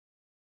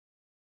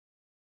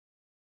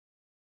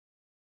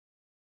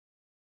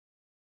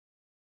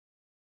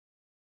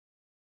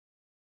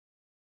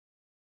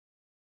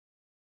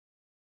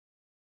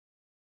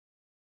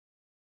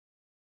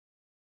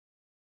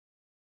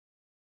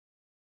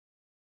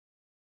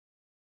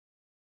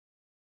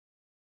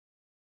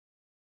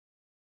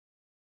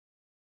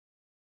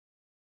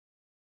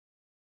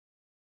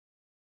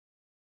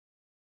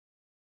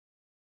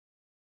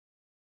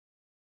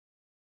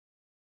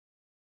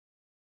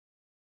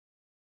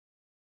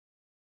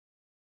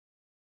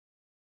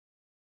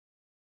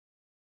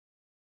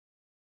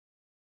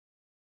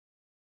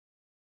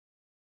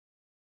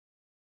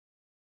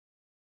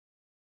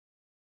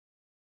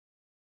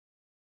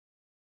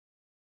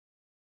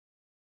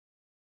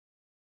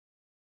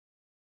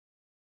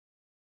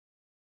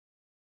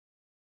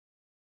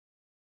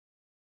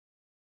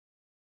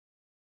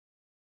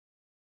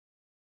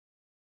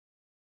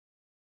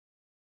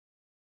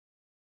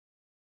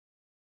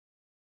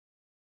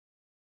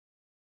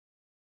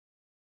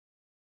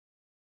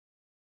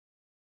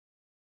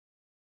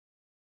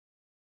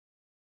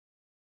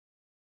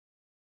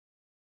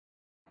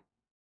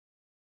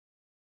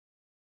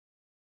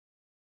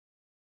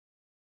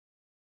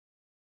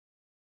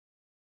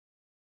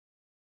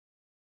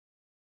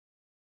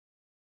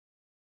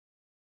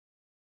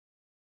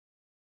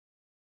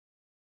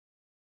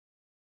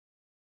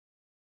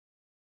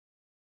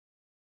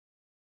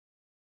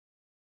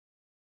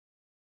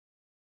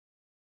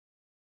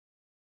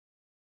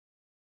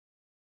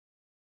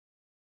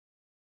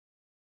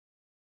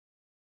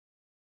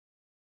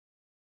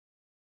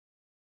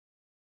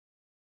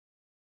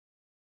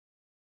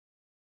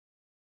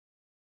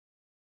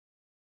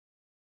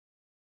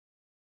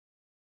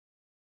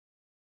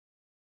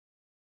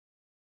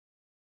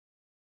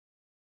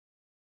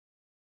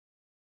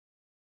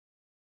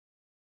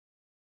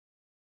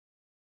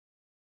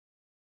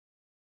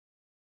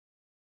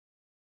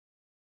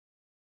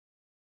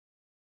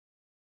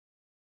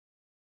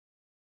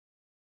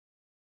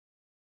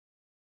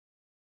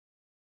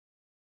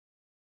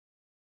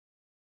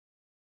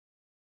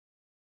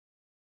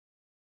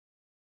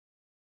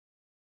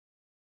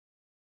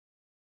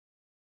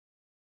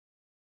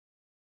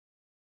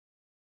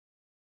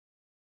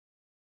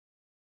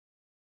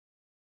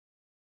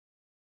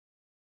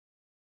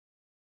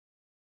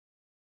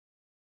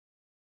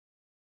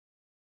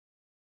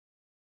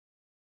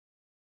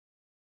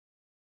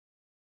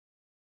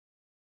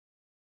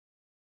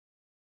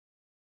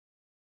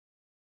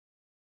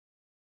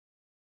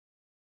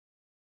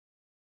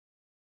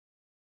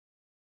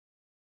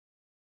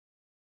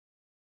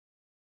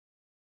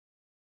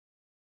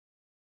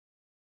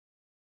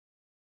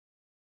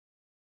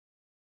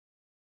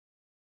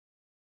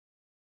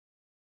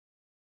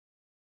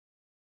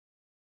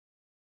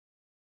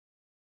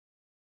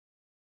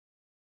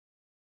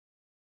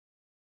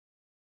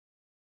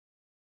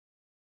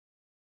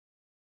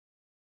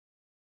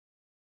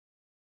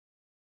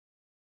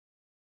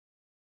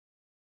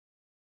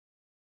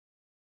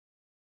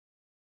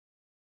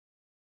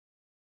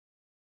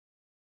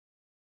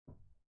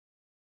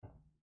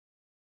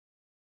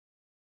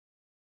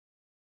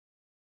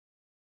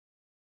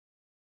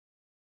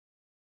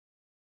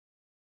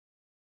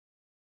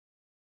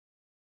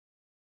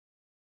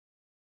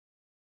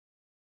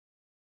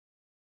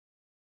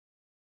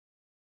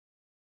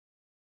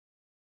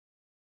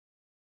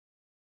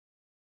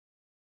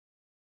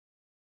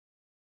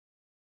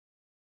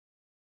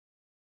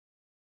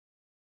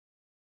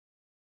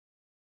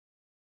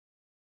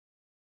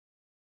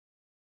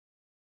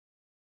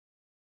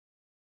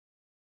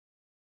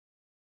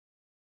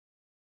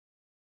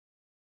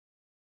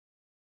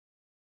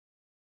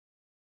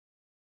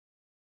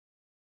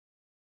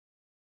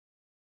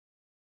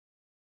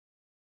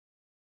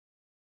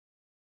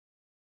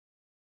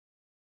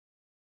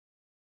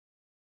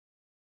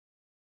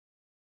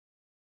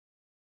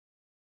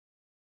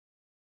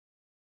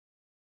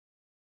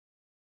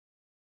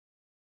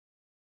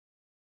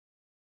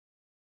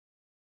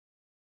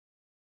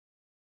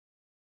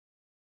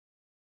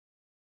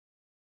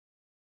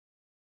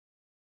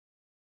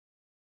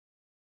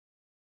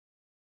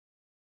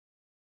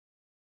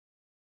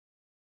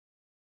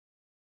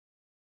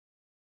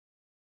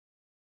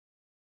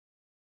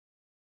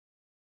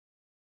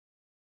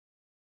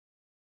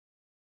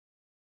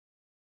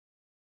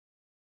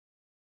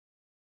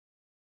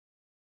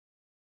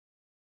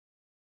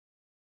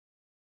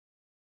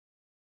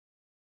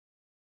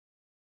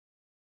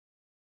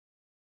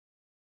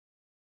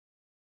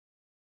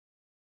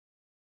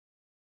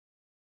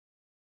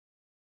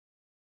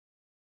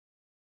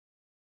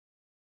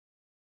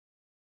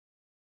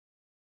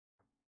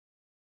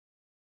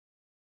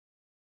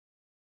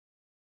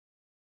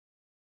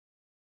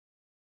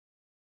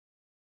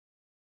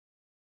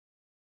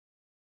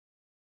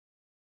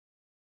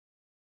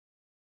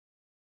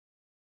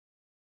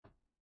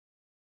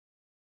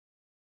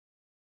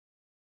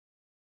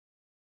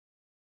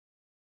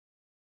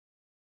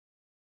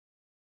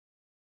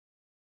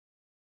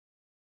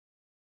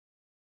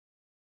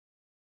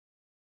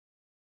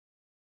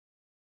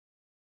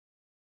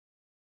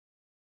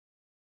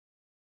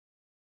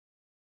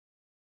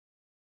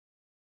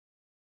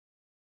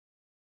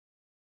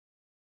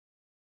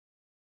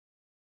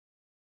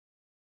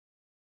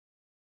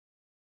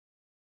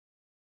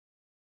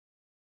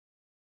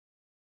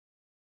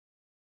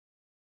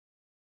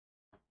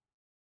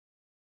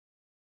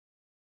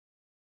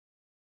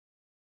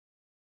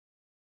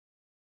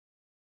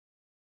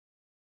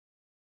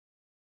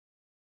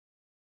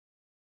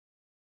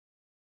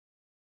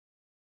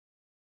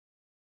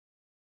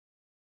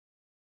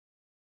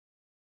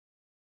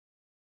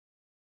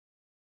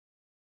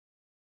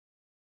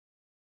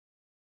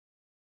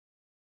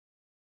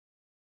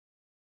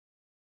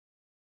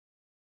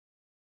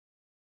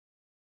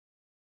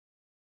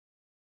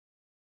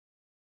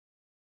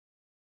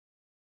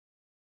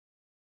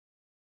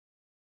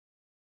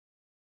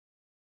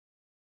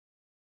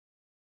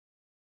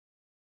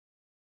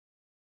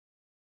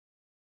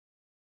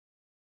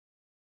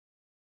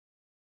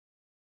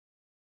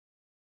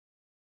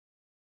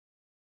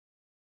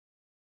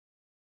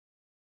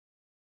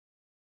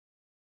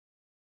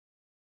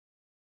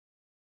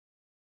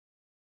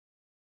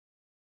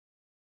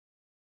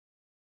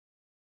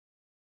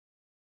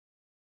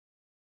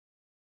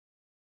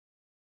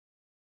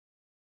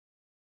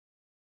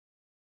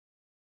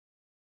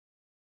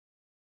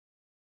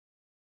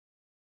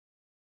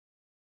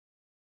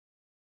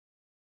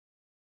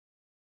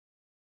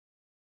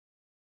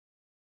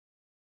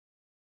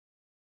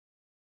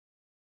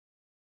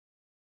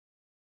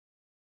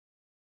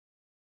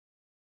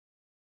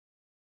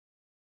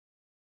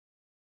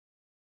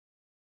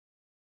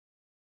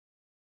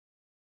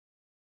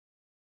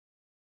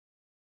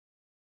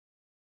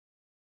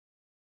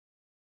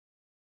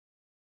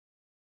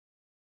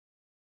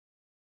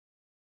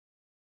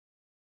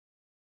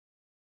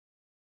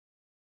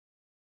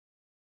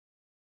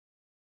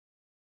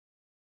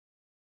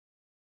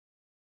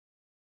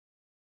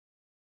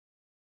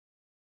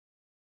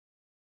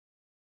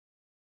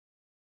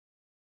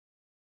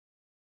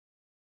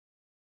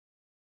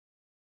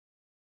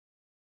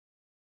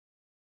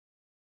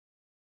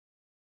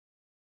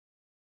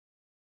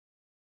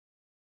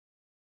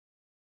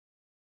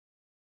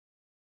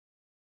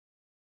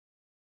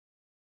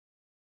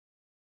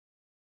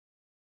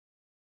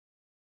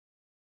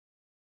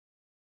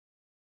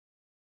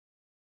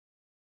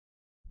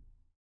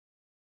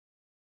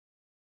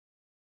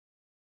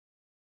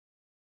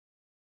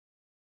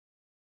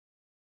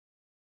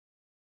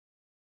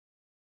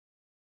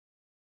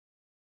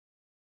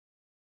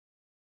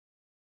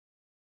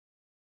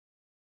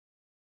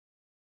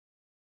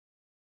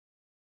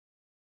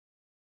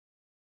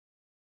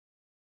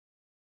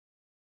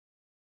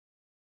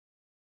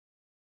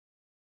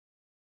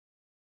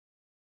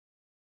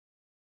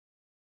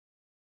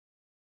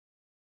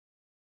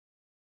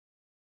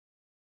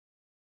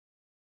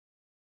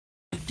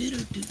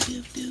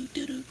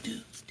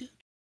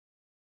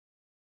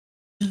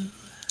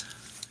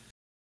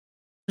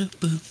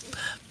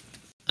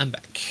 I'm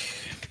back.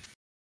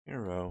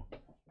 Hero.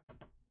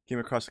 Came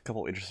across a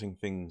couple interesting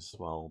things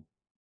while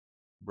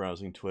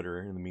browsing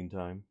Twitter in the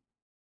meantime.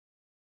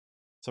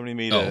 Somebody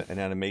made an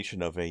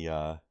animation of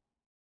a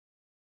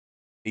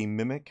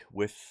mimic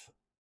with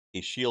a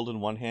shield in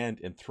one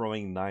hand and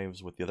throwing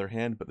knives with the other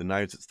hand, but the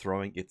knives it's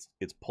throwing, it's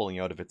pulling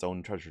out of its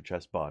own treasure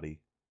chest body.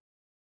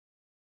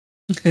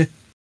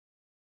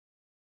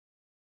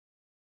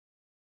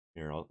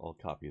 Here, I'll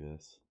copy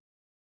this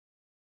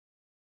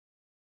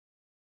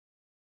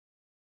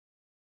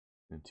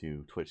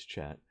into Twitch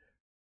chat.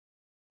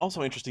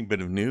 Also, interesting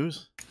bit of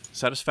news: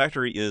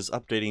 Satisfactory is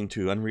updating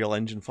to Unreal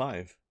Engine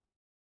 5.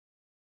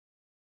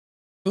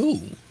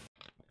 Ooh.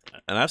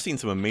 And I've seen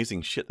some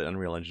amazing shit that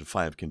Unreal Engine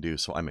 5 can do,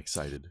 so I'm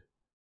excited.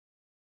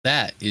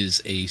 That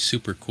is a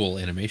super cool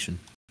animation.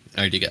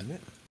 I already got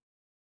it.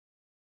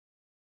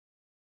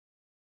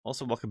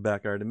 Also, welcome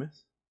back,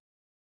 Artemis.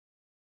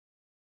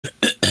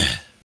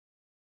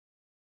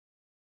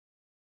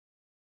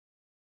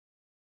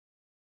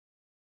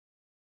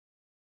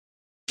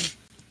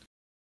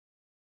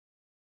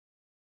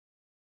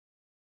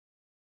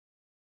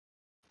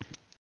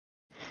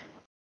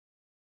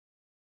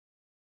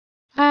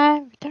 I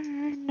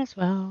return as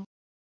well.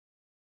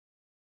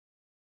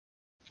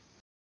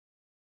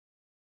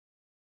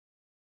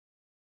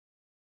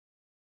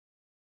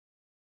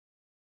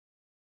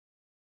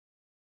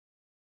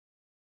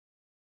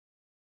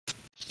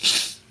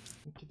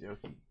 Okie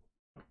dokie.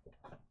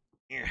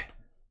 Yeah.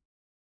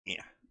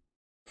 Yeah.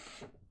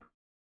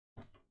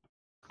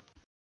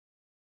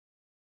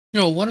 You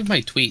know, one of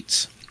my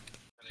tweets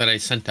that I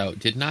sent out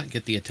did not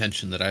get the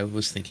attention that I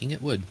was thinking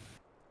it would.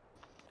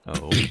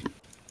 Oh.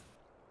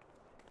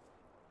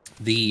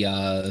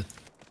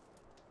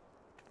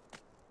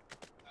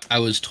 I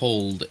was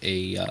told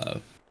a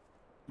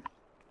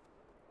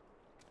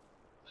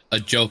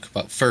joke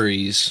about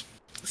furries.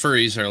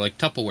 Furries are like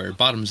Tupperware,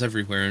 bottoms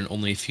everywhere and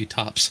only a few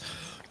tops.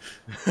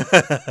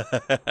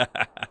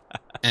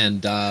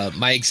 And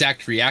my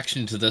exact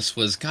reaction to this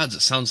was, God,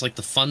 it sounds like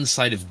the fun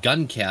side of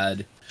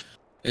GunCAD.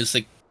 It's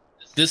like,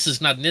 this is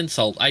not an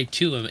insult. I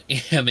too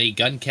am a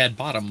GunCAD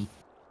bottom.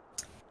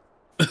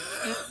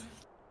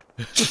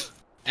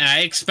 And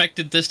I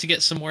expected this to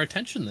get some more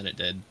attention than it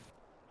did.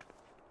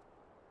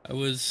 I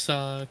was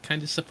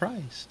kind of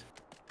surprised.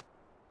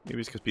 Maybe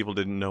it's because people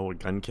didn't know what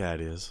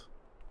GunCAD is.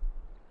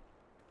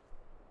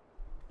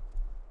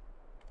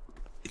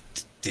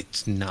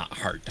 It's not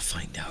hard to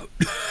find out.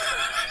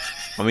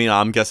 I mean,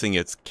 I'm guessing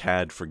it's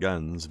CAD for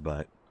guns,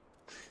 but...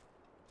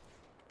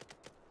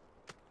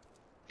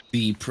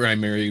 The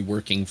primary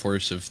working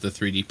force of the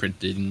 3D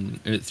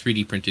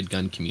printed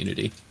gun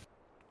community.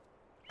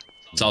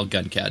 It's all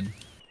GunCAD.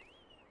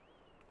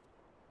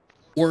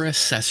 Or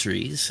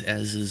accessories,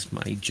 as is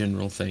my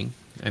general thing.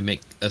 I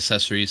make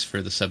accessories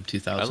for the Sub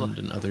 2000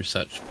 and other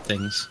such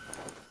things.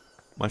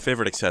 My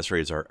favorite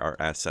accessories are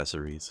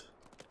accessories.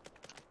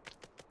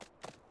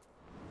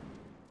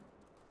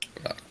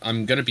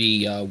 I'm going to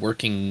be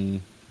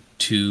working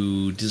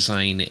to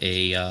design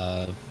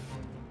a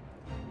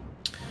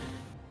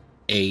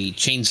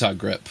chainsaw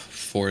grip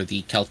for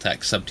the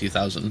Keltec Sub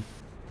 2000.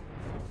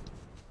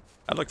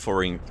 I look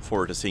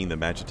forward to seeing the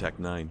Magitech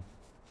 9.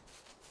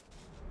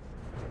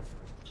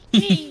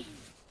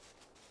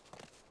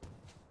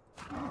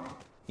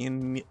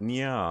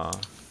 Yeah.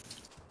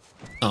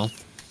 Oh.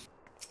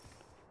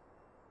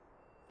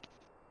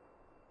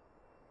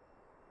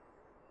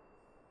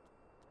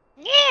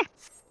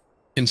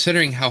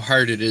 Considering how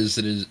hard it is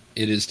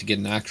to get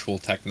an actual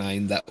Tech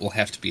 9, that will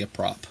have to be a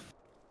prop.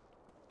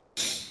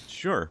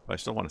 Sure, but I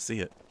still want to see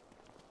it.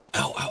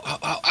 Ow, ow, ow,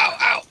 ow, ow,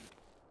 ow!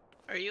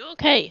 Are you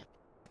okay?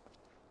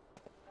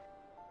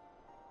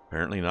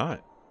 Apparently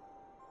not.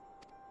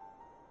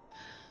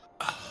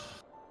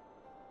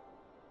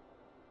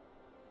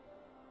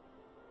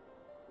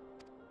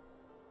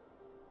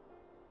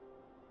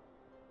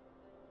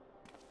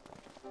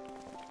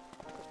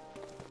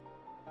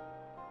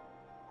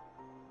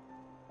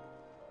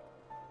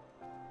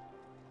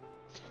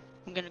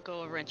 I'm gonna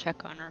go over and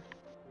check on her.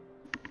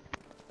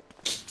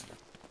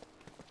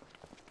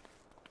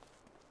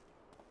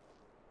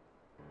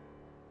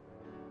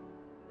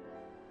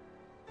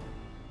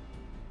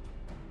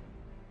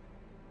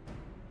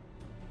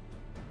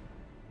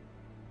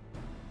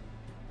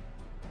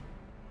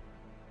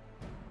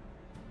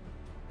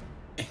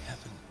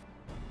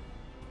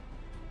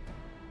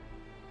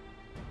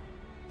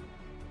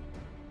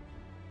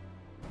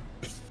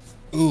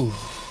 Ooh.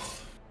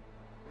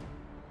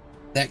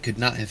 That could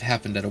not have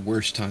happened at a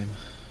worse time.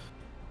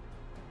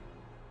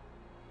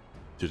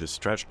 Did a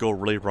stretch go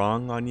really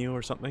wrong on you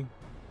or something?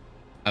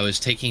 I was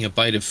taking a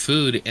bite of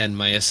food and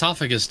my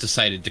esophagus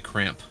decided to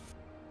cramp.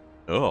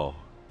 Oh.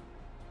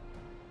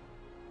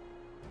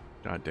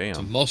 God damn. It's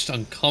the most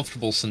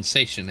uncomfortable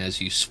sensation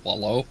as you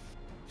swallow.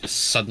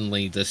 Just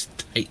suddenly this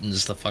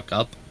tightens the fuck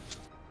up.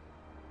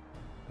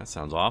 That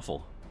sounds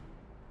awful.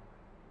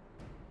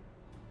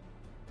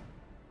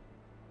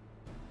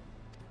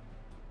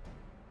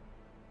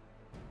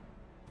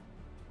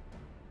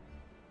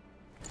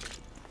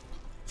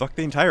 Fuck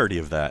the entirety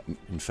of that,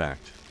 in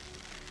fact.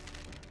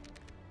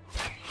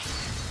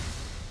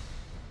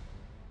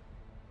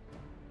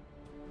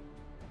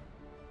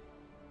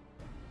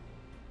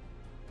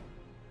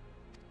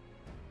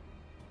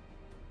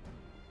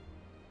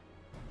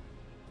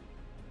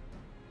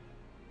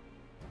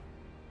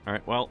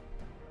 Alright, well,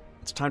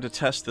 it's time to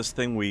test this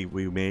thing we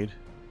made.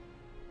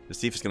 To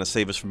see if it's going to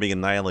save us from being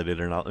annihilated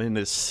or not. I'm going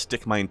to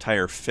stick my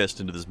entire fist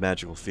into this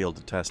magical field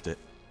to test it.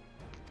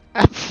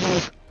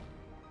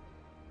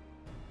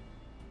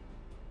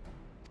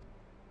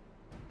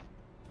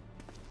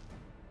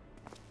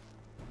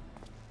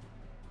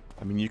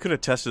 I mean, you could have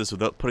tested this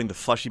without putting the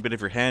fleshy bit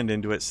of your hand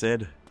into it,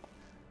 Sid.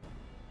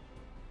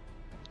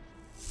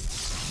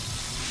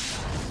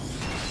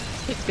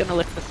 He's gonna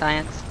look for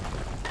science.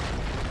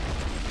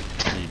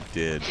 He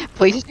did.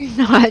 Please do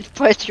not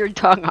put your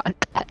tongue on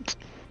that.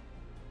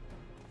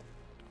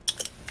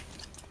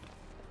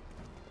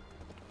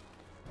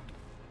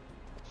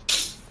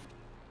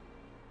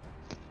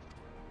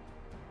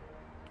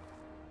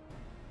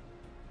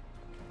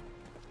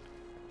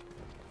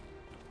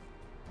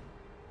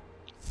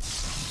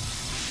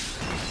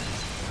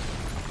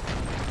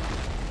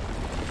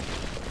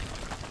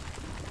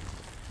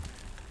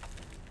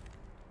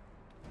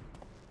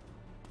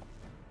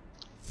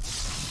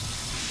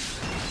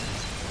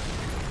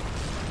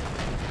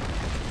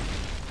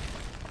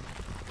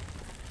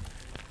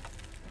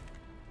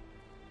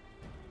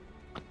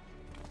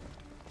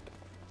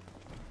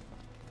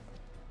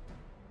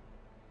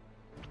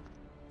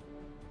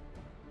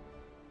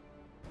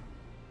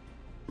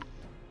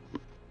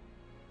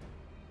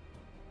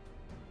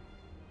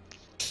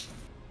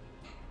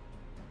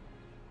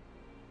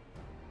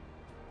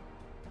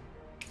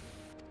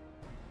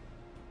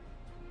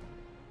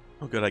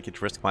 Oh good, I get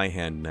to risk my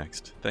hand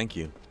next. Thank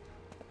you.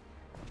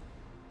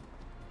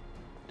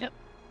 Yep.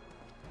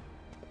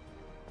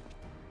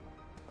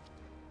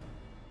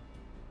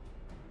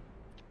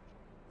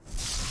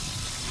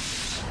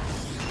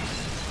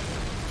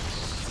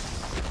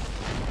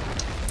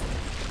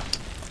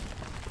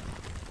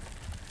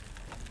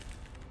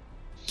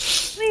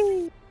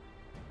 Whee!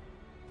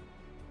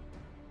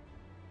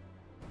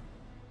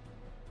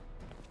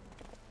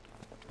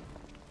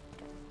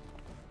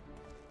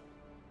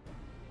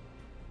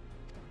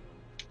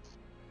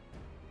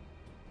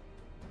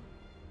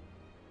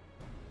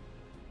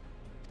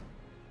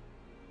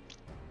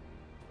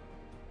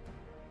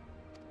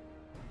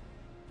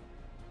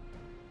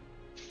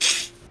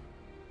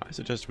 I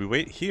suggest we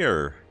wait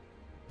here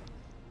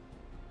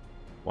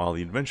while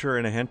the adventurer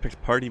and a handpicked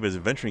party of his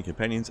adventuring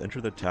companions enter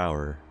the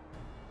tower.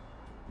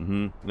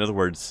 In other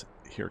words,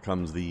 here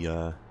comes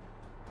the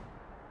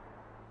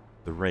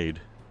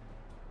raid.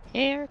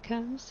 Here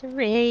comes the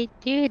raid,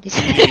 dude.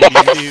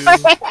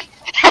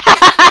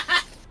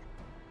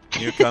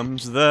 Here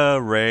comes the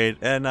raid,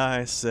 and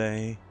I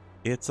say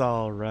it's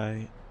all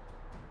right.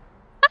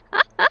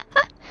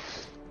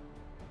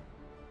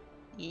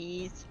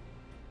 Yes.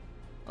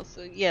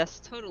 Also,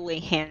 yes, totally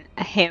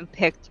a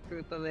hand-picked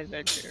group of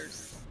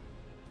adventurers.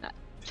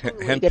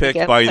 Totally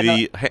Handpicked by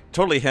the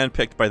totally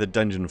handpicked by the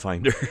dungeon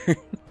finder.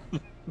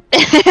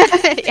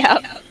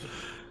 Yep.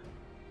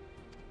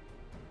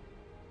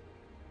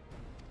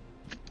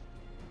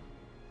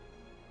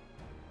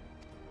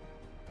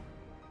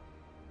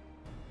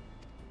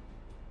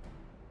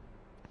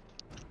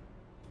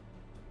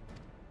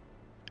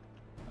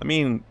 I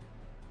mean,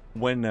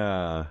 when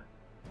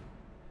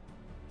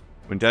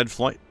Dan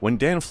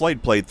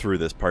Floyd played through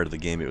this part of the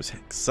game, it was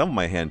some of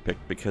my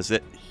handpicked because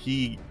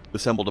he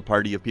assembled a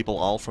party of people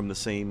all from the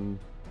same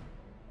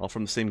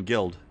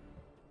guild.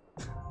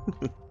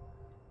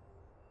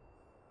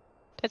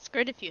 That's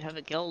great if you have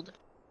a guild.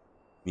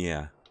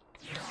 Yeah.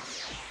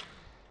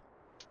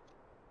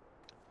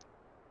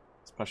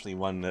 Especially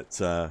one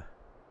that's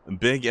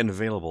big and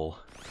available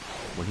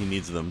when he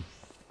needs them.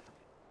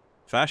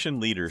 Fashion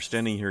leader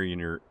standing here in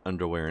your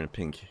underwear and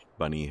pink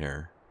bunny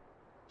hair.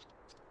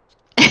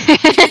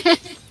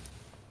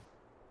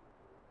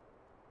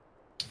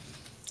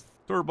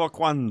 Turbo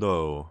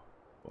Quando.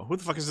 Well, who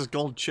the fuck is this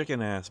gold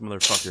chicken ass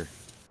motherfucker?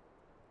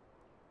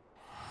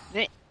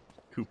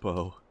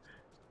 Kupo.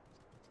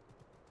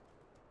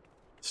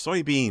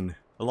 Soybean.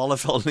 A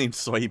Lollafell named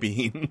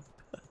Soybean.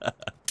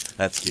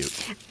 That's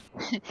cute.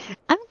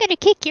 I'm gonna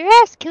kick your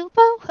ass,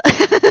 Kupo.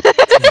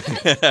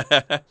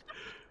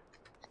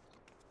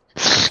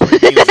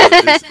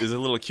 Soybean is a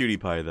little cutie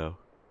pie, though.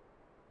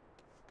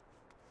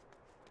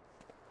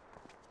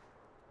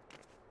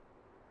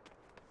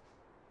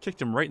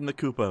 Kicked him right in the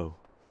Kupo.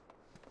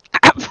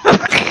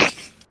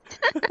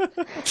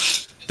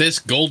 This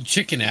gold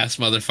chicken ass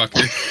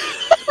motherfucker.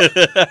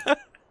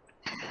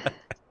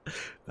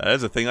 That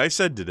is a thing I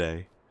said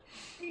today.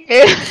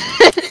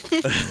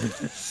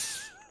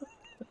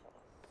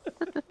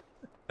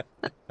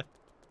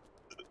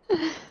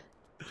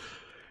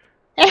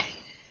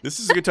 This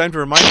is a good time to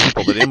remind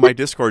people that in my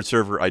Discord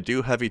server, I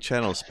do have a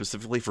channel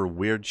specifically for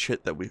weird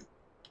shit that we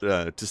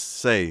to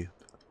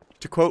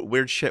quote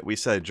weird shit we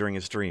said during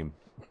a stream.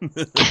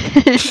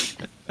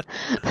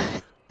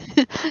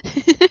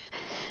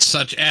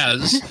 Such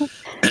as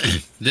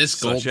this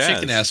Such gold as.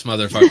 chicken ass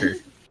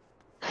motherfucker.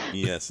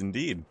 Yes,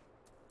 indeed.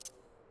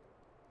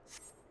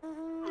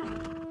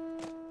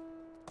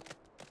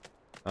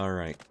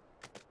 Alright.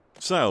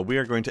 So, we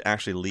are going to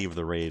actually leave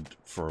the raid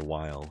for a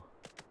while.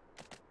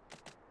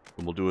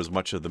 And we'll do as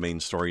much of the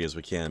main story as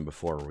we can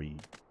before we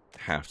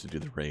have to do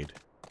the raid.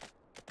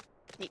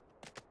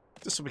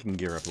 Just so we can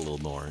gear up a little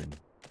more and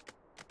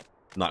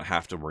not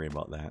have to worry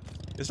about that.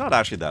 It's not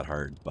actually that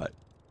hard, but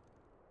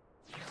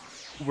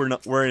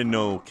we're in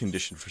no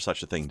condition for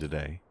such a thing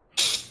today.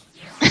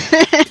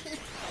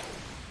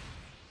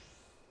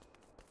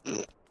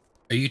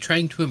 Are you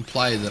trying to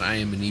imply that I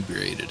am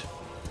inebriated?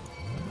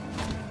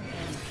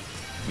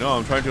 No,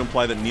 I'm trying to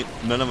imply that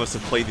none of us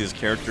have played these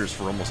characters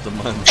for almost a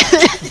month.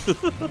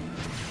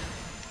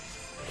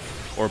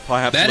 Or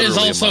perhaps that is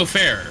literally also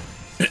fair.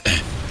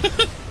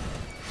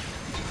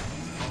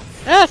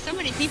 Ah, so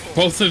many people.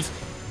 Both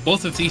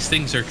of these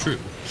things are true.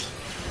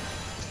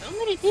 So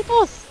many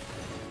people.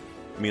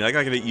 I mean, I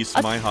gotta get used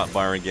to my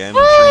hotbar again.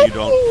 I'm sure you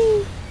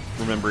don't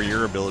remember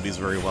your abilities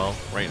very well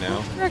right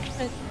now.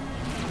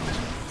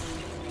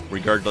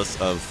 Regardless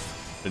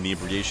of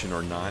inebriation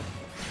or not.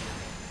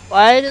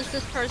 Why does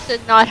this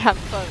person not have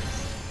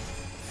clothes?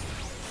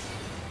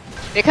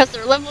 Because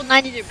they're level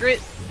 90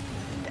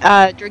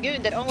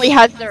 Dragoon that only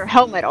has their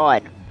helmet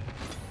on.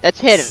 That's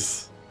hidden.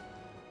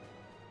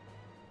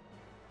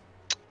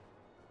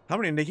 How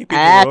many naked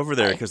people are over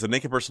there? Because the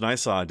naked person I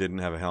saw didn't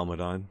have a helmet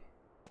on.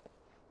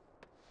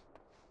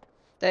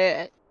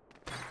 They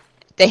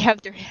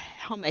have their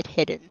helmet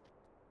hidden.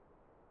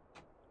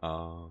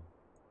 Oh.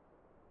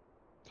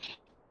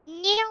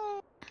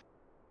 No.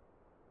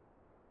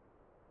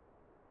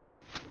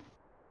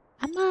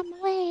 I'm on my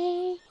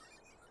way.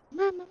 I'm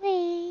on my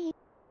way.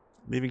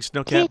 Leaving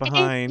Snowcat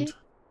behind.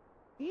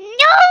 No!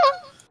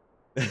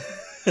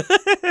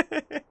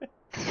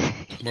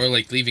 More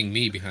like leaving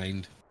me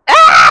behind. What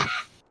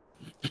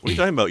are you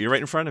talking about? You're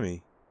right in front of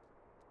me.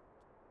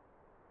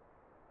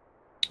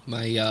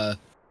 My,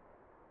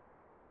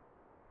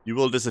 You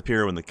will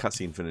disappear when the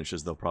cutscene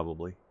finishes, though,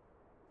 probably.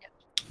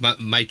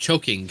 My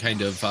choking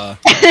kind of,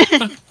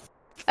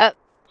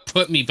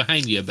 put me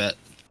behind you a bit.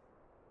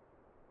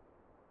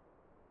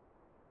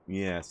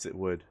 Yes, it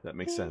would. That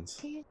makes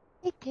sense.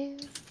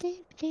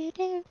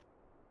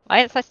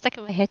 Why is that stuck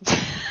in my head?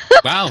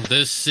 Wow,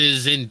 this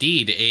is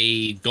indeed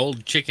a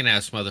gold chicken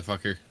ass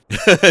motherfucker.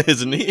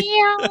 Isn't he?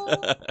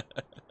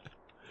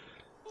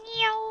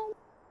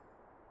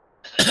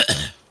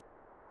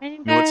 You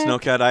know what,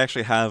 Snowcat? I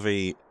actually have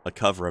a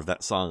cover of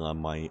that song on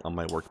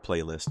my work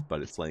playlist,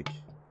 but it's like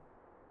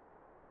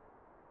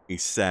a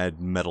sad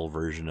metal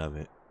version of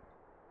it.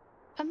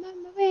 I'm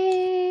on my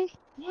way.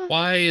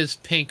 Why is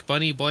Pink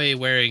Bunny Boy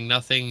wearing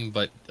nothing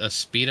but a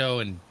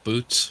Speedo and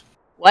boots?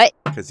 What?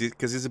 Because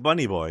he's a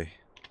bunny boy.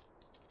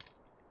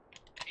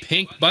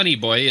 Pink Bunny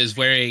Boy is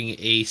wearing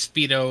a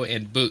Speedo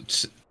and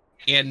boots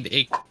and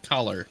a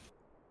collar.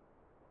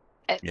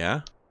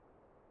 Yeah?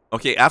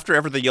 Okay, after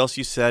everything else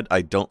you said,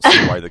 I don't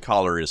see why the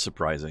collar is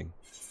surprising.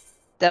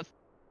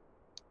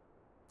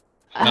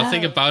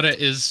 Nothing about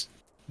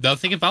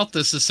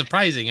this is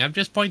surprising. I'm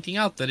just pointing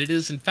out that it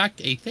is in fact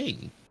a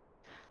thing.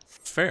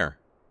 Fair.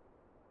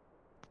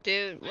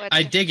 Dude, what?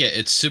 I dig it.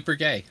 It's super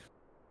gay.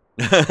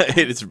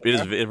 It is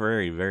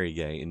very, very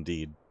gay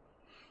indeed.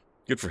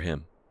 Good for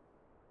him.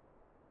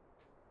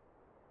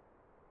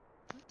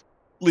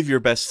 Live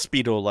your best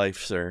Speedo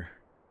life, sir.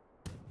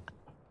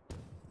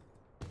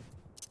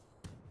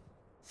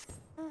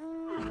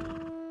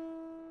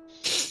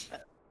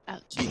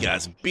 You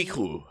guys be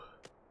cool.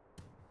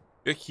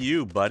 Bick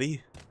you,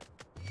 buddy.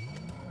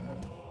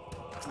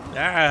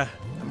 Ah,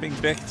 I'm being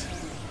bicked.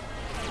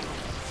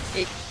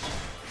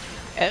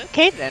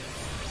 Okay then.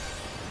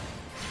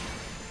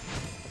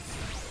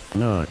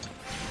 No.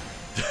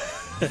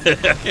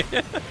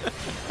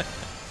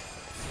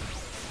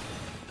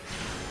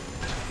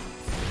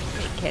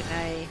 Can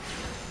I?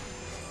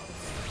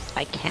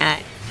 I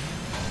can't.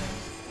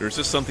 There's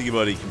just something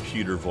about a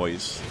computer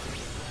voice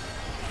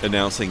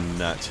announcing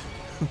nut.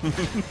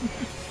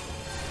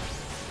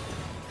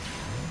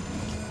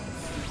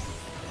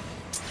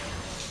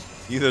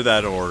 Either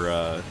that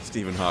or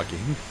Stephen Hawking.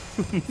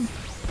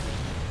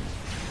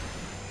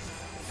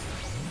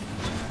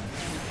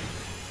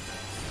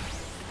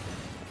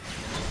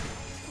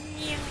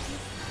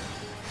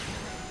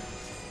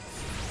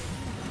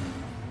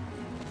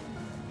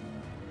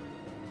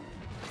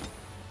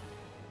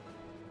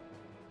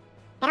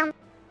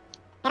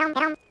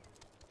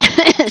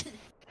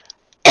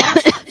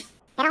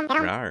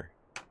 Rawr.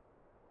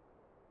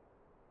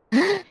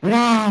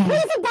 What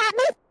is it,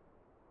 Batman?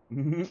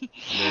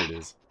 There it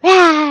is.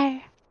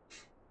 Rawr.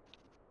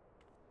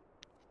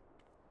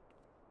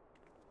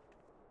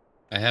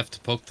 I have to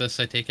poke this,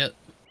 I take it?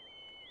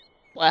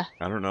 What?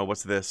 I don't know.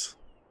 What's this?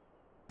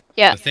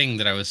 Yeah. The thing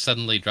that I was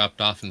suddenly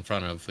dropped off in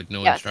front of with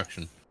no Yes.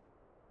 instruction.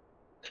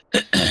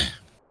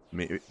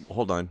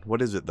 Hold on.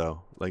 What is it,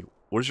 though? Like,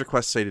 what does your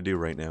quest say to do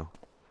right now?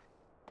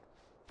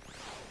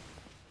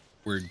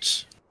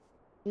 Words.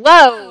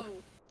 Whoa!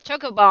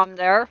 Choco bomb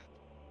there.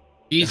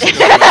 Jesus,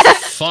 what the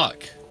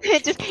fuck?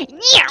 Just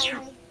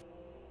meow.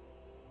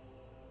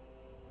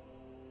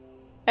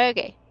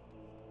 Okay.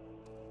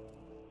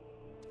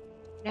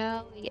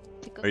 Now we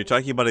get to go. Are you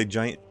talking about a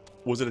giant...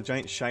 Was it a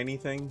giant shiny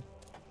thing?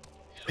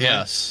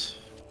 Yes.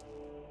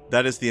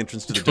 That is the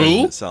entrance to the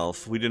dungeon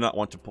itself. We do not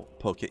want to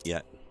poke it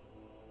yet.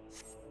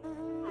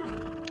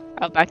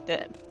 Oh, back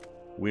to...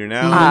 We are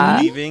now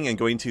leaving and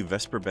going to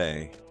Vesper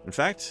Bay. In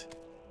fact,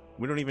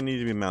 we don't even need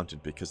to be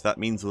mounted because that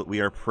means that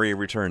we are prey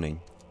returning.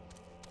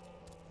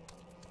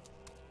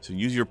 So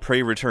use your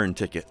prey return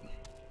ticket.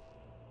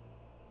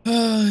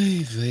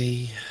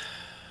 Ivy.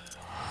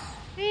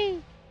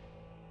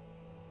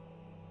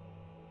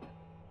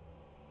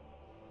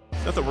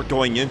 Not that we're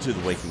going into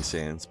the Waking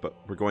Sands, but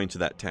we're going to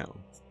that town.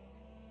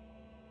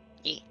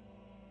 Yeah.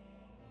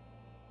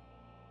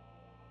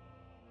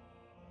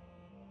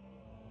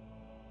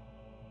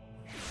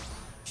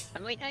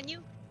 I'm waiting on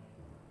you.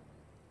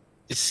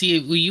 See,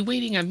 you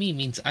waiting on me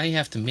means I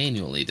have to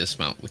manually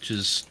dismount, which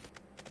is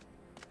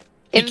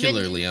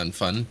particularly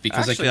unfun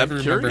because Actually, I can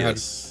never remember how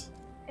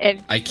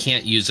to. I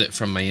can't use it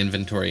from my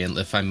inventory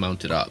if I'm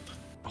mounted up.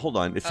 Hold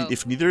on.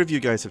 If neither of you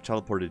guys have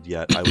teleported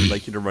yet, I would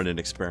like you to run an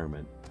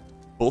experiment.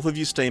 Both of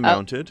you stay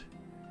mounted.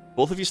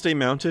 Both of you stay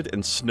mounted,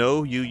 and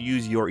Snow, you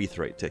use your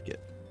Aetheryte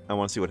ticket. I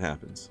want to see what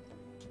happens.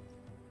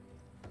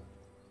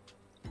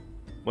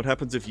 What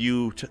happens if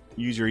you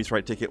use your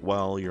Aetheryte ticket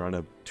while you're on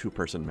a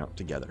two-person mount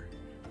together?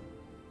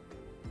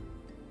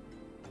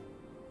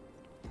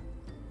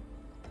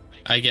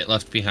 I get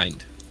left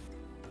behind.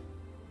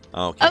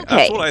 Okay.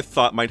 That's what I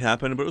thought might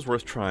happen, but it was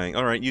worth trying.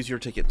 Alright, use your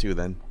ticket too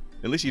then.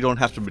 At least you don't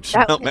have to just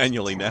mount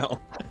manually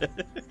now.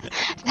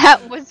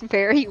 That was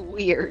very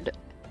weird.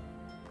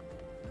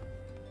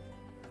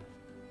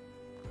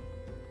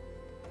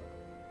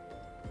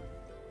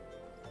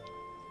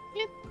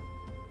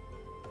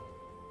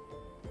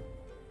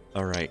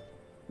 Alright.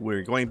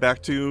 We're going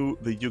back to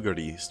the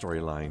Yugari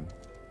storyline.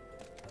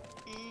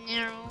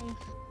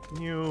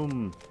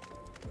 No.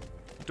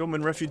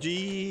 Doman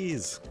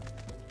refugees!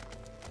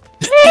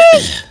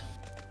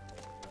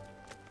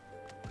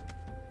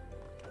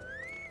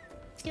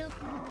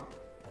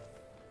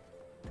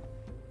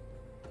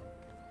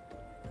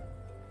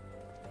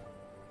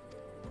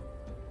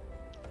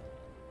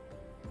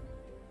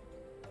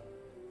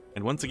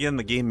 And once again,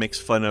 the game makes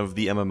fun of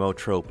the MMO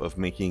trope of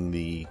making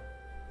the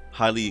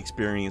highly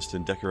experienced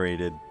and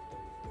decorated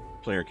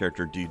player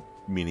character do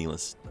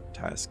meaningless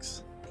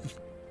tasks.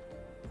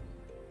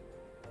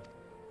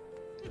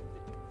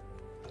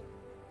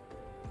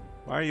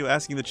 Why are you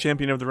asking the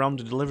champion of the realm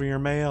to deliver your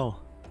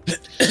mail?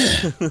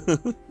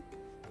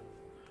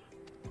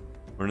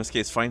 Or in this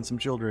case, find some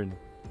children.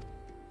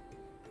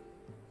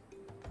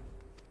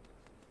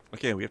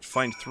 Okay, we have to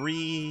find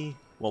 3...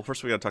 Well,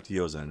 first we gotta talk to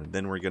Yozan, and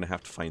then we're gonna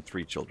have to find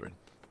 3 children.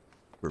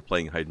 We're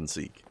playing hide and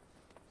seek.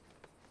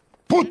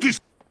 Put this...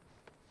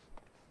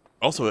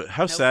 Also,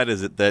 how sad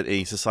is it that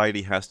a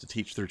society has to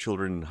teach their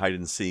children hide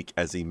and seek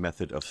as a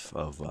method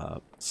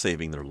of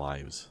saving their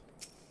lives?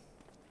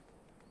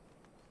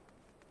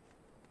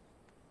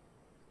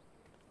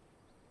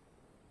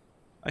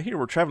 I hear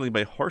we're traveling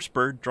by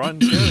horse-bird-drawn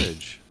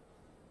carriage.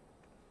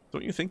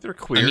 Don't you think they're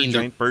queer,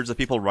 giant birds that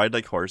people ride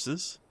like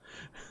horses?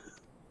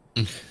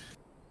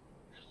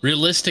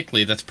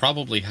 Realistically, that's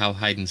probably how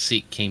hide and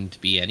seek came to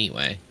be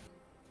anyway.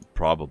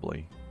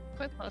 Probably.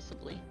 Quite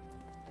possibly.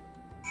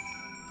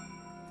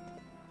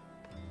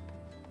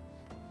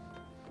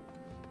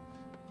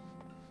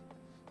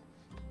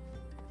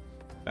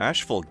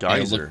 Ashful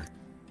Geyser.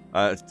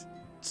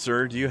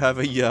 Sir, do you have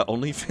a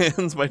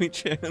OnlyFans by any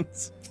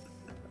chance?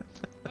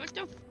 What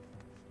the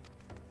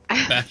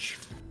Bash.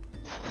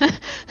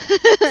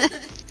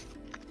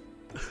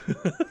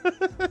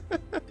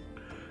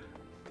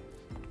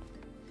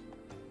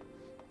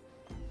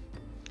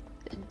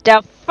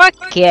 The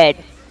fuck, kid?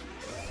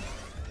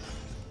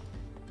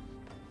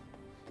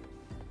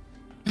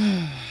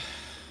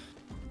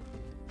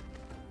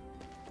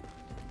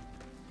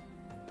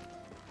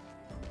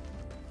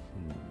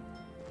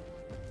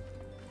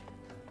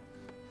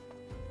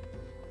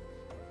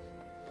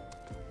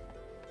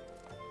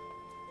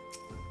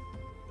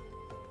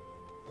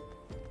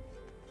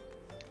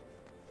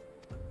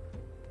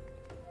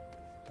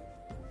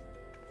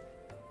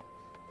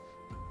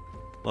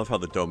 Love how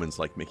the Domans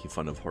like making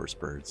fun of horse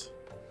birds.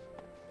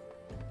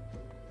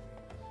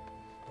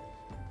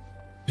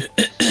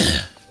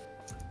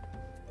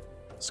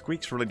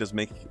 Squeaks really does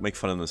make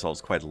fun of themselves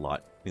quite a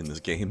lot in this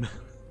game.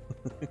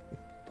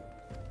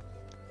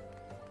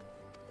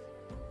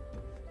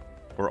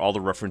 Or all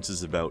the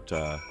references about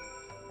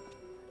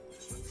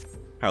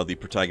how the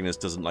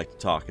protagonist doesn't like to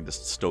talk and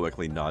just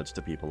stoically nods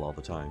to people all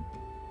the time.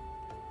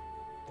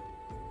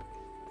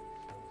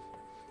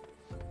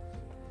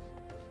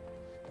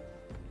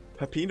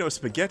 Peppino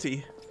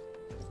Spaghetti.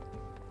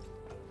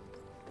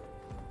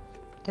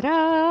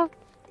 Ta-da!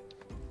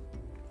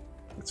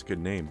 That's a good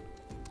name.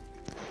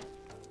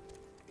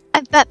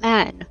 I'm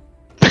Batman.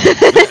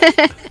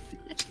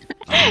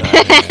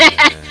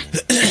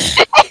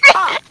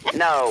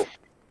 No.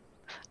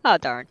 Oh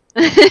darn.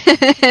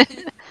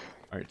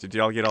 Alright, did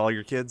y'all get all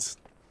your kids?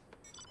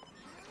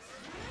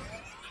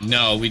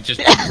 No, we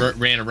just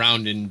ran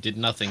around and did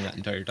nothing that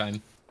entire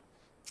time.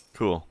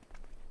 Cool.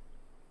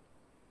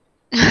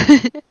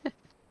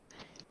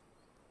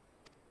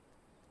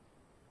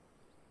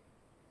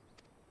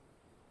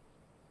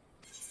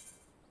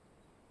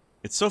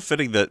 It's so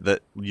fitting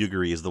that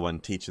Yugiri is the one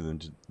teaching them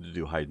to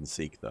do hide and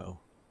seek, though.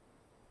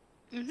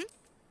 Mm-hmm.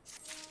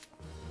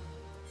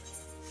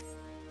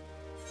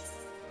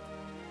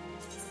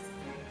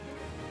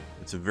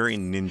 It's a very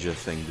ninja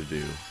thing to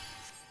do.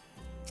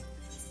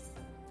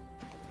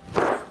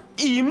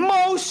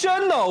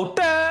 Emotional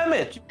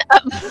damage.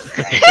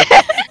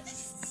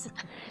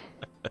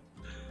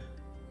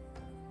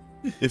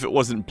 If it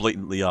wasn't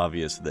blatantly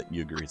obvious that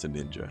Yugiri's a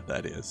ninja,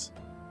 that is.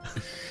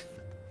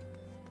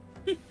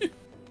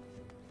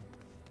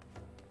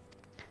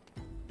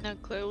 No,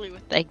 clearly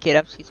with that get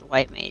up, she's a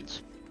white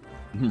mage.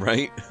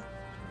 Right?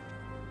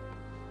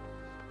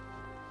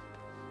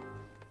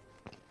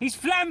 He's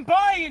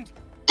flamboyant.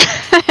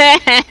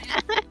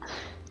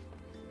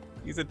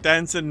 He's a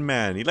dancing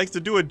man. He likes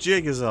to do a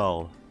jig is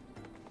all.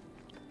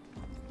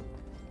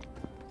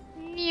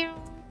 We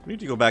need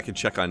to go back and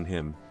check on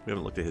him. We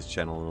haven't looked at his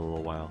channel in a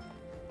little while.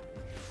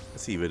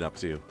 Let's see what he's up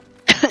to.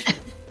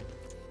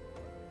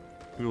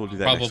 We will do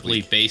that next Probably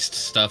week. based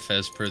stuff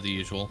as per the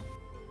usual.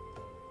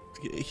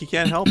 He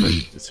can't help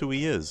it. It's who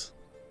he is.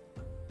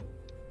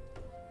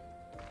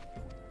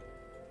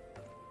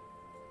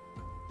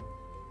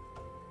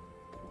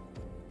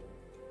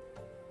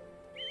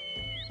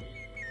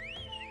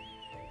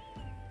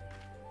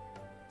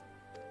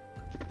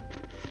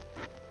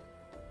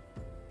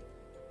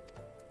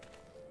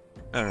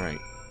 Alright.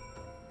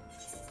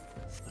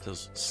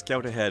 Let's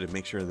scout ahead and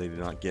make sure they do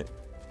not get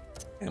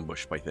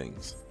ambushed by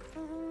things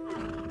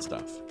and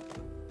stuff.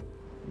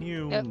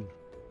 Yep.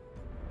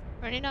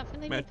 Running up from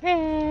the Ma-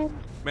 pad.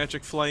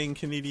 Magic flying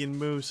Canadian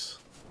moose.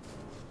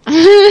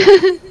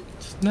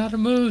 It's not a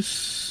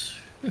moose.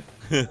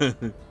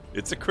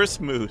 It's a Chris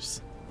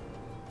moose.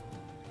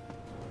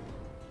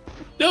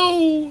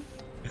 No!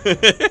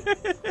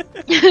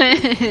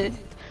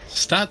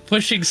 Stop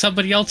pushing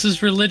somebody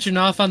else's religion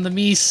off on the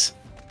meese.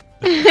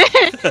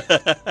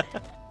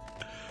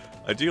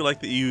 I do like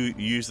that you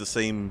use the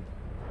same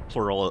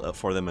plural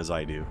for them as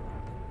I do.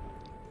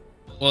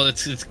 Well,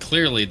 it's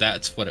clearly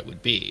that's what it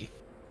would be.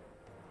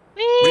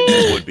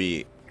 It would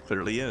be.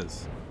 Clearly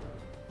is.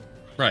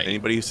 Right.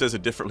 Anybody who says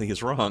it differently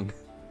is wrong.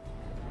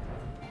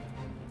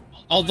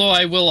 Although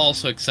I will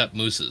also accept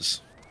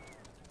mooses.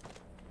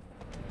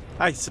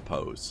 I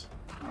suppose.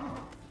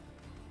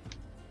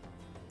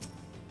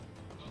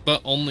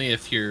 But only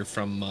if you're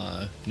from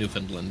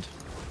Newfoundland.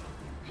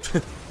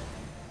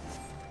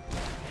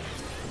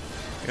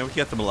 Yeah, we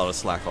get them a lot of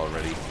slack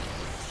already.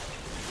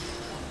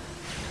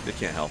 They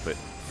can't help it.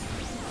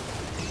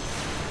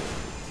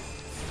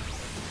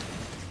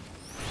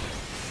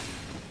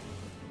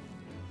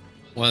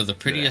 One of the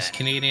prettiest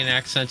Canadian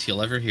accents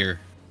you'll ever hear.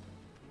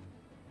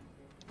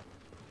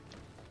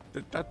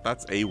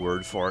 That's a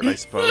word for it, I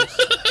suppose.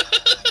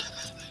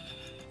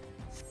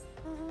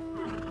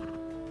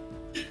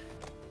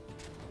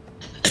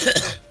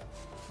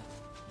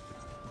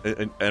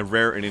 a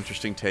rare and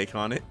interesting take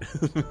on it.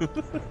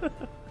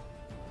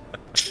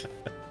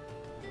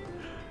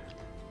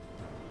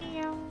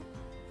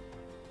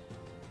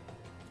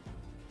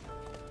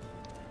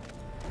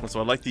 So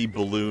I like the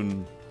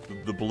balloon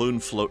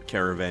float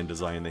caravan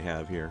design they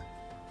have here.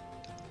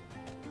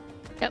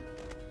 Yep.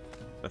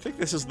 I think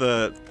this is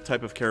the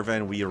type of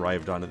caravan we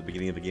arrived on at the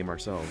beginning of the game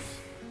ourselves,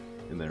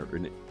 in their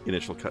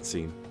initial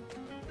cutscene.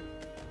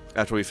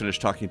 After we finished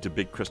talking to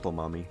Big Crystal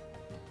Mommy.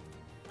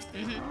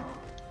 Mm-hmm.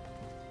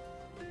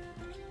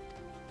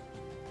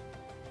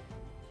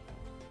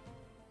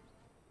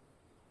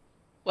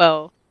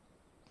 Well,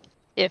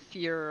 if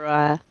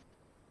your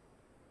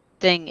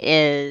thing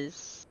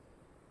is,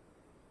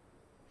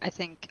 I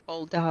think,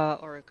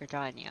 Olda or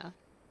Gridania.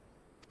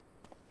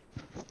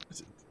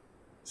 Is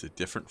it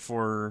different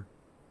for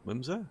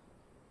Limsa?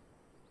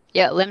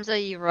 Yeah,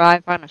 Limsa, you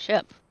arrive on a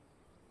ship.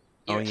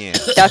 Oh, yeah.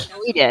 That's what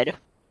we did.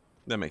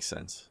 That makes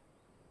sense.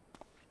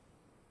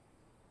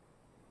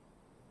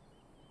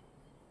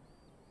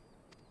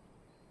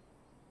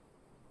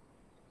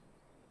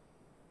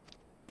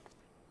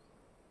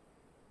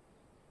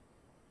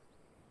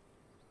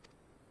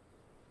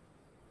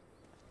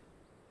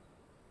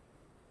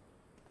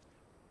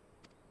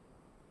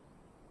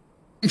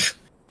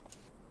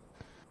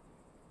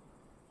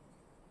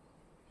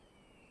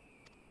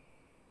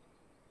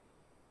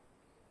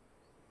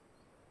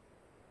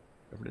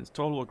 Evidence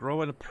told will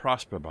grow and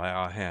prosper by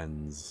our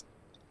hands.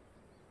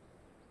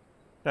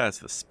 That's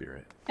the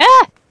spirit.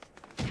 Ah!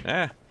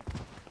 Ah!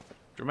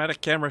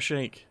 Dramatic camera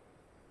shake.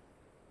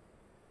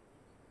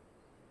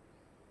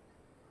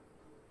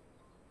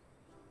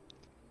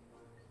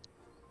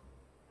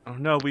 Oh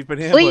no, we've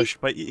been ambushed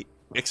by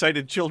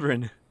excited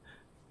children.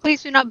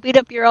 Please do not beat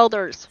up your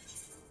elders.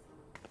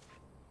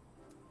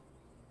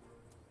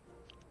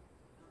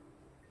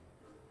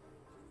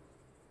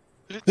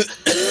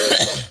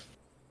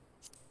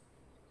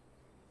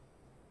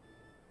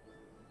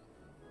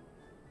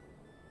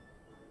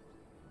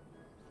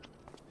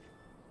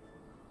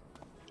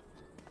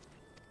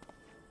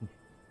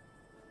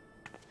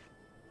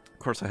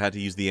 course, I had to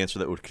use the answer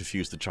that would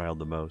confuse the child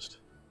the most.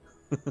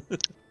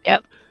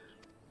 Yep.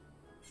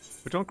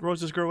 But don't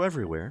roses grow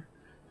everywhere?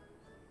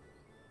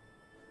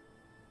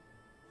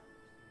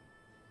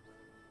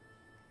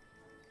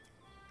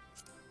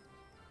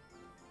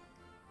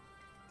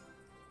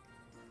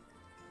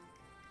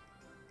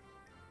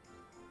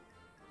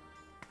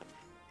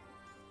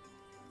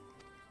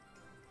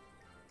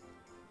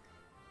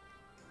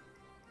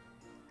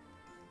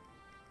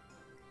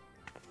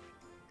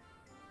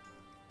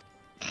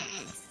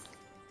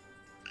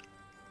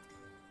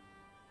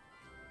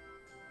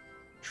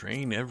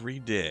 Train every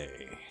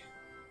day.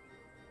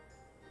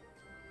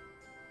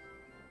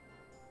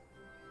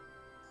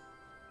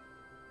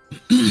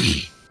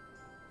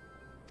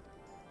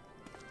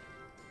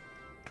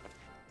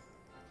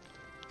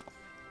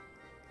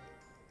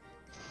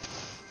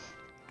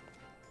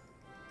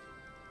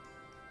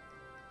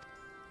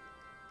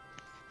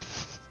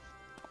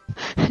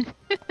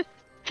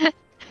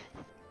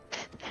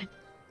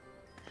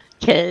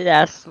 Okay,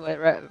 that's what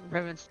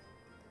Revan's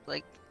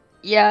like.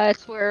 Yeah,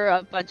 it's where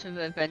a bunch of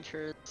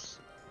adventurers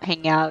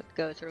hang out,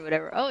 go through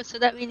whatever. Oh, so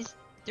that means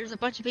there's a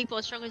bunch of people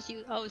as strong as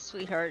you. Oh,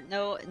 sweetheart,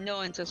 no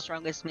one's as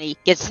strong as me.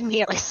 Gets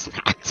immediately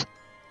smacked.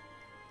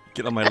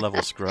 Get on my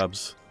level,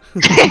 scrubs.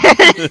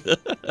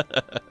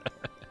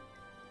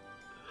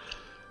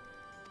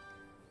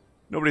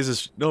 Nobody's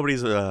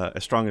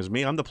as strong as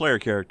me. I'm the player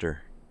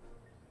character.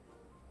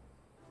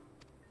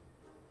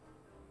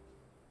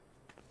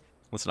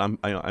 Listen,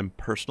 I'm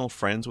personal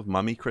friends with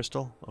Mummy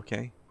Crystal.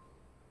 Okay.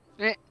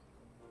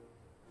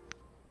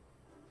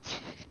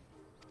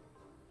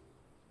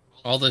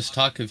 All this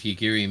talk of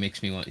Yugiri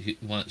makes me want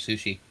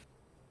sushi.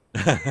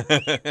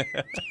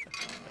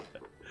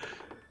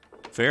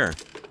 Fair.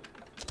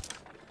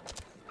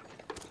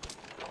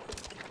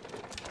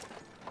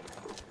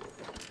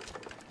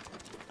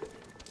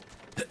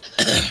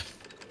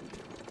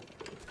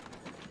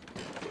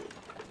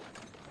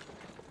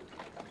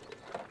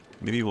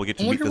 Maybe we'll get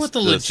to meet the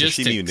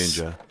sashimi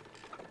ninja.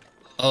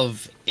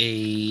 Of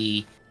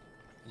a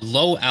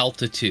low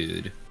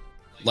altitude,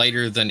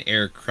 lighter than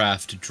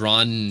aircraft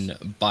drawn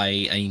by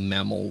a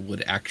mammal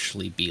would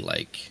actually be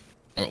like.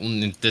 Or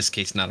in this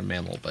case, not a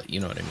mammal, but you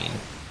know what I mean.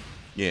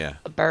 Yeah.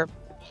 A bird.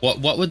 What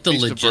would the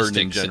logistics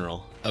in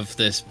general of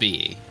this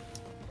be?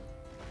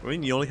 I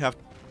mean, the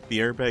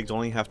airbags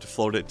only have to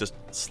float it just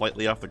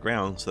slightly off the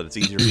ground so that it's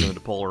easier for them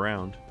to pull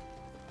around.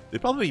 They'd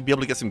probably be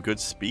able to get some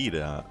good speed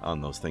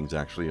on those things,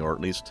 actually, or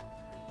at least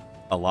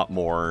a lot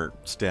more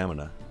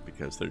stamina,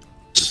 because they're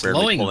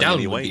barely slowing down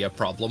any would weight. be a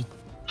problem.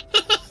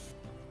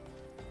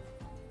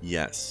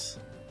 Yes.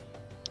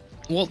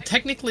 Well,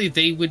 technically,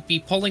 they would be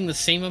pulling the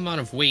same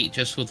amount of weight,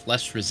 just with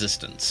less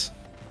resistance.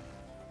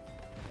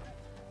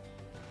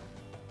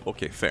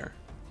 Okay, fair.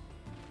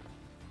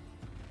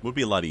 Would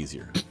be a lot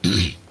easier.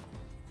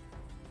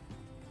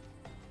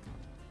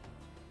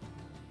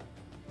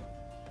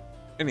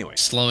 Anyway.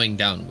 Slowing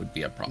down would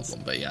be a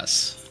problem, but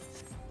yes.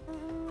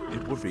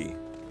 It would be.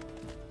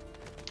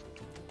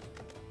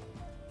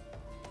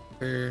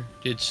 Where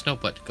did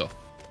Snowbutt go?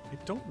 I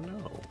don't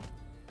know.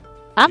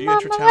 I'm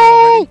on my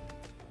way!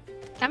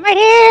 I'm right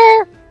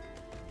here!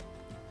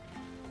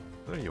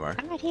 There you are.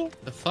 I'm right here.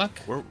 The fuck?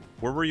 Where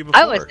were you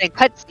before? I was in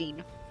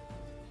cutscene.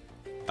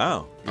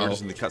 Oh, you were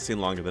just in the cutscene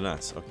longer than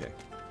us. Okay.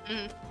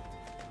 Mm.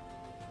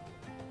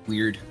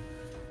 Weird.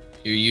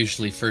 You're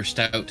usually first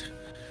out.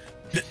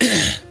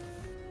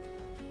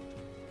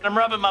 I'm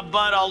rubbing my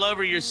butt all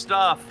over your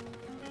stuff.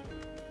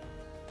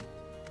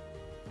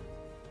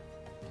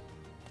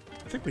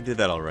 I think we did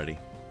that already.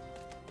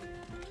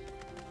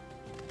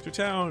 To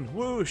town,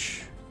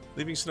 whoosh!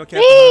 Leaving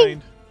Snowcat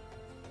behind.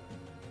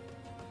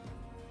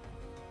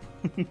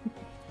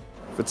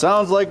 If it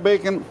sounds like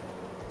bacon,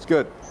 it's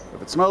good.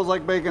 If it smells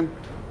like bacon,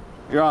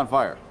 you're on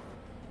fire.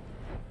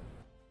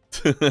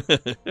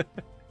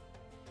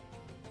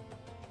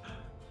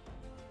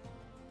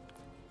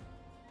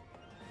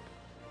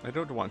 I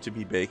don't want to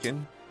be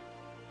bacon.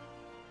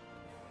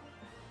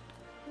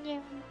 Yeah.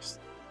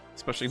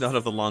 Especially not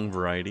of the long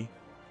variety.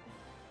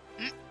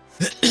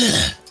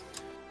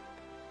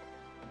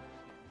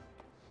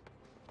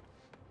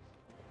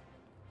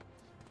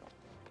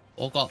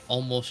 All got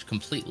almost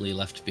completely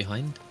left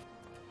behind.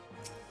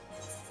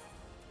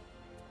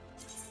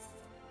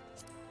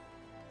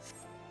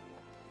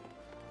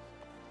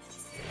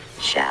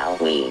 Shall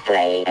we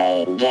play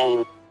a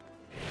game?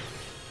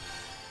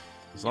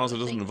 As long as it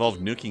doesn't involve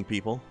nuking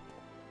people.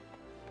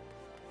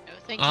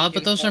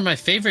 But those are my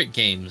favorite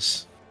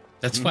games.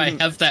 That's why I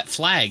have that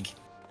flag.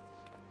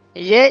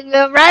 Get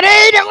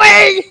ready to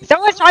win!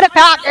 Someone's trying to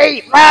pack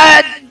me!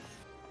 Run!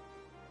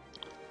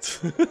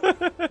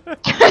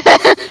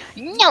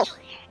 No!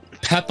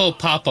 Peppo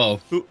Popo.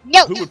 Who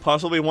would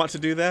possibly want to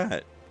do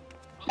that?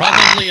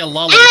 Probably a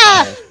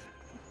lollipop.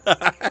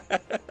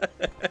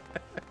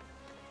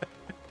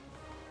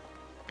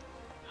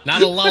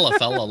 Not a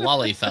lullifell, a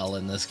lollyfell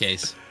in this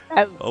case.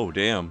 Oh,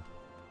 damn.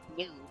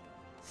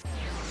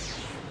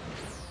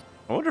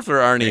 I wonder if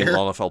there are any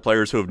Lollifell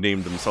players who have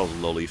named themselves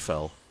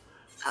Lollyfell.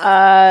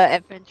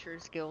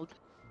 Adventurers Guild.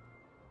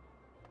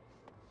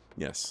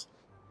 Yes.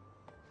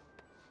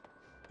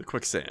 The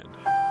quicksand.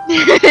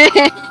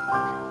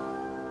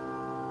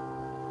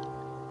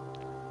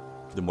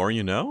 The more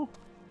you know?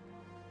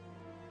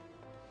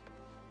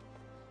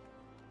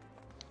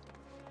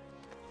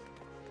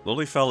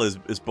 Lilyfell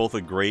is both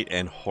a great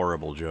and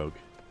horrible joke.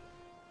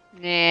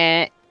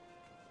 Nah.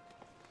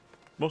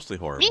 Mostly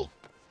horrible.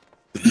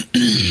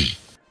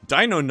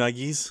 Dino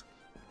Nuggies.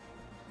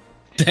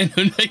 Dino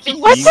Nuggies?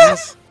 What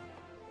the?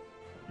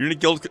 You're in a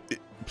guild.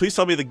 Please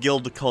tell me the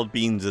guild called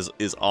Beans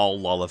is all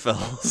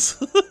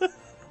Lolafells.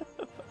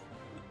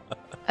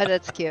 Oh,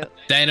 that's cute.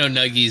 Dino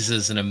Nuggies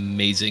is an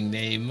amazing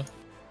name.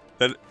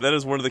 That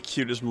is one of the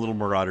cutest little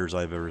marauders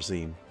I've ever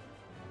seen.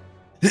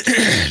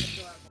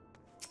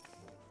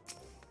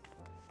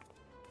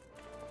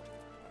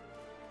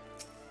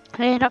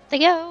 And up they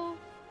go.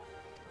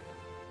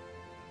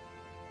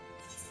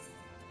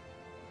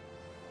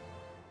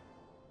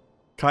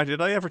 Kai, did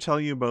I ever tell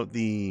you about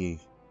the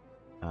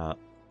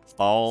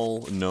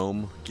all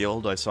gnome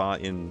guild I saw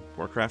in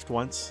Warcraft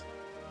once?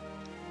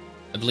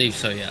 I believe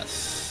so,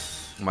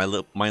 yes. My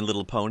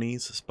Little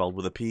Ponies, spelled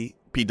with a P.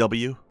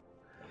 PW.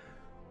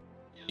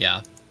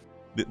 Yeah.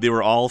 They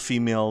were all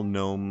female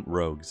gnome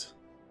rogues.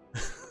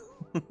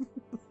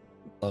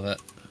 Love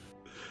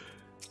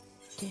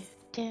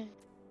it.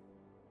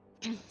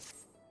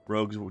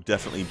 Rogues were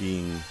definitely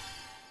being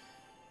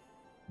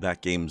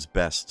that game's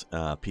best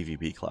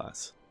PvP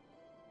class.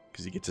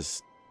 Because you get to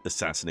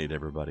assassinate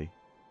everybody.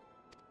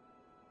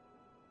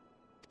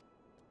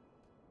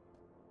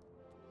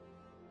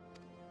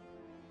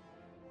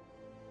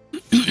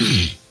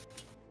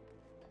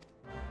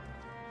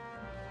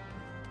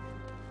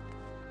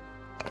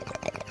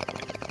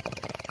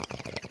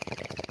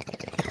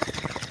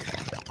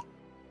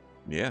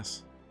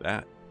 Yes,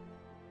 that.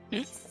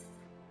 Okay,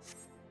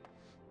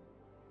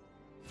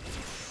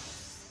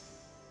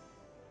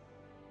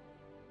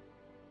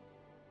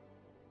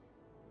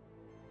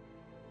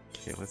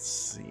 let's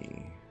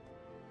see.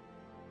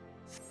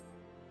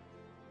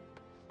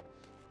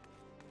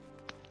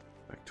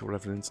 Back to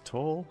Revenant's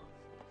Toll.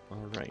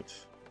 Alright.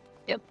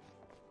 Yep.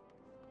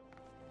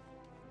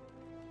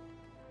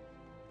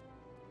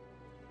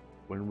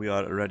 When we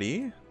are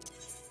ready.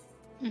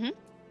 Mm-hmm.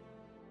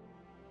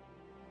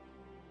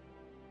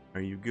 Are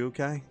you go,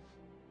 Kai?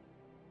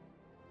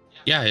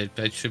 Yeah,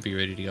 I should be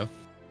ready to go.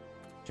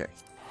 Okay.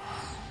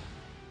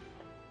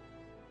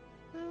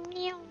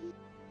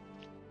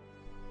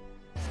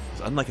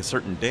 So unlike a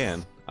certain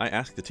Dan, I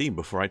ask the team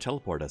before I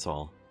teleport us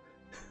all.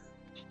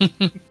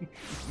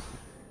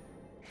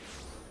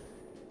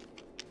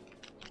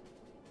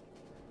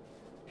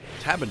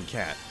 Tabin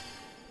Cat.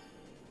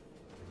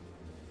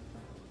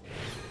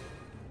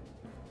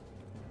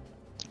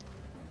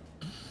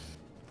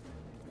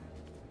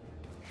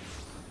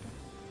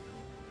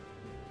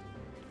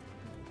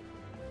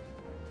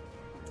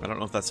 I don't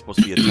know if that's supposed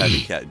to be a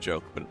Tabby Cat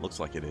joke, but it looks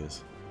like it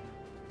is.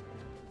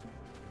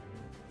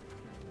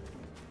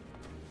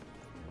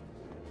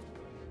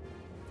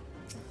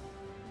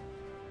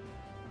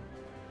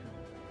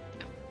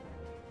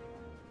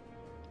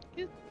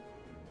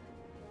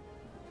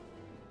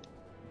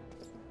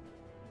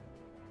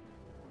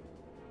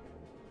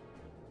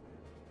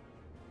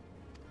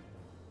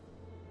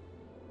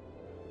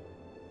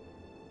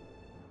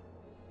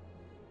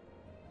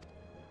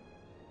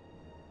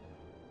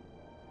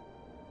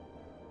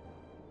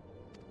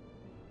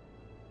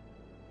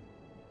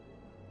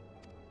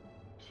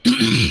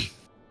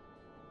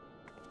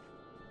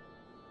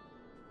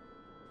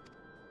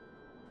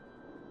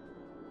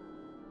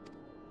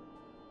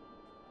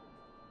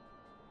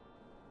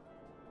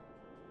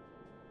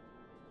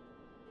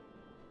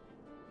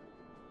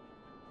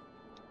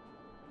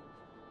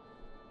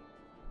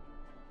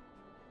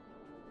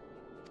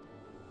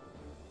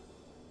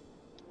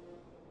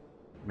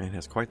 Man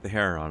has quite the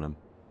hair on him.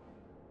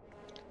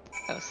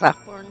 Oh,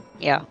 Slackborn?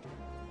 Yeah.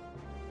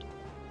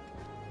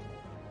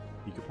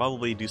 You could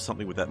probably do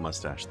something with that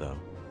mustache, though.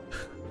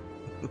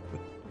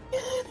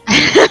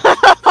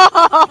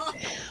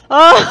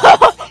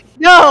 Oh,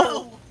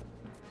 no!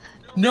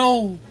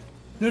 No!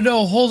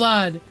 No, hold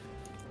on!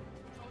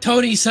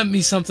 Tony sent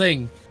me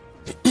something!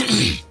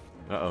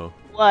 Uh-oh.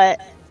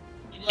 What?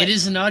 It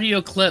is an audio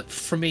clip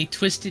from a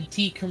Twisted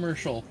Tea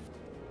commercial.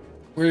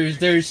 Where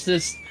there's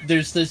this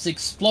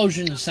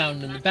explosion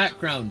sound in the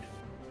background.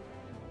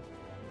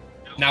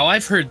 Now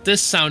I've heard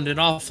this sound an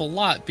awful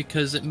lot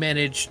because it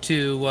managed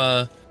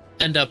to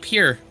end up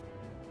here.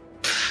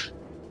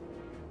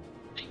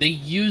 They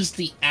used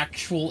the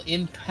actual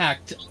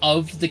impact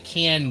of the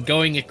can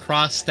going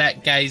across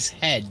that guy's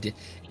head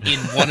in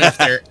one of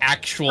their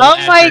actual Oh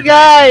my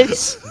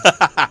gosh!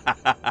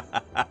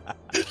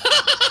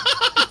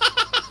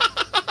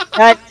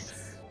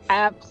 That's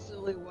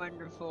absolutely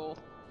wonderful.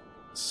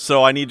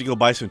 So I need to go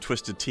buy some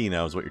Twisted Tea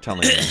now, is what you're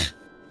telling me.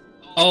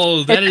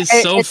 Oh, that is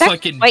so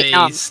fucking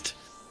based.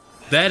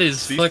 That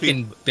is These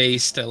fucking people-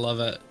 based. I love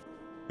it.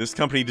 This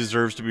company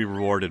deserves to be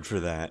rewarded for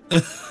that.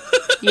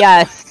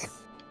 Yes.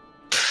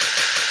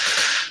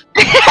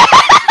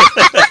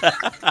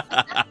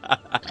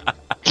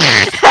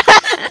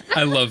 I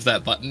I love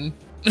that button.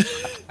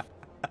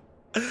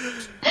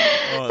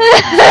 Oh,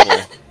 that's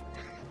beautiful.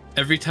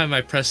 Every time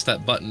I press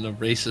that button, a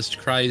racist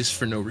cries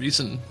for no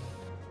reason.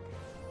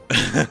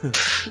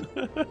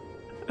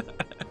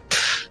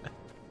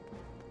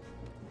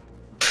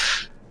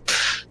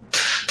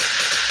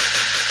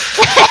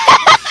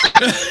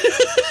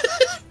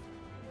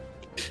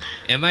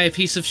 Am I a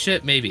piece of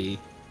shit? Maybe.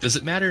 Does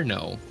it matter?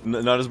 No.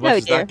 Not as much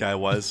as that guy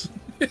was.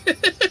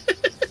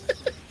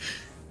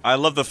 I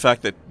love the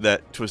fact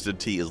that Twisted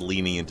Tea is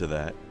leaning into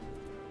that.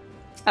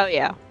 Oh,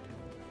 yeah.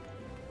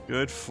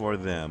 Good for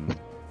them.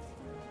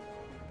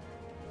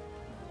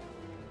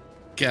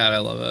 God, I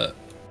love it.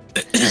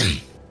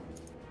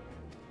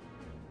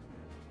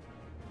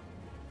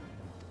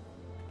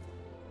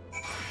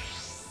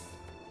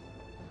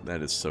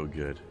 That is so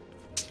good.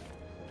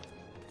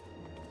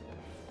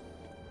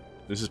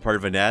 This is part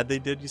of an ad they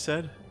did, you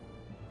said?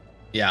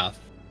 Yeah.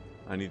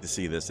 I need to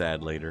see this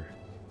ad later.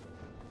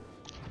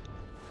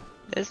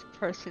 This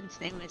person's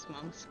name is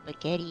Mom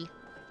Spaghetti.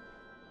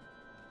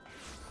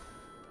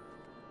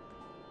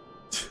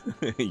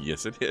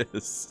 Yes, it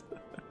is.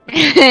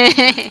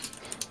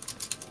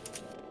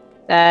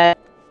 That.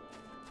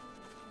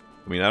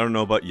 I mean, I don't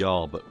know about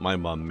y'all, but my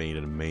mom made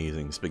an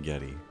amazing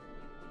spaghetti.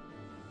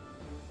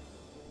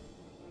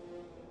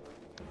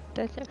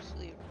 That's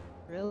actually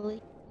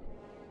really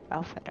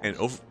outfit.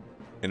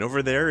 And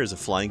over there is a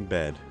flying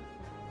bed.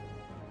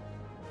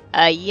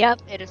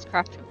 Yep, it is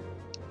craftable.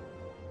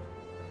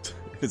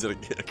 Is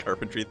it a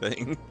carpentry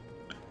thing?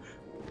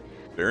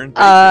 Baron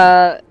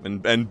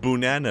and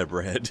banana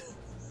bread.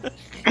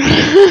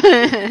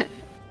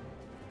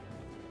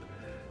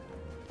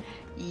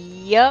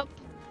 Yep,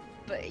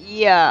 but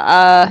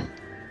yeah,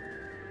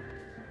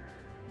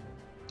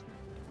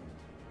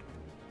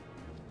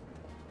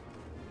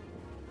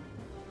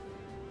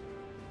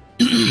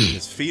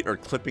 His feet are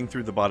clipping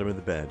through the bottom of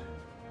the bed.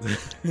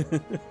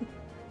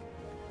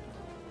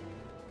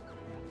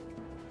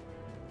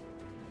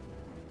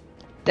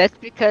 That's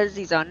because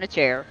he's on the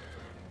chair.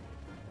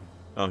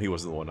 Oh, he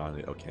wasn't the one on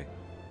it. Okay.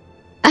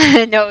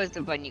 No, it was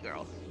the bunny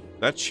girl.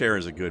 That chair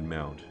is a good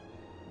mount.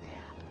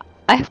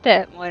 I have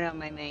that one on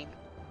my main.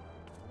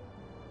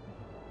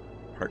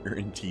 Partner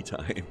in tea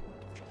time.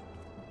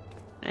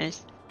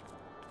 Nice.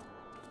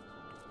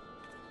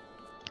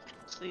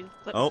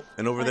 Oh,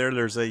 and over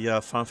there's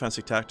a Final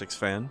Fantasy Tactics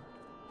fan.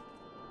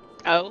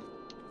 Oh.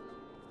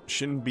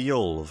 Shin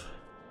Biolv.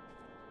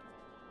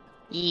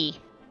 Yee.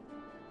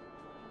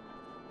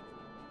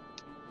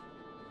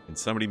 And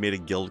somebody made a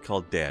guild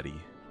called Daddy,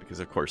 because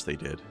of course they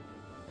did.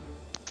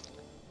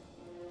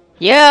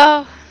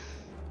 Yeah.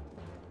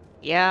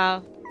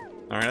 Yeah.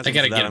 Alright, I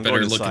gotta get a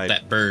better look at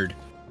that bird.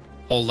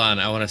 Hold on,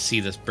 I want to see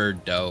this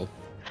bird doe.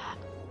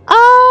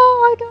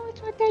 Oh, I know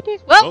which one that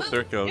is. Well, oh,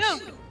 there it goes. No.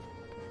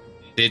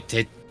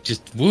 It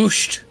just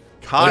whooshed.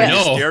 Kai,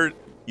 Oh, no.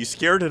 you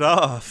scared it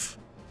off.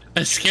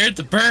 I scared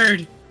the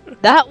bird.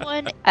 That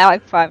one,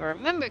 if I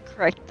remember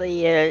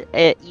correctly,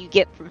 you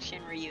get from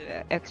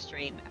Shinryu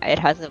Extreme. It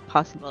has a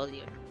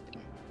possibility of.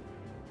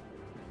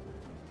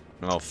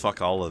 Oh,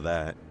 fuck all of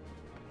that.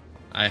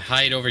 I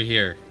hide over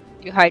here.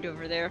 You hide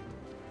over there.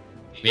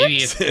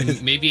 Maybe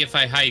if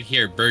I hide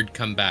here, bird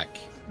come back.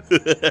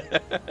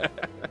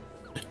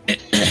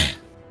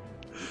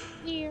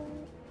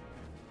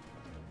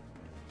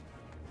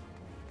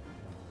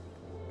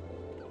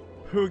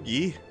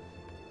 Poogie.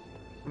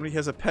 Somebody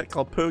has a pet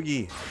called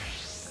Poogie.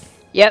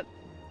 Yep.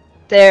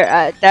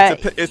 There.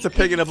 It's a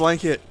pig in a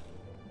blanket.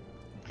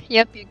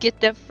 Yep. You get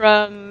them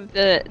from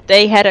the.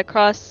 They had a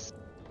cross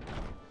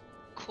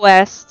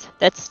quest.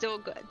 That's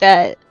still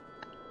that.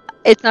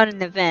 It's not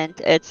an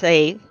event. It's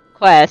a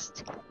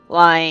quest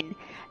line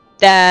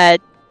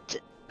that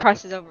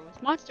crosses over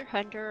with Monster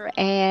Hunter,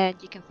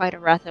 and you can fight a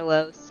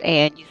Rathalos,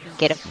 and you can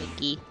get a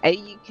Poogie.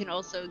 You can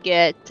also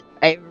get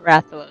a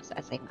Rathalos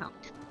as a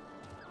mount.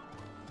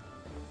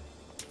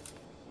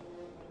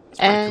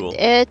 And cool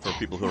it for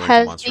people who are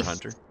has into Monster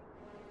Hunter.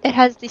 It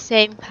has the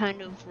same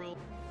kind of rules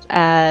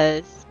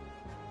as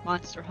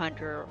Monster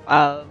Hunter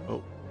of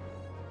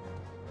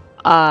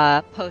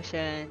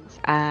potions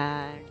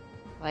and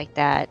like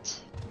that.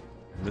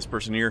 And this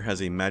person here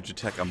has a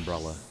Magitech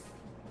umbrella.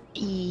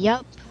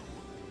 Yep.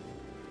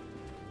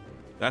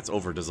 That's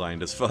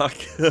over-designed as fuck,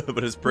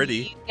 but it's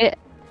pretty.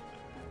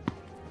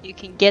 You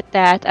can get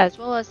that as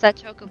well as that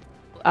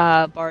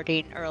Chocobo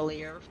barding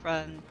earlier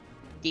from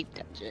Deep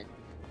Dungeon.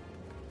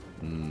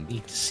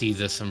 Need to see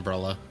this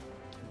umbrella.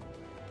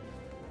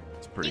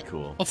 It's pretty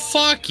cool. Oh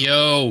fuck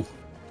yo!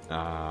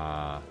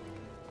 I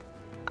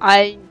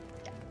mean,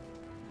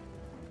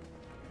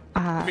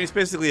 it's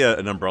basically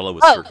an umbrella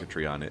with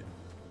circuitry on it.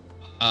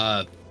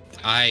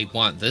 I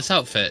want this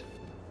outfit.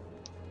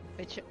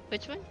 Which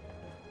one?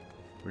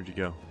 Where'd you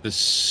go? The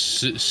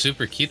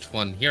super cute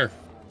one here.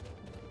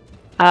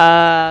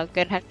 Gonna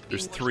have to be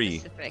There's more 3.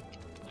 specific.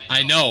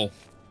 I know.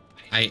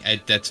 I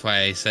that's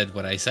why I said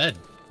what I said.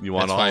 You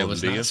want that's all why of it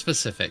was them, do not you?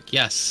 specific.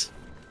 Yes.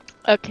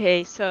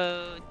 Okay,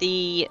 so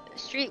the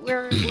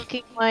streetwear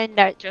looking one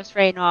that just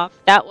ran off,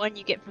 that one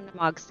you get from the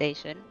Mog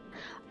Station.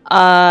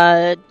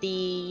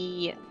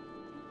 The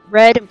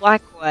red and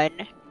black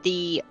one,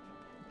 the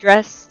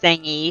dress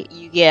thingy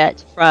you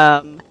get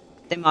from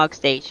the Mog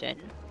Station.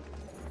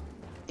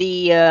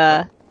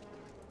 That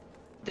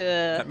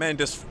man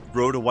just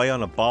rode away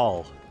on a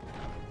ball.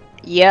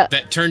 Yep.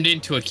 That turned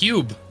into a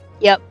cube.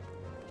 Yep.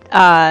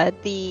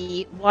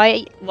 The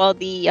white, well,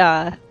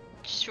 the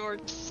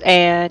shorts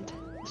and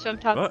swim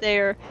tops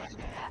there.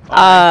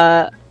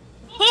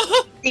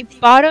 The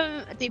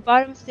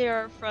bottoms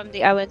there are from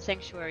the Island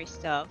Sanctuary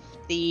stuff.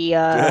 The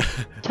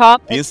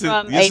top is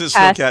from the a instant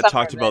past Snowcat summer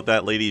talked event. about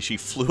that lady. She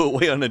flew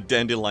away on a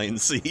dandelion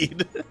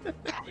seed.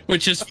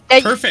 Which is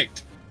That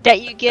perfect.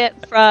 That you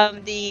get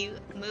from the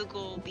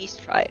Moogle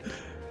Beast Tribe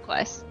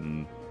quest.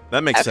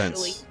 That makes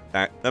Actually. sense.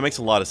 That makes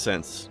a lot of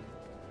sense.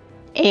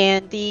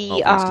 And the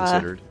All things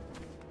considered.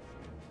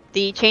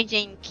 the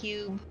changing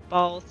cube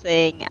ball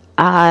thing,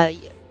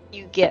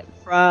 you get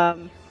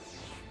from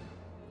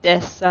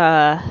this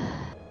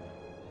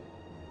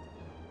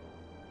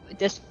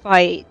this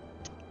fight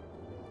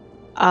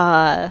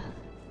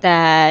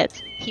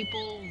that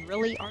people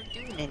really aren't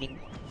doing anymore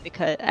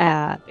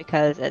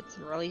because it's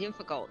really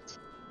difficult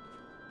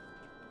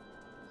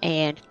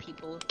and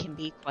people can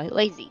be quite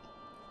lazy.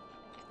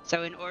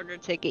 So in order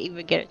to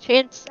even get a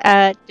chance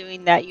at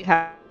doing that, you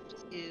have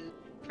to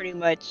pretty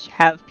much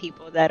have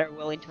people that are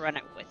willing to run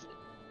it with you.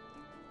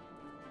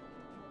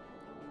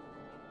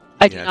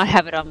 I do not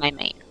have it on my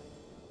main.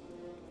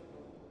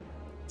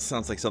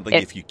 Sounds like something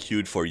if you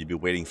queued for, you'd be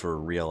waiting for a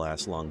real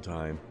ass long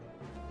time.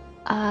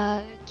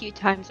 Queue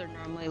times are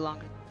normally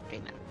longer than 3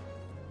 minutes.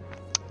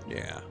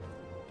 Yeah.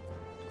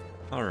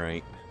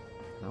 Alright.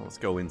 Now let's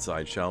go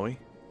inside, shall we?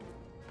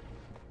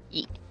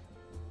 Yeet.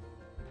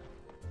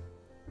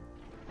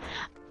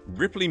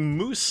 Ripley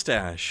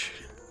Moustache.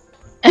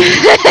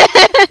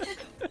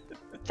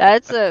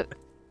 That's a...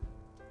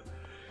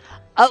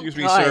 Excuse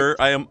me, sir.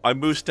 I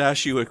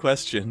moustache you a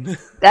question.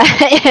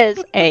 That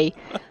is a...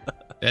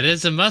 That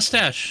is a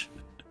mustache.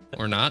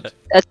 Or not.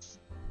 That's...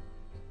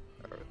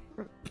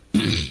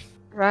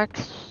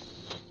 Rakshasa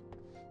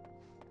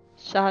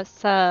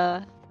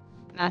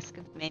Mask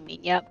of Mimi,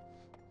 yep.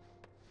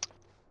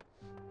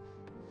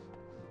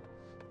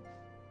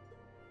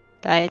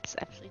 That's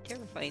actually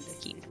terrifying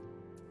looking.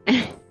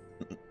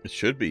 It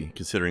should be,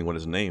 considering what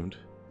is named.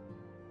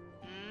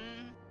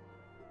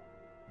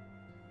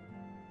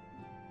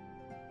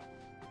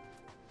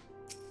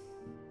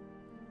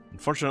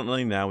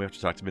 Unfortunately, now we have to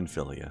talk to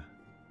Benfilia.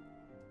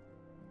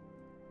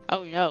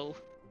 Oh no.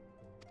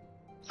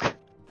 The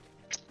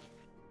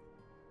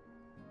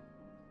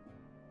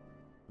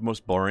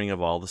most boring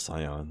of all the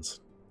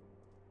scions.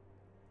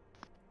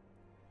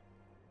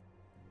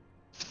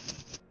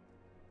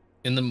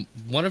 And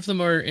one of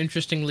them are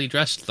interestingly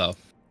dressed, though.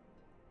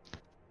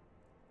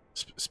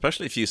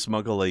 Especially if you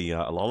smuggle a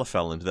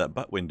Lalafell into that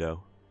butt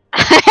window.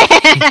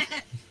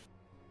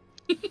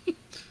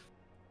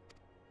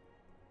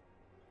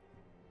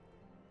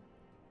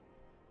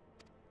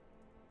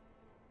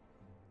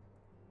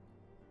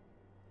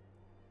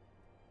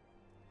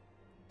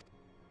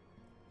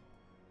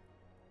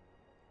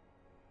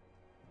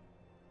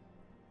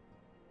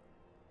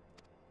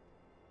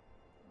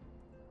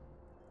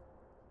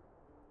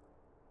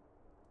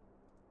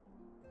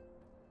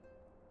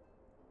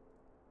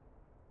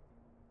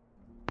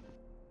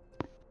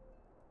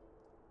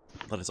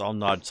 Let us all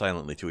nod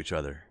silently to each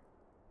other.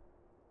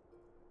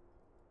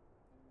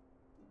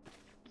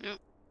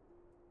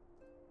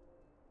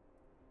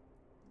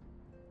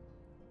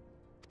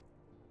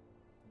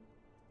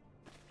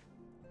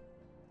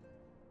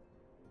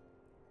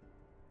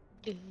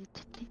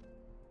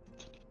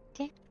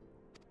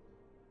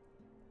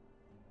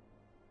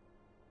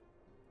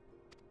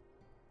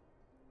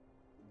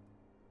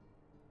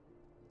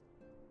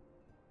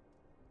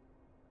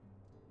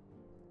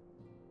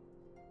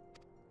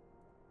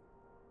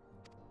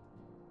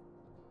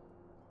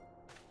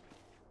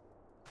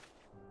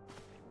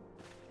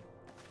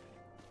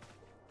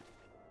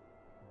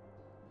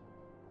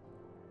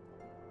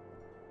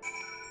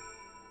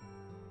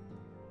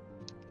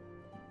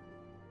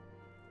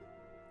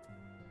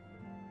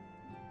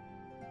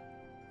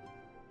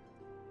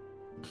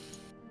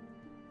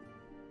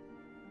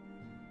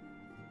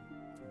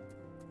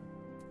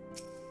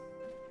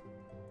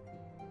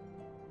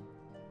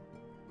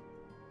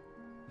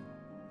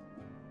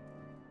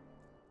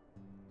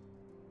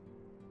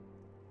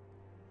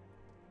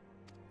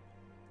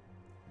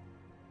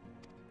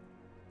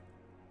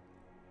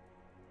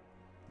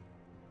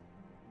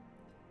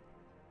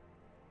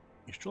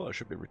 Your stroller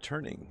should be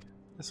returning.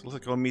 Let's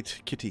go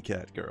meet Kitty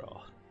Cat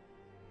Girl.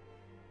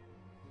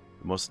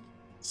 The most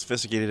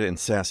sophisticated and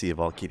sassy of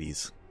all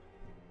kitties.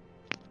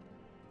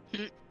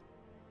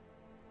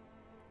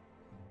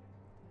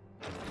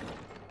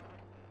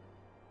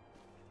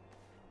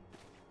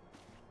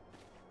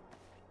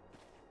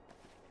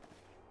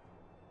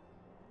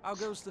 How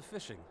goes the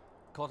fishing?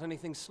 Caught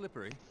anything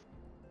slippery?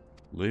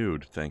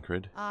 Lewd,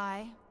 Thancred.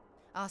 Aye.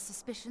 Our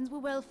suspicions were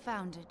well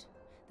founded.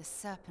 The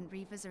Serpent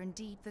Reavers are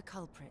indeed the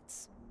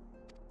culprits.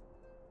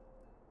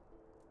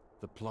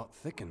 The plot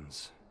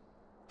thickens.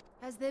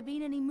 Has there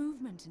been any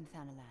movement in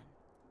Thanalan?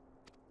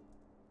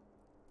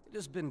 It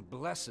has been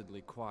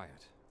blessedly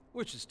quiet,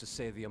 which is to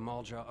say the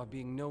Amalja are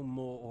being no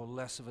more or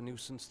less of a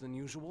nuisance than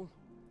usual,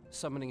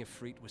 summoning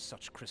Ifrit with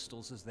such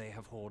crystals as they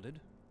have hoarded.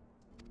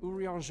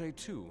 Urianger,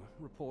 too,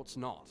 reports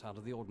not out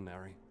of the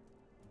ordinary.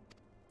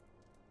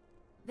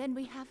 Then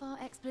we have our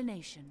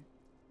explanation.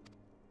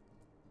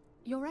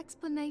 Your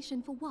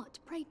explanation for what?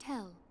 Pray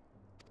tell.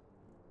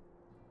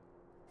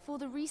 For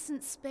the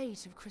recent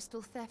spate of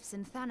crystal thefts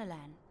in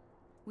Thanalan,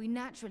 we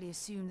naturally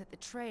assumed that the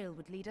trail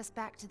would lead us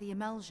back to the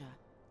Amalja.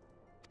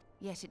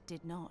 Yet it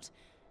did not.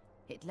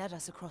 It led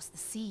us across the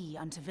sea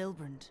unto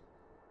Vilbrand.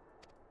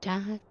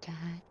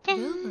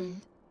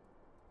 Vilbrand?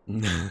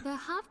 There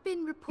have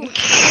been reports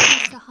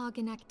of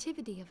Sahagin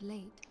activity of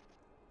late.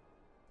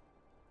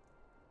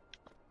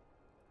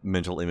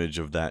 Mental image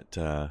of that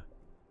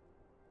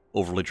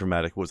overly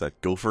dramatic, what was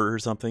that, gopher or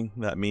something?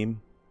 That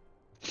meme?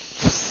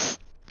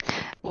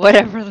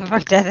 Whatever the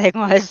fuck that thing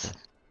was.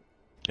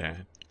 Yeah.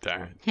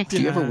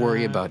 Do you ever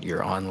worry about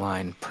your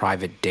online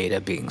private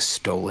data being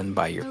stolen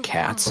by your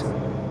cats?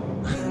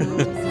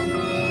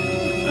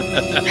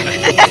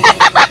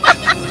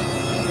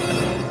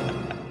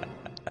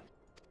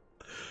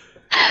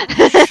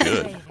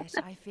 Should.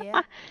 I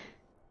fear.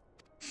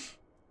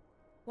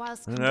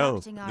 Whilst I don't know.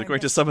 conducting our They're going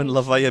to summon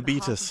investigation Leviabetus.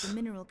 on behalf of the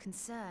mineral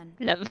concern,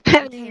 No. we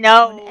came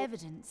upon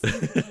evidence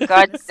implicating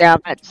God the damn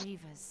Serpent it.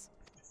 Reavers.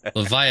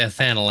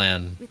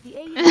 Leviathanalan. With the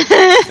aid of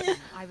the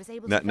I was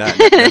able to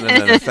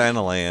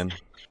Thanalan.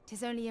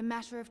 Tis only a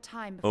matter of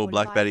time Oh, before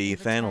Black Betty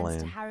Leviathan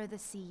returns to Thanalan. harrow the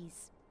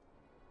seas.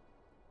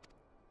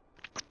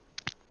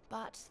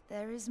 But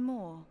there is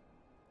more.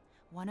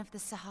 One of the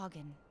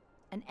Sahagin,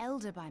 an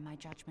elder by my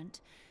judgment,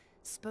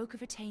 spoke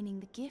of attaining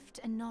the gift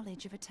and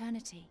knowledge of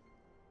eternity.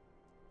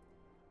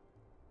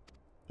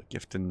 The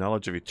gift and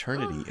knowledge of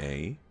eternity,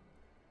 eh?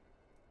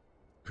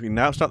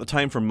 Now it's not the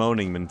time for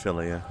moaning,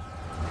 Minfilia.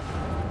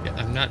 Yeah,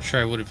 I'm not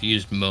sure I would have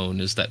used moan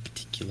as that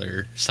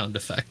particular sound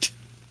effect.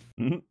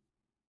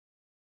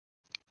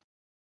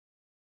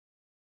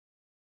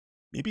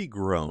 Maybe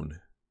groan.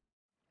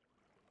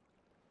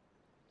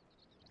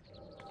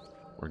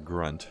 Or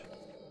grunt.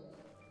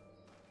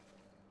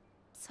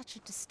 Such a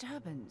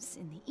disturbance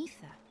in the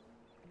ether.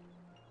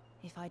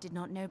 If I did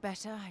not know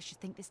better, I should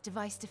think this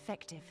device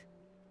defective.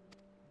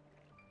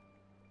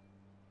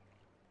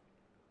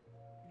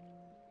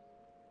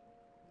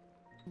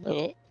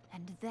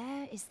 And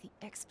there is the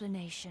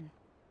explanation.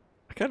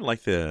 I kind of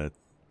like the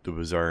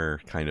bizarre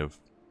kind of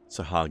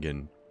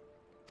Sahagin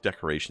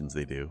decorations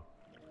they do.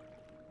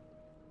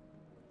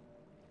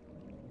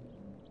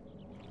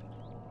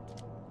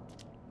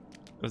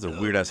 That was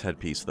a weird ass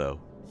headpiece, though.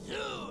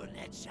 Soon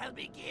it shall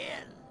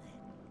begin.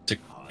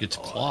 It's a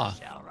claw.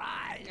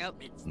 Yep.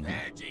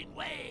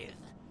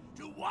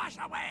 To wash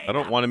away I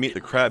don't want to meet the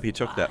crab he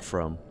took that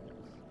from.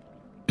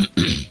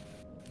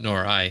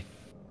 Nor I.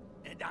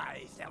 And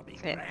I shall be I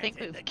think granted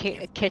we've the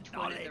gift catch and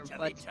one in knowledge their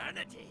of butts.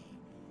 eternity,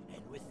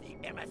 and with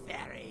the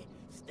emissary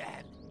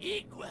stand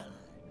equal.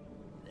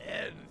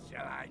 Then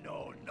shall I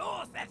know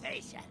no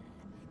cessation,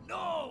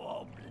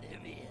 no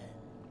oblivion.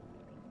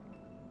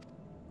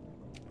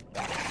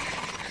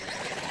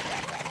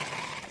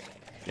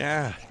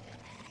 Yeah.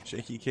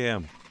 Shaky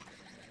cam.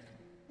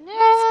 Whence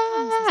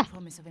comes this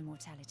promise of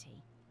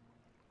immortality?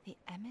 The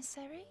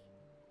emissary?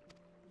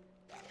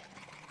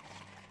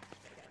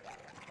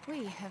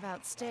 We have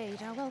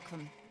outstayed our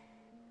welcome.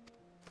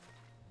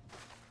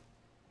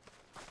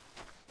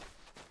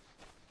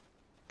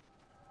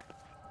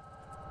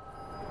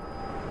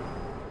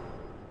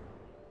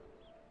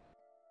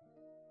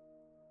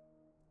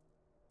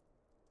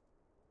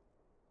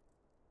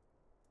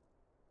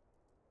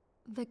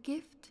 The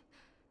gift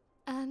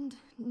and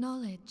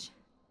knowledge.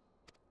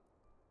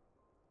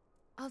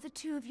 Are the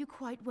two of you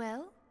quite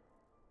well?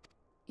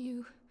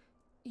 You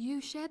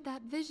shared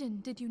that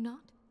vision, did you not?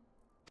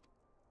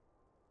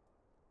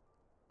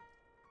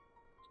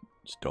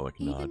 Stoic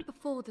Even nod.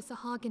 before the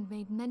Sahagin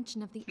made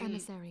mention of the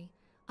emissary,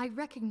 I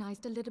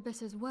recognized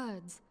Elidibus's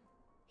words.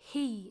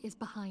 He is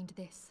behind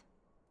this.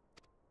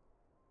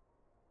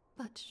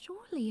 But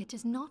surely it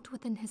is not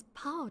within his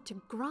power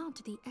to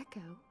grant the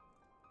echo.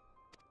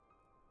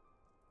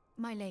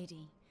 My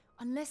lady,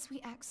 unless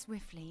we act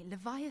swiftly,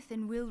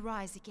 Leviathan will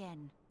rise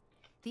again.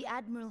 The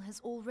Admiral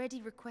has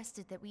already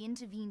requested that we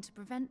intervene to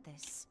prevent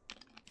this.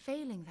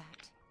 Failing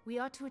that, we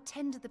are to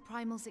attend to the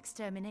Primal's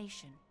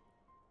extermination.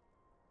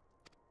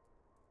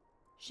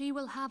 She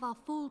will have our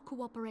full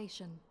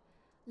cooperation.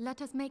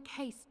 Let us make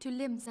haste to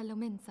Limsa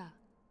Lominsa.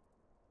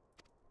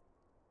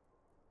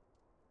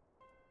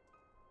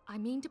 I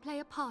mean to play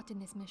a part in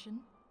this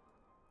mission.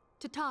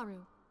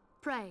 Tataru,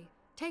 pray,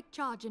 take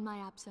charge in my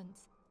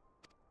absence.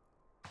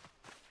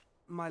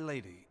 My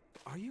lady,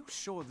 are you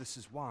sure this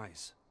is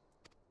wise?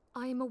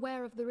 I am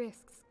aware of the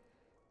risks,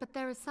 but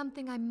there is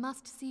something I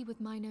must see with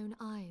mine own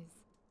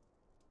eyes.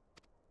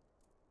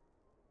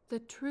 The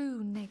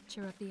true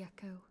nature of the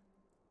echo.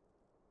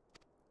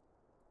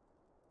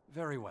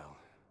 Very well.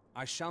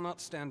 I shall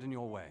not stand in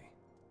your way.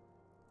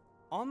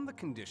 on the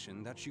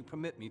condition that you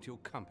permit me to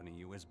accompany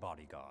you as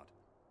bodyguard.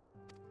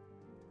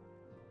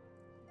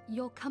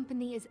 Your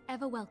company is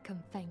ever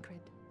welcome, Thancred.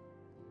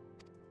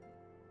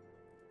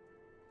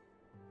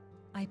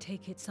 I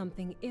take it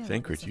something ill.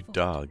 Thancred, you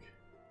dog.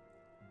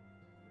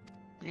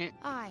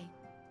 Aye,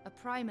 a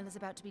primal is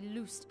about to be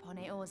loosed upon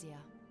Eorzea.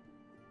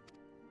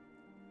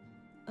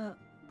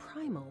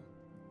 Primal?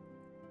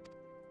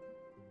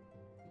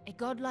 A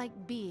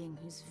godlike being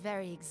whose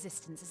very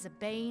existence is a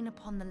bane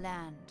upon the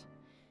land.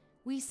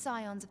 We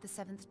scions of the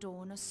Seventh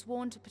Dawn are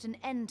sworn to put an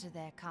end to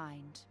their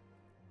kind.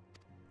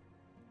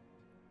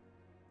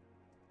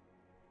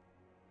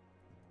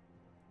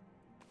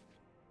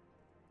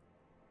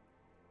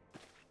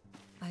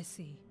 I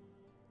see.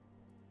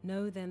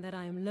 Know then that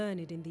I am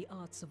learned in the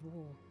arts of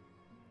war.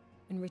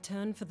 In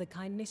return for the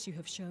kindness you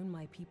have shown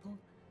my people,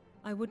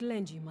 I would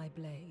lend you my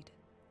blade.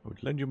 I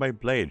would lend you my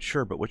blade,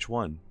 sure, but which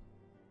one?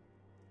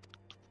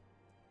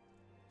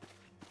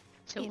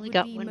 So It we would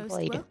got be one most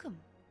blade. welcome.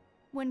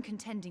 When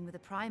contending with a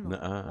primal,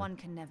 Nuh-uh. one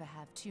can never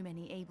have too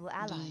many able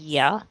allies.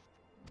 Yeah.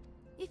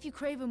 If you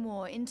crave a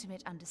more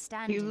intimate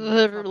understanding, He of the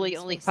literally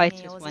problems only facing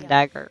fights with one Eorzea,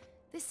 dagger.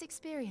 this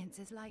experience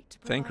is like to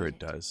provide Thancred it.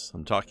 does.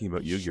 I'm talking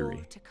about Be sure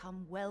Yugiri. to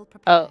come well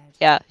prepared. Oh,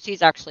 yeah,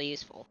 she's actually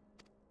useful.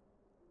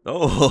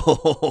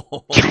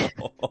 Oh!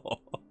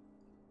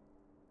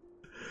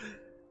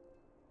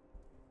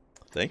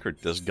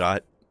 Thancred just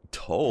got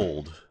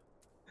told.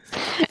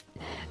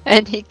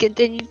 And he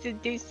continues to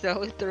do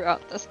so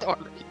throughout the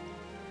story.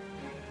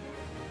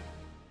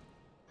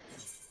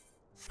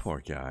 Poor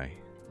guy.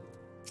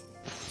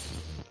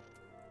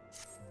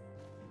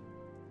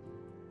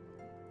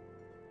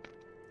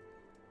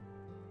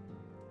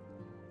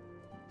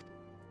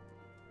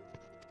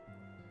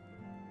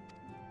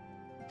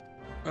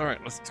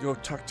 Alright, let's go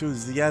talk to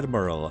the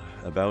Admiral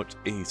about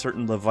a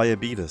certain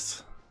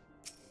Leviabetus.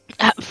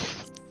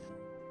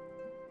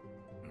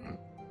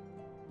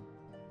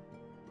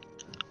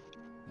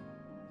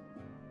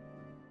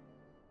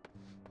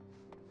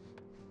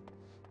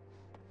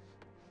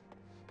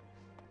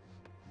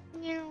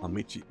 I'll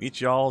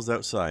meet y'all's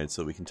outside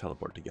so we can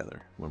teleport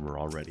together when we're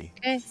all ready.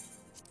 Okay.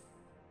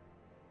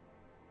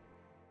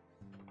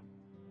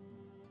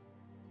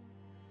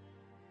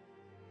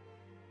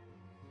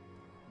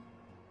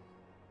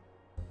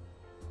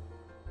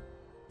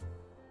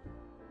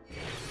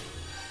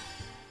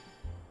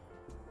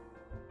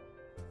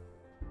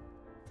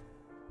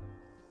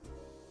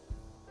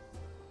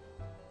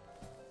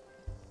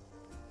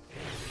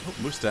 Oh,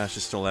 Mustache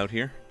is still out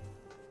here.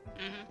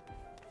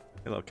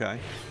 Hello, Kai.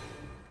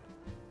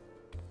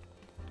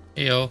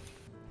 Heyo.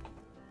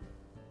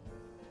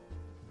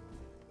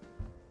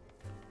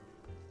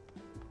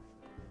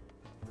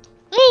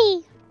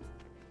 Whee!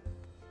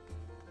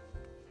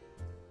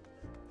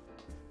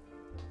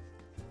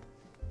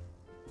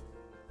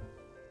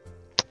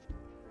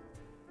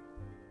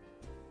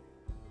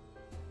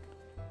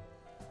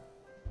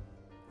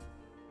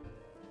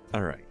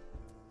 All right.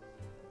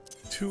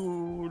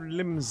 To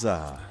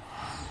Limza.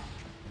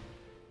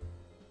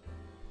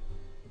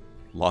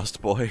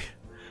 Lost Boy.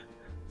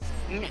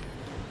 I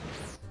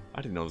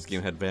didn't know this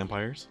game had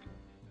vampires.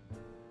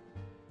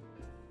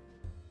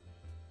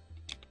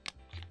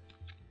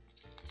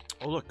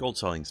 Oh look, gold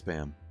selling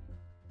spam.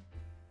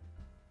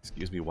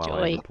 Excuse me while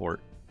I Joy.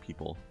 report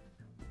people.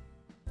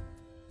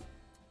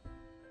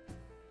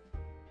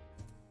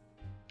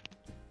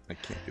 I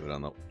can't do it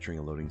on the during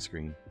a loading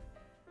screen.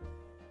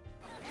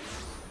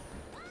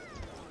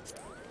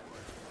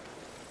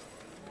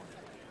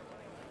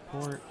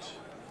 Port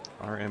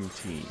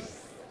RMT.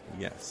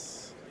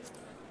 Yes.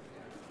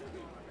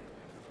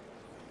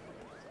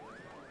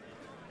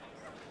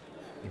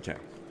 Okay.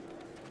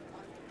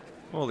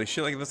 Holy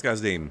shit, look at this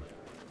guy's name.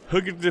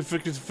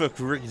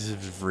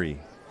 Free.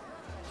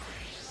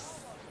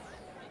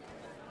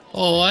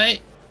 Oh, what?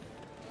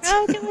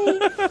 How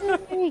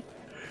do we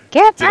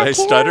get Did I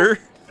stutter?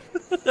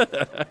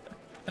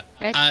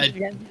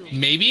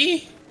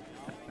 Maybe?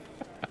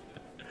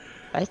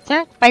 I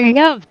said my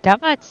love,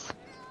 damn it.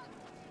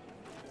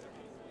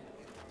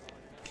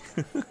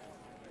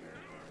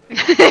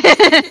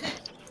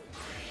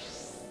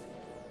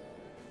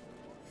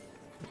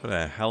 What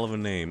a hell of a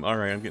name.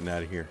 Alright, I'm getting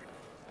out of here.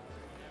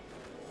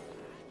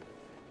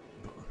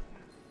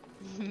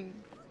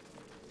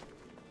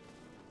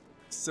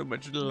 So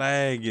much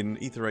lag in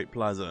Aetheryte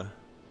Plaza.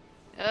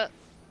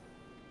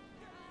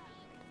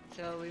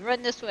 So we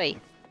run this way.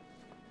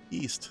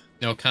 East.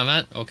 No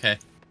comment? Okay.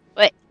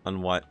 Wait.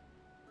 On what?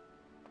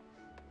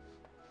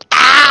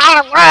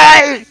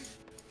 Ah, run!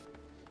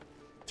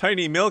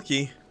 Tiny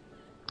Milky.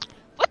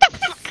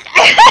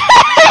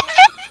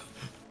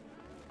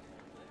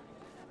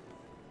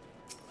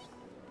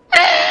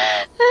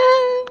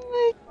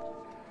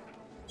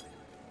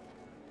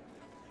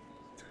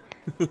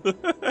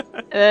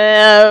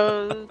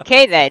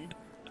 Okay then.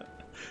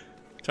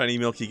 Tiny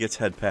Milky gets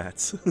head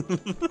pats.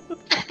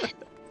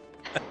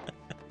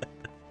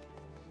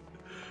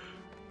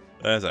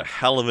 That's a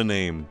hell of a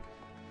name.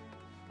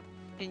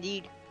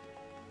 Indeed.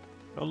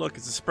 Oh look,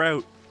 it's a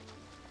sprout.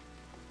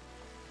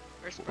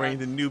 Wearing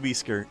the newbie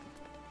skirt.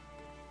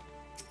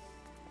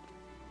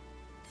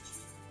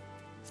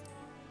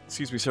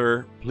 Excuse me,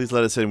 sir. Please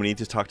let us in. We need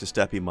to talk to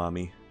Steppy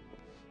Mommy.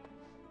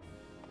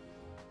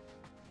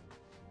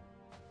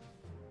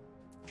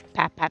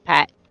 Pat, pat,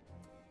 pat.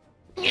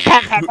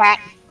 Pat, pat, pat.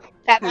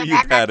 Who are you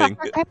patting?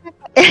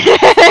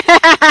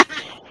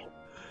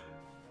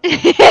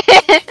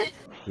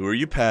 Who are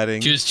you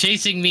patting? She was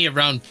chasing me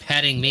around,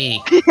 patting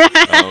me.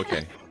 Oh,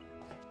 okay.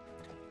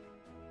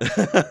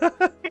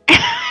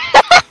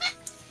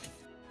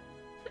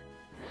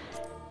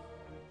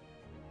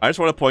 I just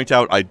want to point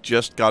out, I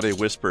just got a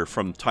whisper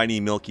from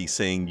Tiny Milky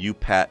saying, "You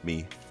pat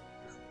me."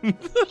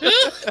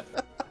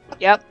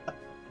 Yep.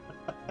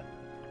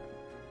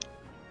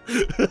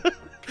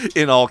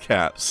 In all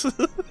caps.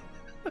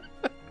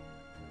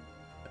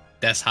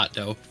 That's hot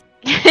dough.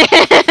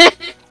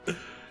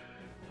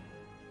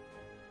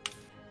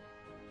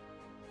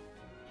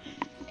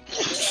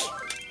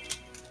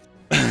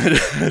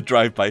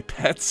 Drive-by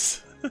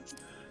pets.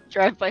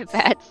 Drive-by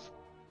pets.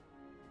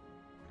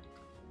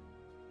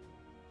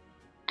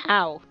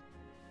 Ow.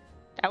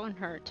 That one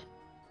hurt.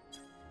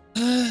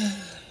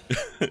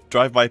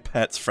 Drive-by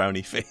pets,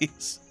 frowny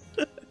face.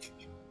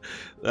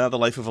 The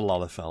life of a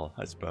Lollifella,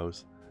 I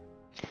suppose.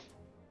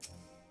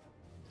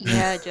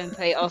 Yeah,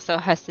 Junpei also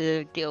has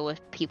to deal with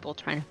people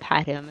trying to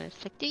pat him.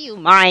 It's like, do you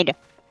mind?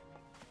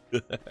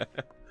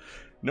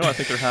 No, I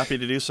think they're happy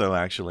to do so,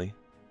 actually.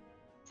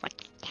 It's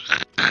like,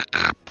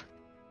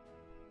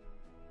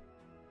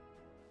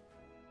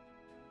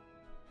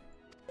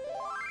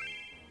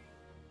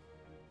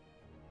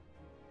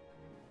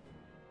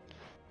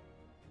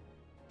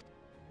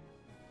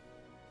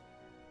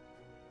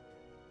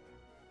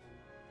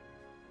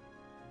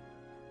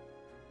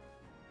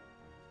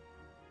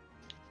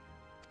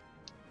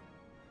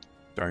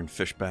 Darn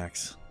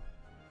fishbacks.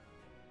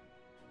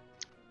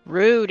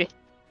 rude.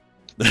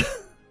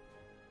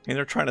 And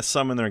they're trying to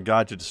summon their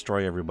god to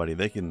destroy everybody.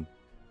 They can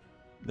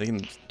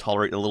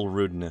tolerate a little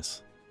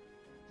rudeness.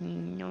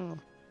 No.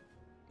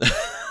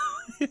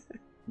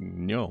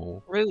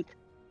 No. Rude.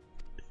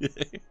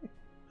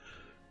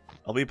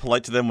 I'll be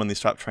polite to them when they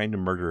stop trying to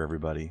murder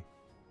everybody.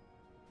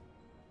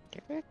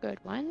 They're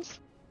good ones.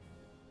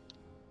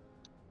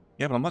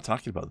 Yeah, but I'm not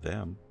talking about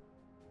them.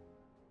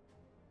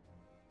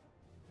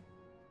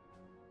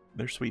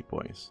 They're sweet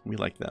boys. We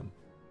like them.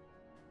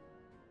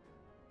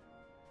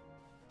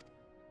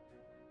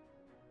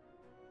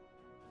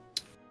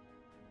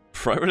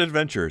 Private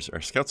adventures.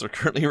 Our scouts are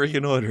currently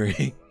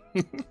reconnoitering.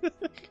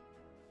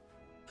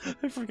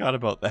 I forgot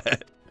about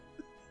that.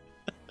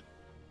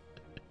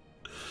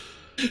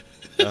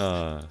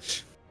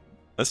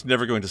 That's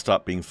never going to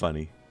stop being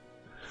funny.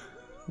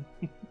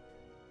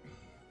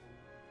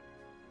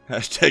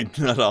 Hashtag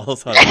not all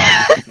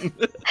time.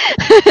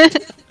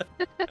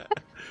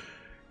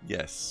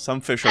 Yes,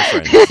 some fish are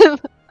friends.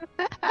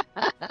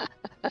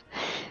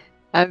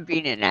 I'm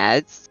being an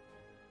ads.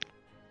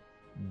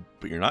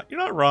 But you're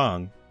not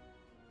wrong.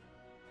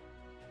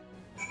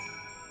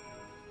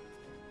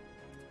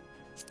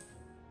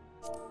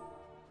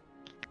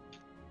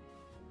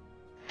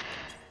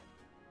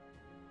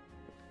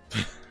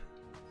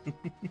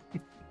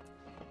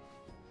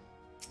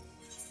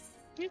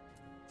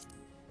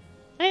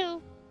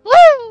 Woo!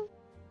 Woo!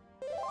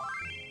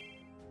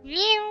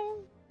 Meow.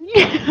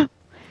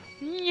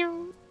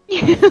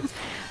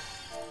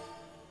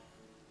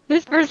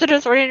 This person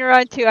is running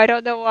around too. I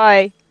don't know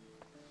why.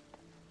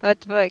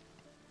 What the fuck?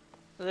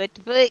 What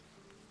the fuck?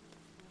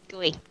 Go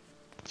away.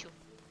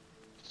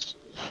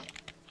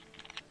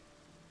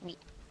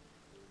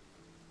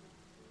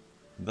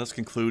 Thus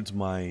concludes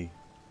my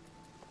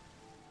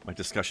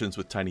discussions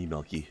with Tiny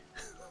Milky.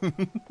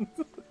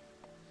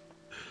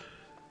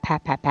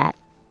 Pat, pat, pat.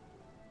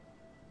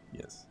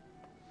 Yes.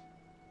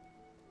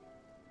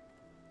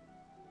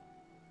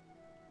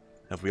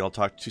 Have we all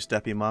talked to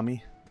Steppy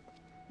Mommy?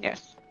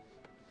 Yes.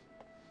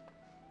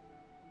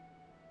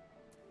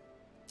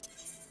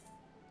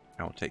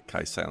 I will take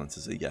Kai's silence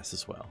as a yes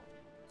as well.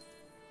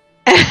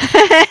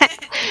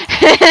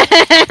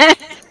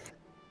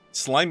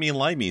 Slimy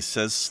Limey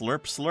says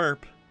slurp slurp.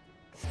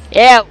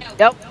 Yeah,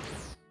 nope.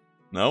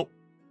 Nope.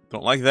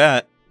 Don't like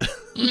that.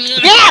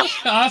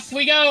 Off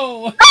we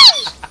go!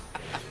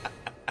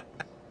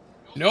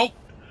 Nope.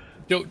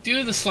 Don't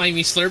do the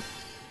slimy slurp.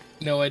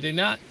 No, I did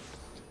not.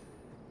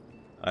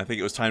 I think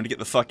it was time to get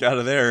the fuck out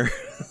of there.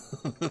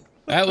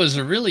 That was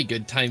a really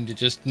good time to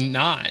just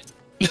not.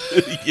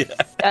 Yeah.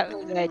 That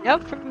was a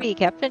nope from me,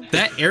 Captain.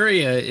 That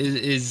area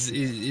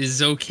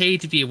is okay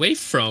to be away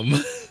from.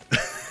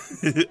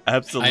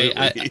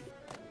 Absolutely.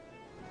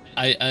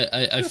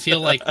 I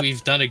feel like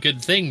we've done a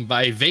good thing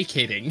by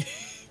vacating.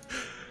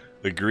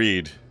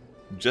 Agreed.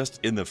 Just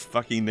in the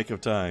fucking nick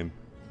of time.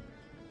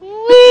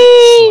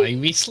 Whee!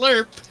 Slimy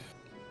slurp.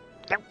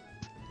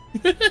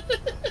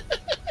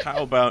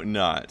 How about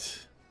not?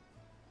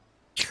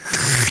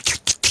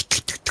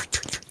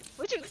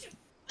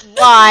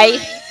 Why?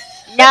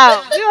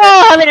 No, you're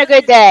all having a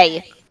good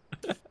day.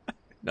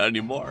 Not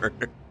anymore.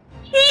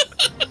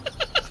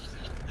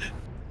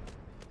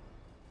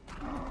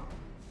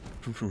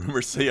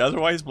 Remember, say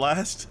otherwise,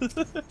 blast.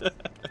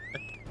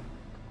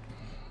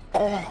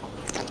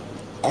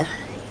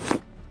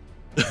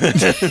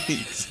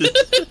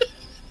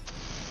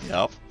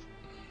 Yep.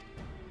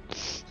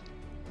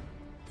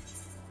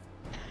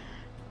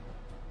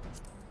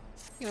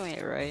 You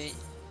ain't right.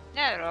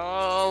 Not at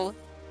all.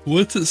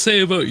 What's it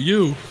say about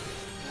you?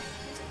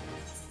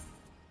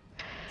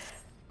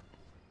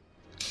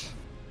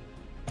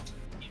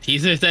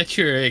 Either that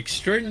you're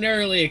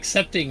extraordinarily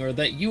accepting or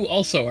that you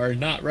also are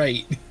not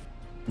right.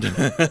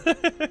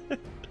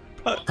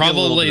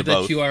 Probably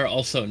that you are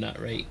also not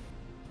right.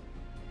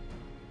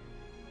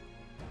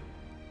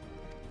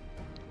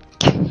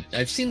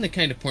 I've seen the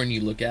kind of porn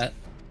you look at.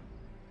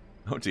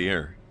 Oh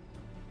dear.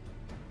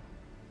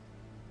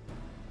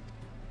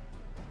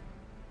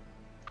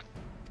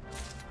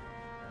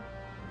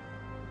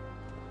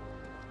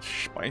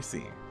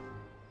 Spicy.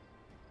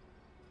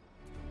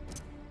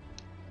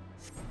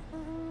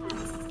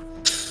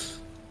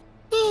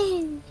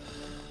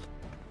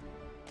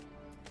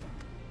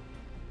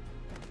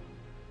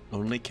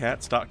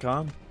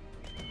 Onlycats.com?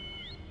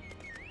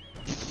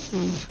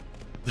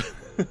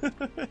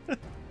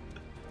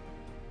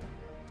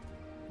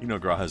 You know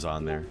Graha's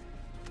on there.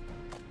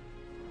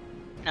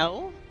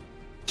 No?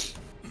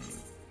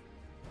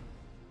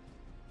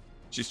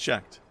 She's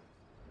checked.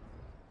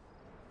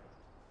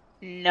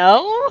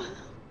 No?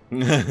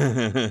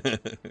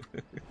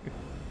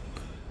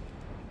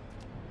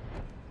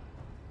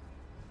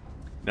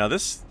 Now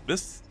this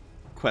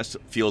quest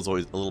feels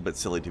always a little bit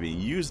silly to me.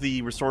 Use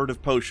the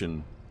restorative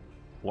potion.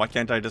 Why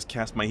can't I just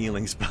cast my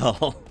healing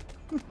spell?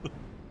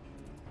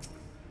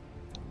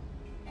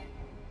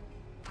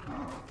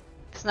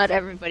 Because not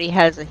everybody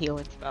has a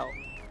healing spell.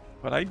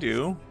 But I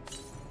do.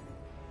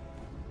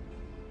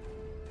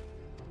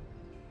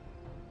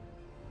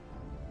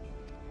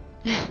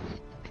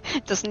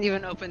 Doesn't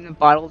even open the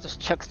bottle,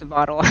 just chucks the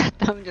bottle at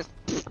them, just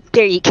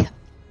there you go.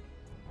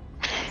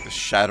 Just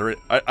shatter it.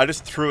 I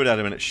just threw it at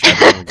him and it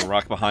shattered the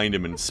rock behind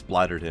him and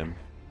splattered him.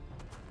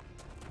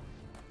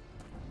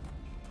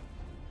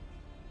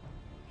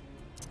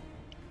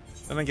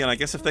 And again, I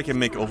guess if they can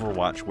make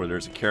Overwatch where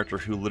there's a character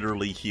who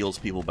literally heals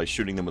people by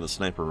shooting them with a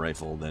sniper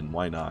rifle, then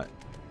why not?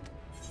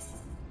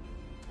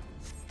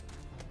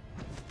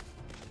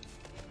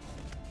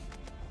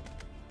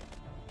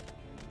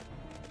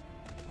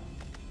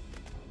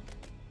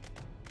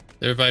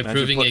 Thereby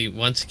proving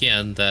once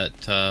again that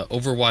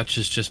Overwatch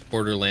is just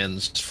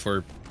Borderlands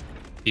for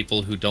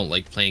people who don't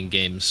like playing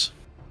games.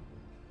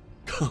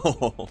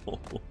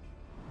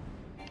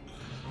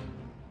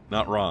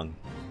 Not wrong.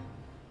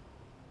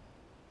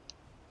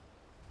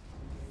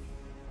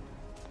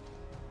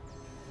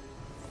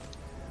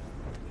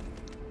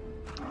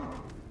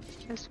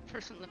 This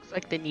person looks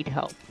like they need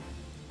help.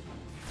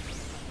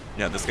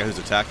 Yeah, this guy who's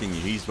attacking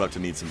you, he's about to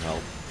need some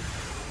help.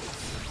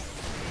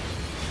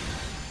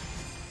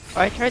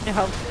 I tried to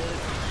help too.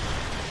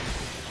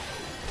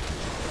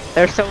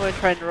 There's someone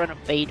trying to run a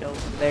bait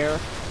over there.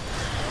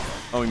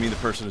 Oh, you mean the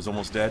person who's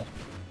almost dead?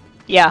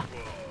 Yeah.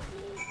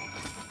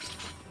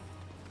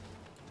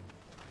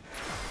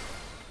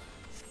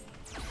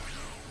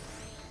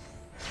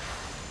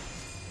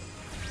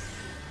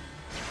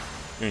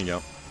 There you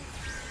go.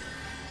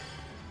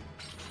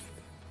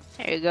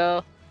 There you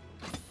go.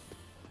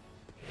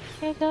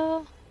 There you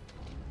go.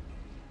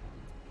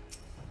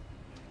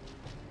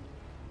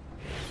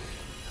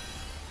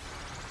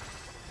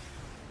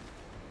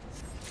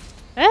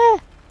 Ah!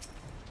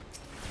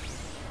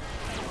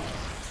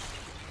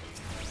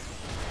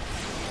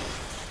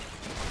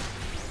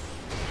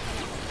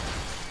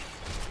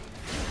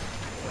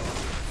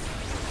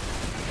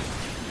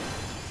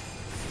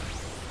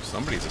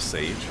 Somebody's a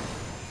sage.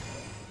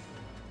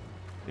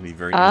 In a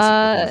very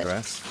innocent looking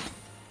dress.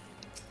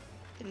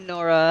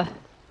 Nora.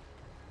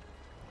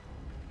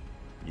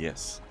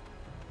 Yes.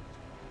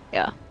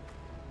 Yeah.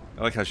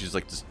 I like how she's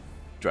like just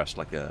dressed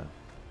like a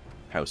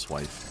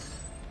housewife.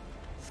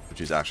 Which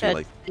is actually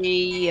like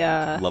the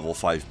level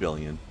 5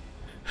 billion.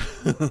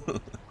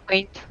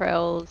 Quaint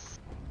trails.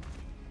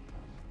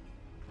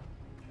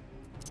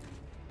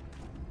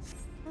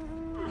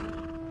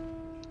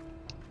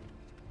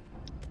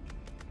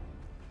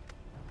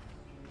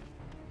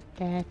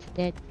 That's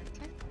dead.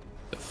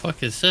 The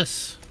fuck is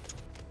this?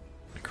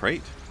 A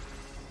crate.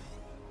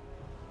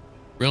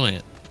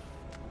 Brilliant.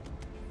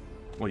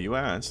 Well, you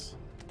asked.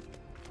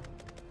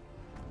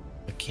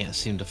 I can't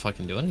seem to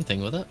fucking do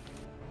anything with it.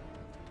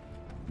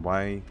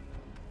 Why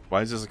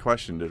is this a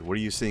question, dude? What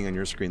are you seeing on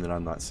your screen that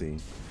I'm not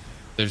seeing?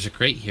 There's a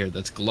crate here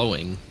that's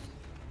glowing.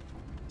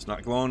 It's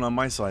not glowing on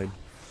my side.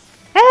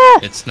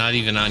 It's not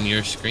even on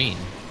your screen.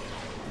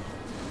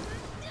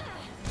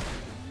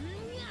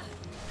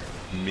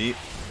 Me?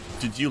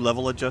 Did you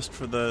level adjust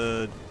for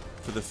the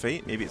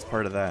fate? Maybe it's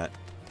part of that.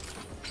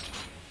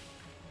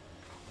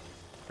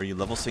 Are you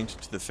level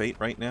synced to the fate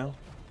right now?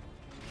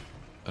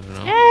 I don't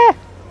know.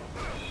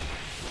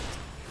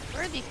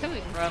 Where are these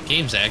coming from? The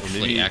game's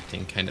actually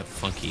acting kind of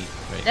funky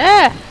right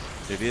now.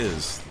 It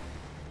is.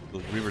 The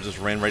Reaver just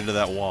ran right into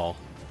that wall.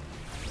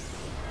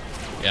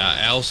 Yeah,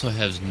 I also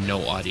have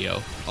no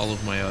audio. All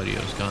of my audio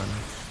is gone.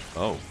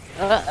 Oh.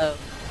 Uh-oh.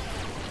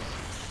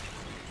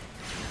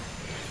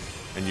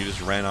 And you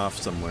just ran off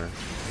somewhere.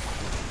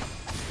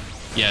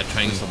 Yeah,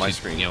 trying on my to,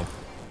 screen. you know,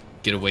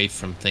 get away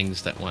from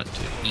things that want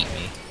to eat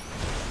me.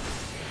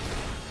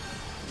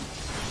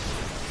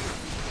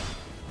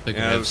 I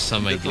can have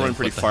some idea of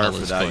pretty what the far hell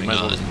for is that. You going might as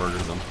well on. just murder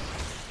them.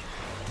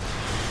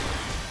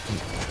 I'm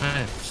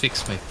trying to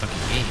fix my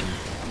fucking game.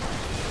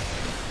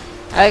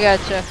 I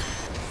gotcha.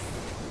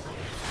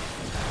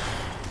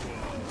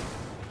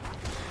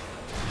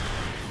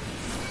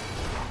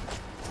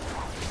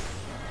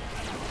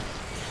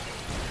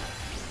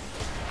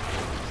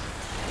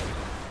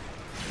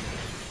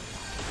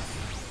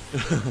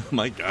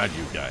 My God,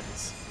 you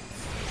guys.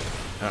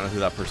 I don't know who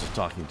that person's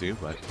talking to,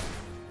 but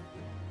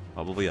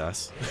probably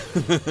us.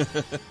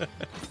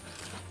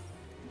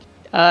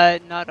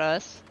 Not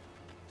us.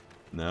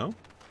 No?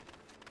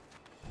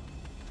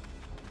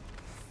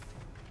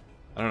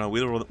 I don't know.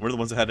 We're the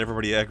ones that had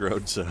everybody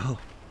aggroed, so.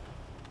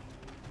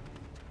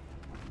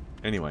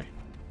 Anyway.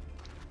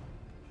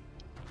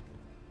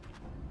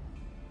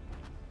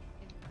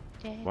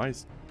 Why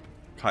is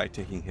Kai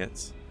taking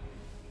hits?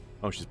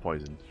 Oh, she's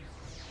poisoned.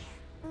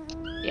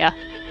 Yeah.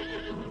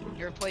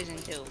 You're poisoned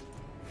too.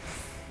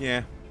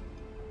 Yeah.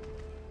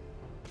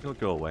 It'll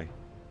go away.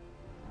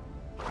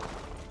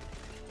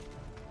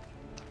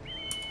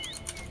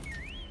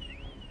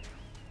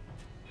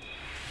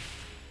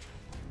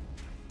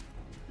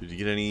 Did you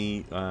get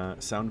any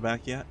sound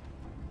back yet?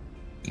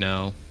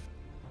 No.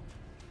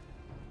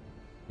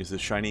 Is the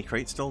shiny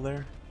crate still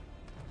there?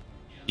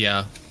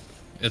 Yeah,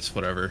 it's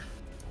whatever.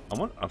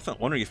 I'm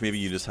wondering if maybe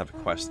you just have a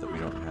quest that we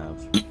don't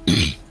have.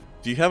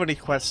 Do you have any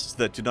quests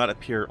that do not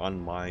appear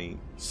on my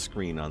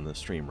screen on the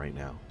stream right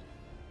now?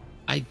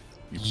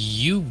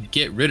 You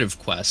get rid of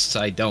quests,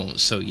 I don't,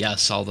 so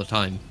yes, all the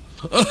time.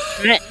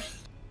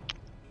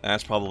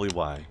 That's probably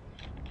why.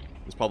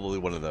 It's probably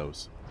one of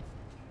those.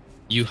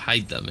 You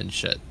hide them and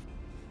shit.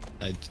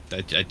 I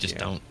just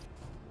don't.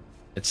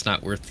 It's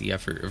not worth the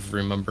effort of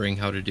remembering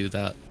how to do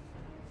that.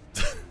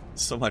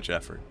 So much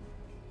effort.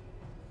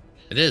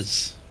 It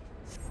is.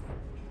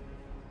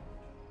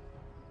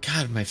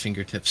 God, my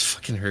fingertips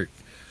fucking hurt.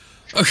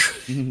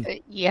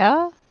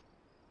 Yeah?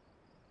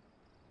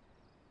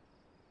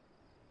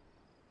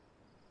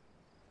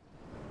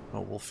 Oh,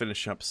 we'll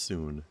finish up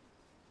soon.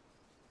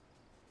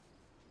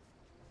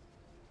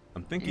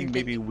 I'm thinking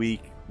maybe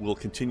we will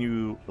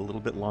continue a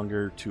little bit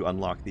longer to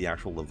unlock the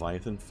actual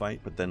Leviathan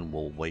fight, but then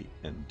we'll wait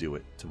and do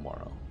it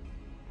tomorrow.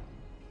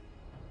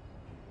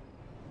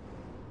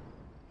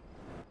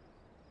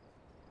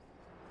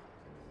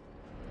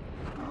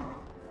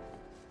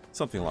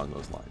 Something along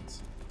those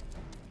lines.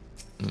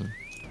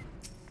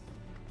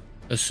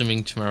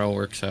 Assuming tomorrow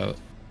works out.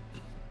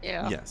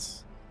 Yeah.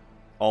 Yes.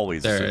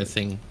 Always. There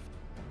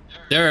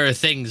are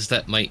things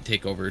that might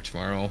take over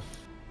tomorrow.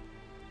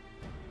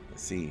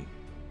 Let's see.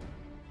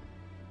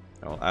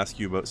 I'll ask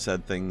you about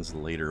said things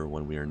later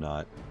when we are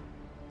not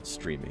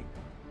streaming.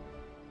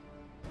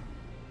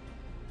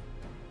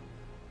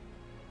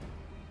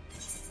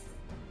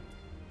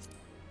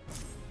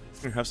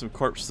 We have some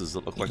corpses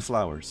that look like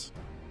flowers.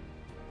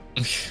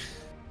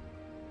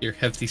 Here,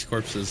 have these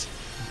corpses.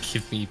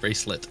 Give me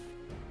bracelet.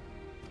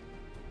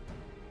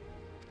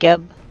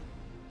 Gib.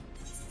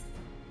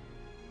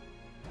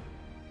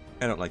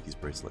 I don't like these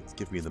bracelets.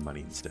 Give me the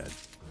money instead.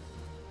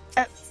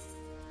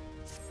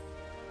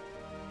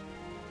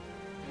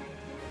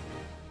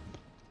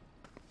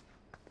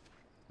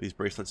 These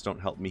bracelets don't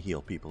help me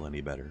heal people any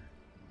better.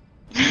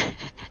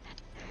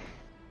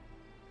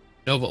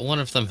 No, but one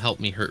of them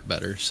helped me hurt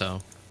better,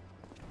 so.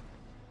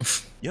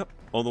 Yep.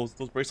 Oh, those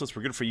bracelets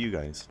were good for you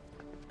guys.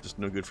 Just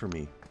no good for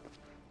me.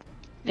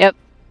 Yep.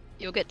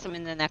 You'll get some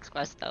in the next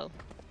quest, though.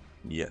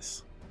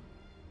 Yes.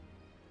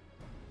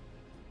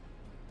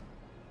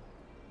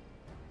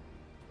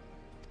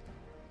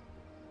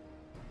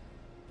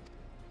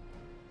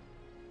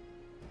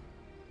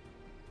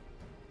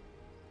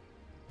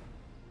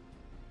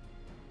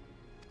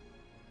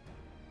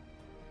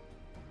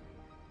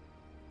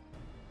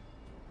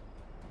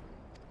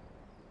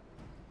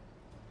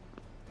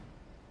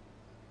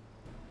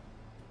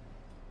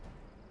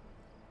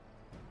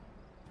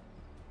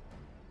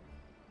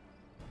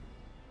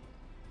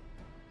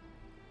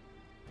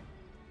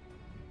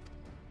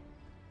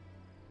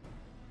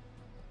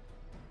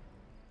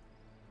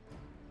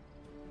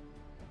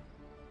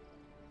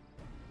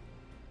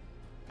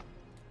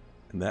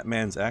 And that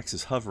man's axe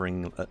is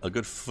hovering a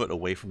good foot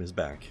away from his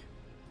back.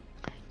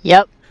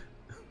 Yep.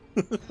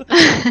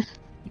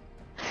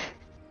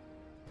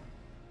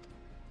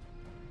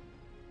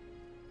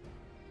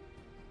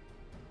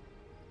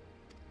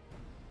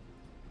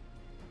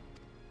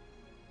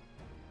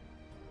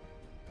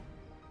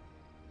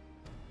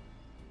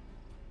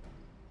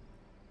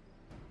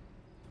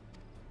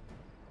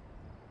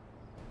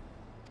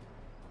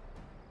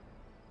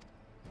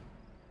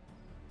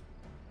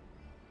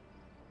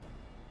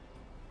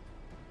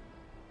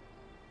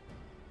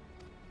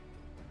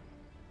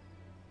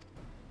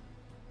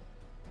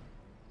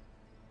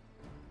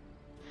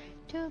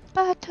 To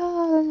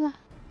battle.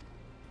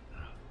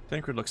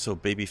 Tancred looks so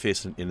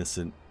baby-faced and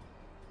innocent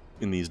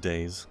in these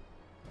days.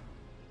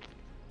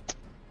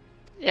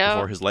 Yeah.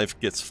 Before his life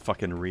gets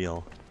fucking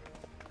real.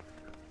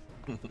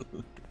 He's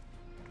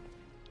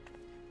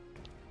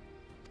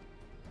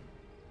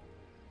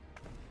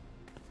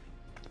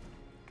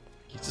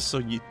just so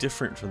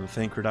different from the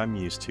Tancred I'm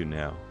used to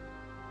now.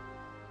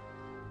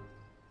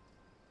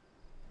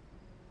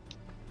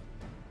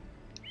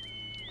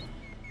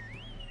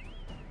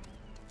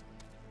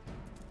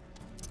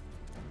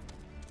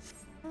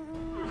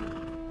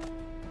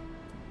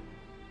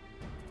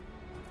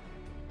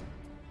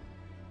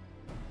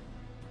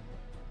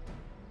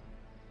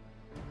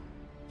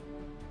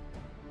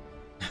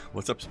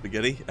 What's up,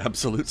 Spaghetti?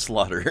 Absolute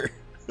slaughter.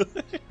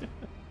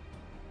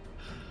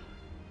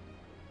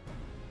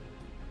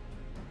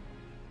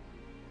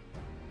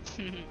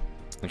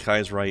 And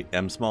Kai's right.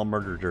 M small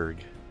murder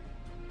derg.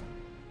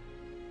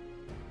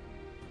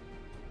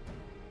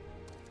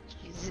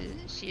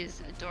 She is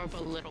an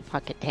adorable little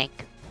pocket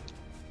tank.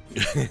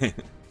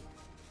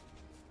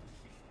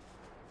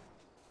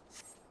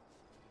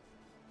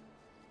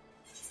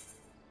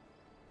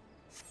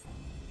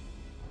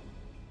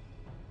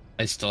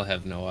 I still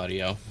have no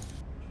audio.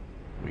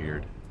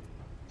 Weird.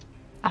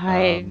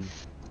 You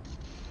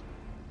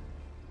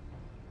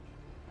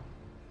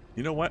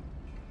know what?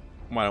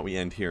 Why don't we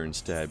end here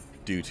instead,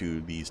 due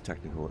to these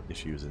technical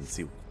issues, and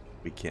see if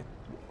we can't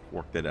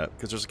work that out.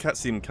 Because there's a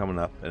cutscene coming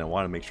up, and I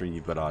want to make sure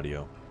you've got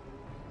audio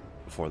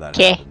before that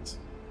happens.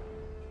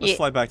 Let's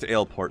fly back to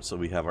Aleport so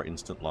we have our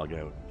instant log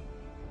out.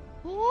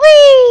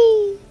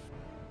 Whee!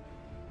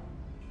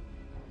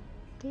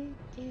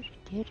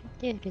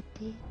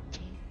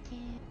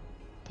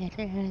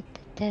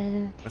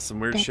 That's some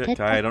weird shit,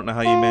 Kai. I don't know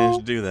how you managed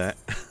to do that.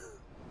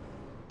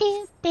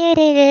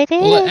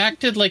 Well, it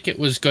acted like it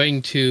was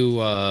going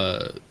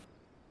to,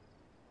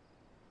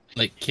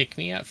 like, kick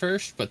me at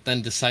first, but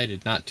then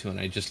decided not to, and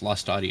I just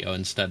lost audio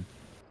instead.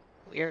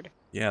 Weird.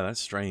 Yeah, that's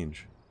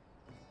strange.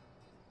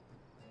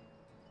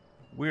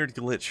 Weird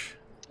glitch.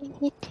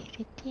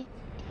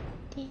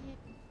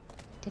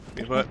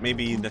 But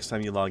maybe next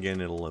time you log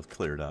in, it'll have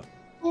cleared up.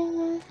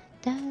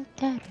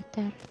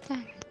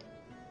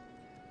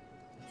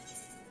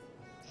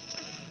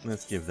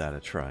 Let's give that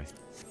a try.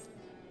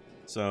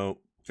 So,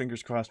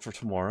 fingers crossed for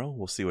tomorrow.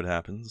 We'll see what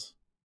happens.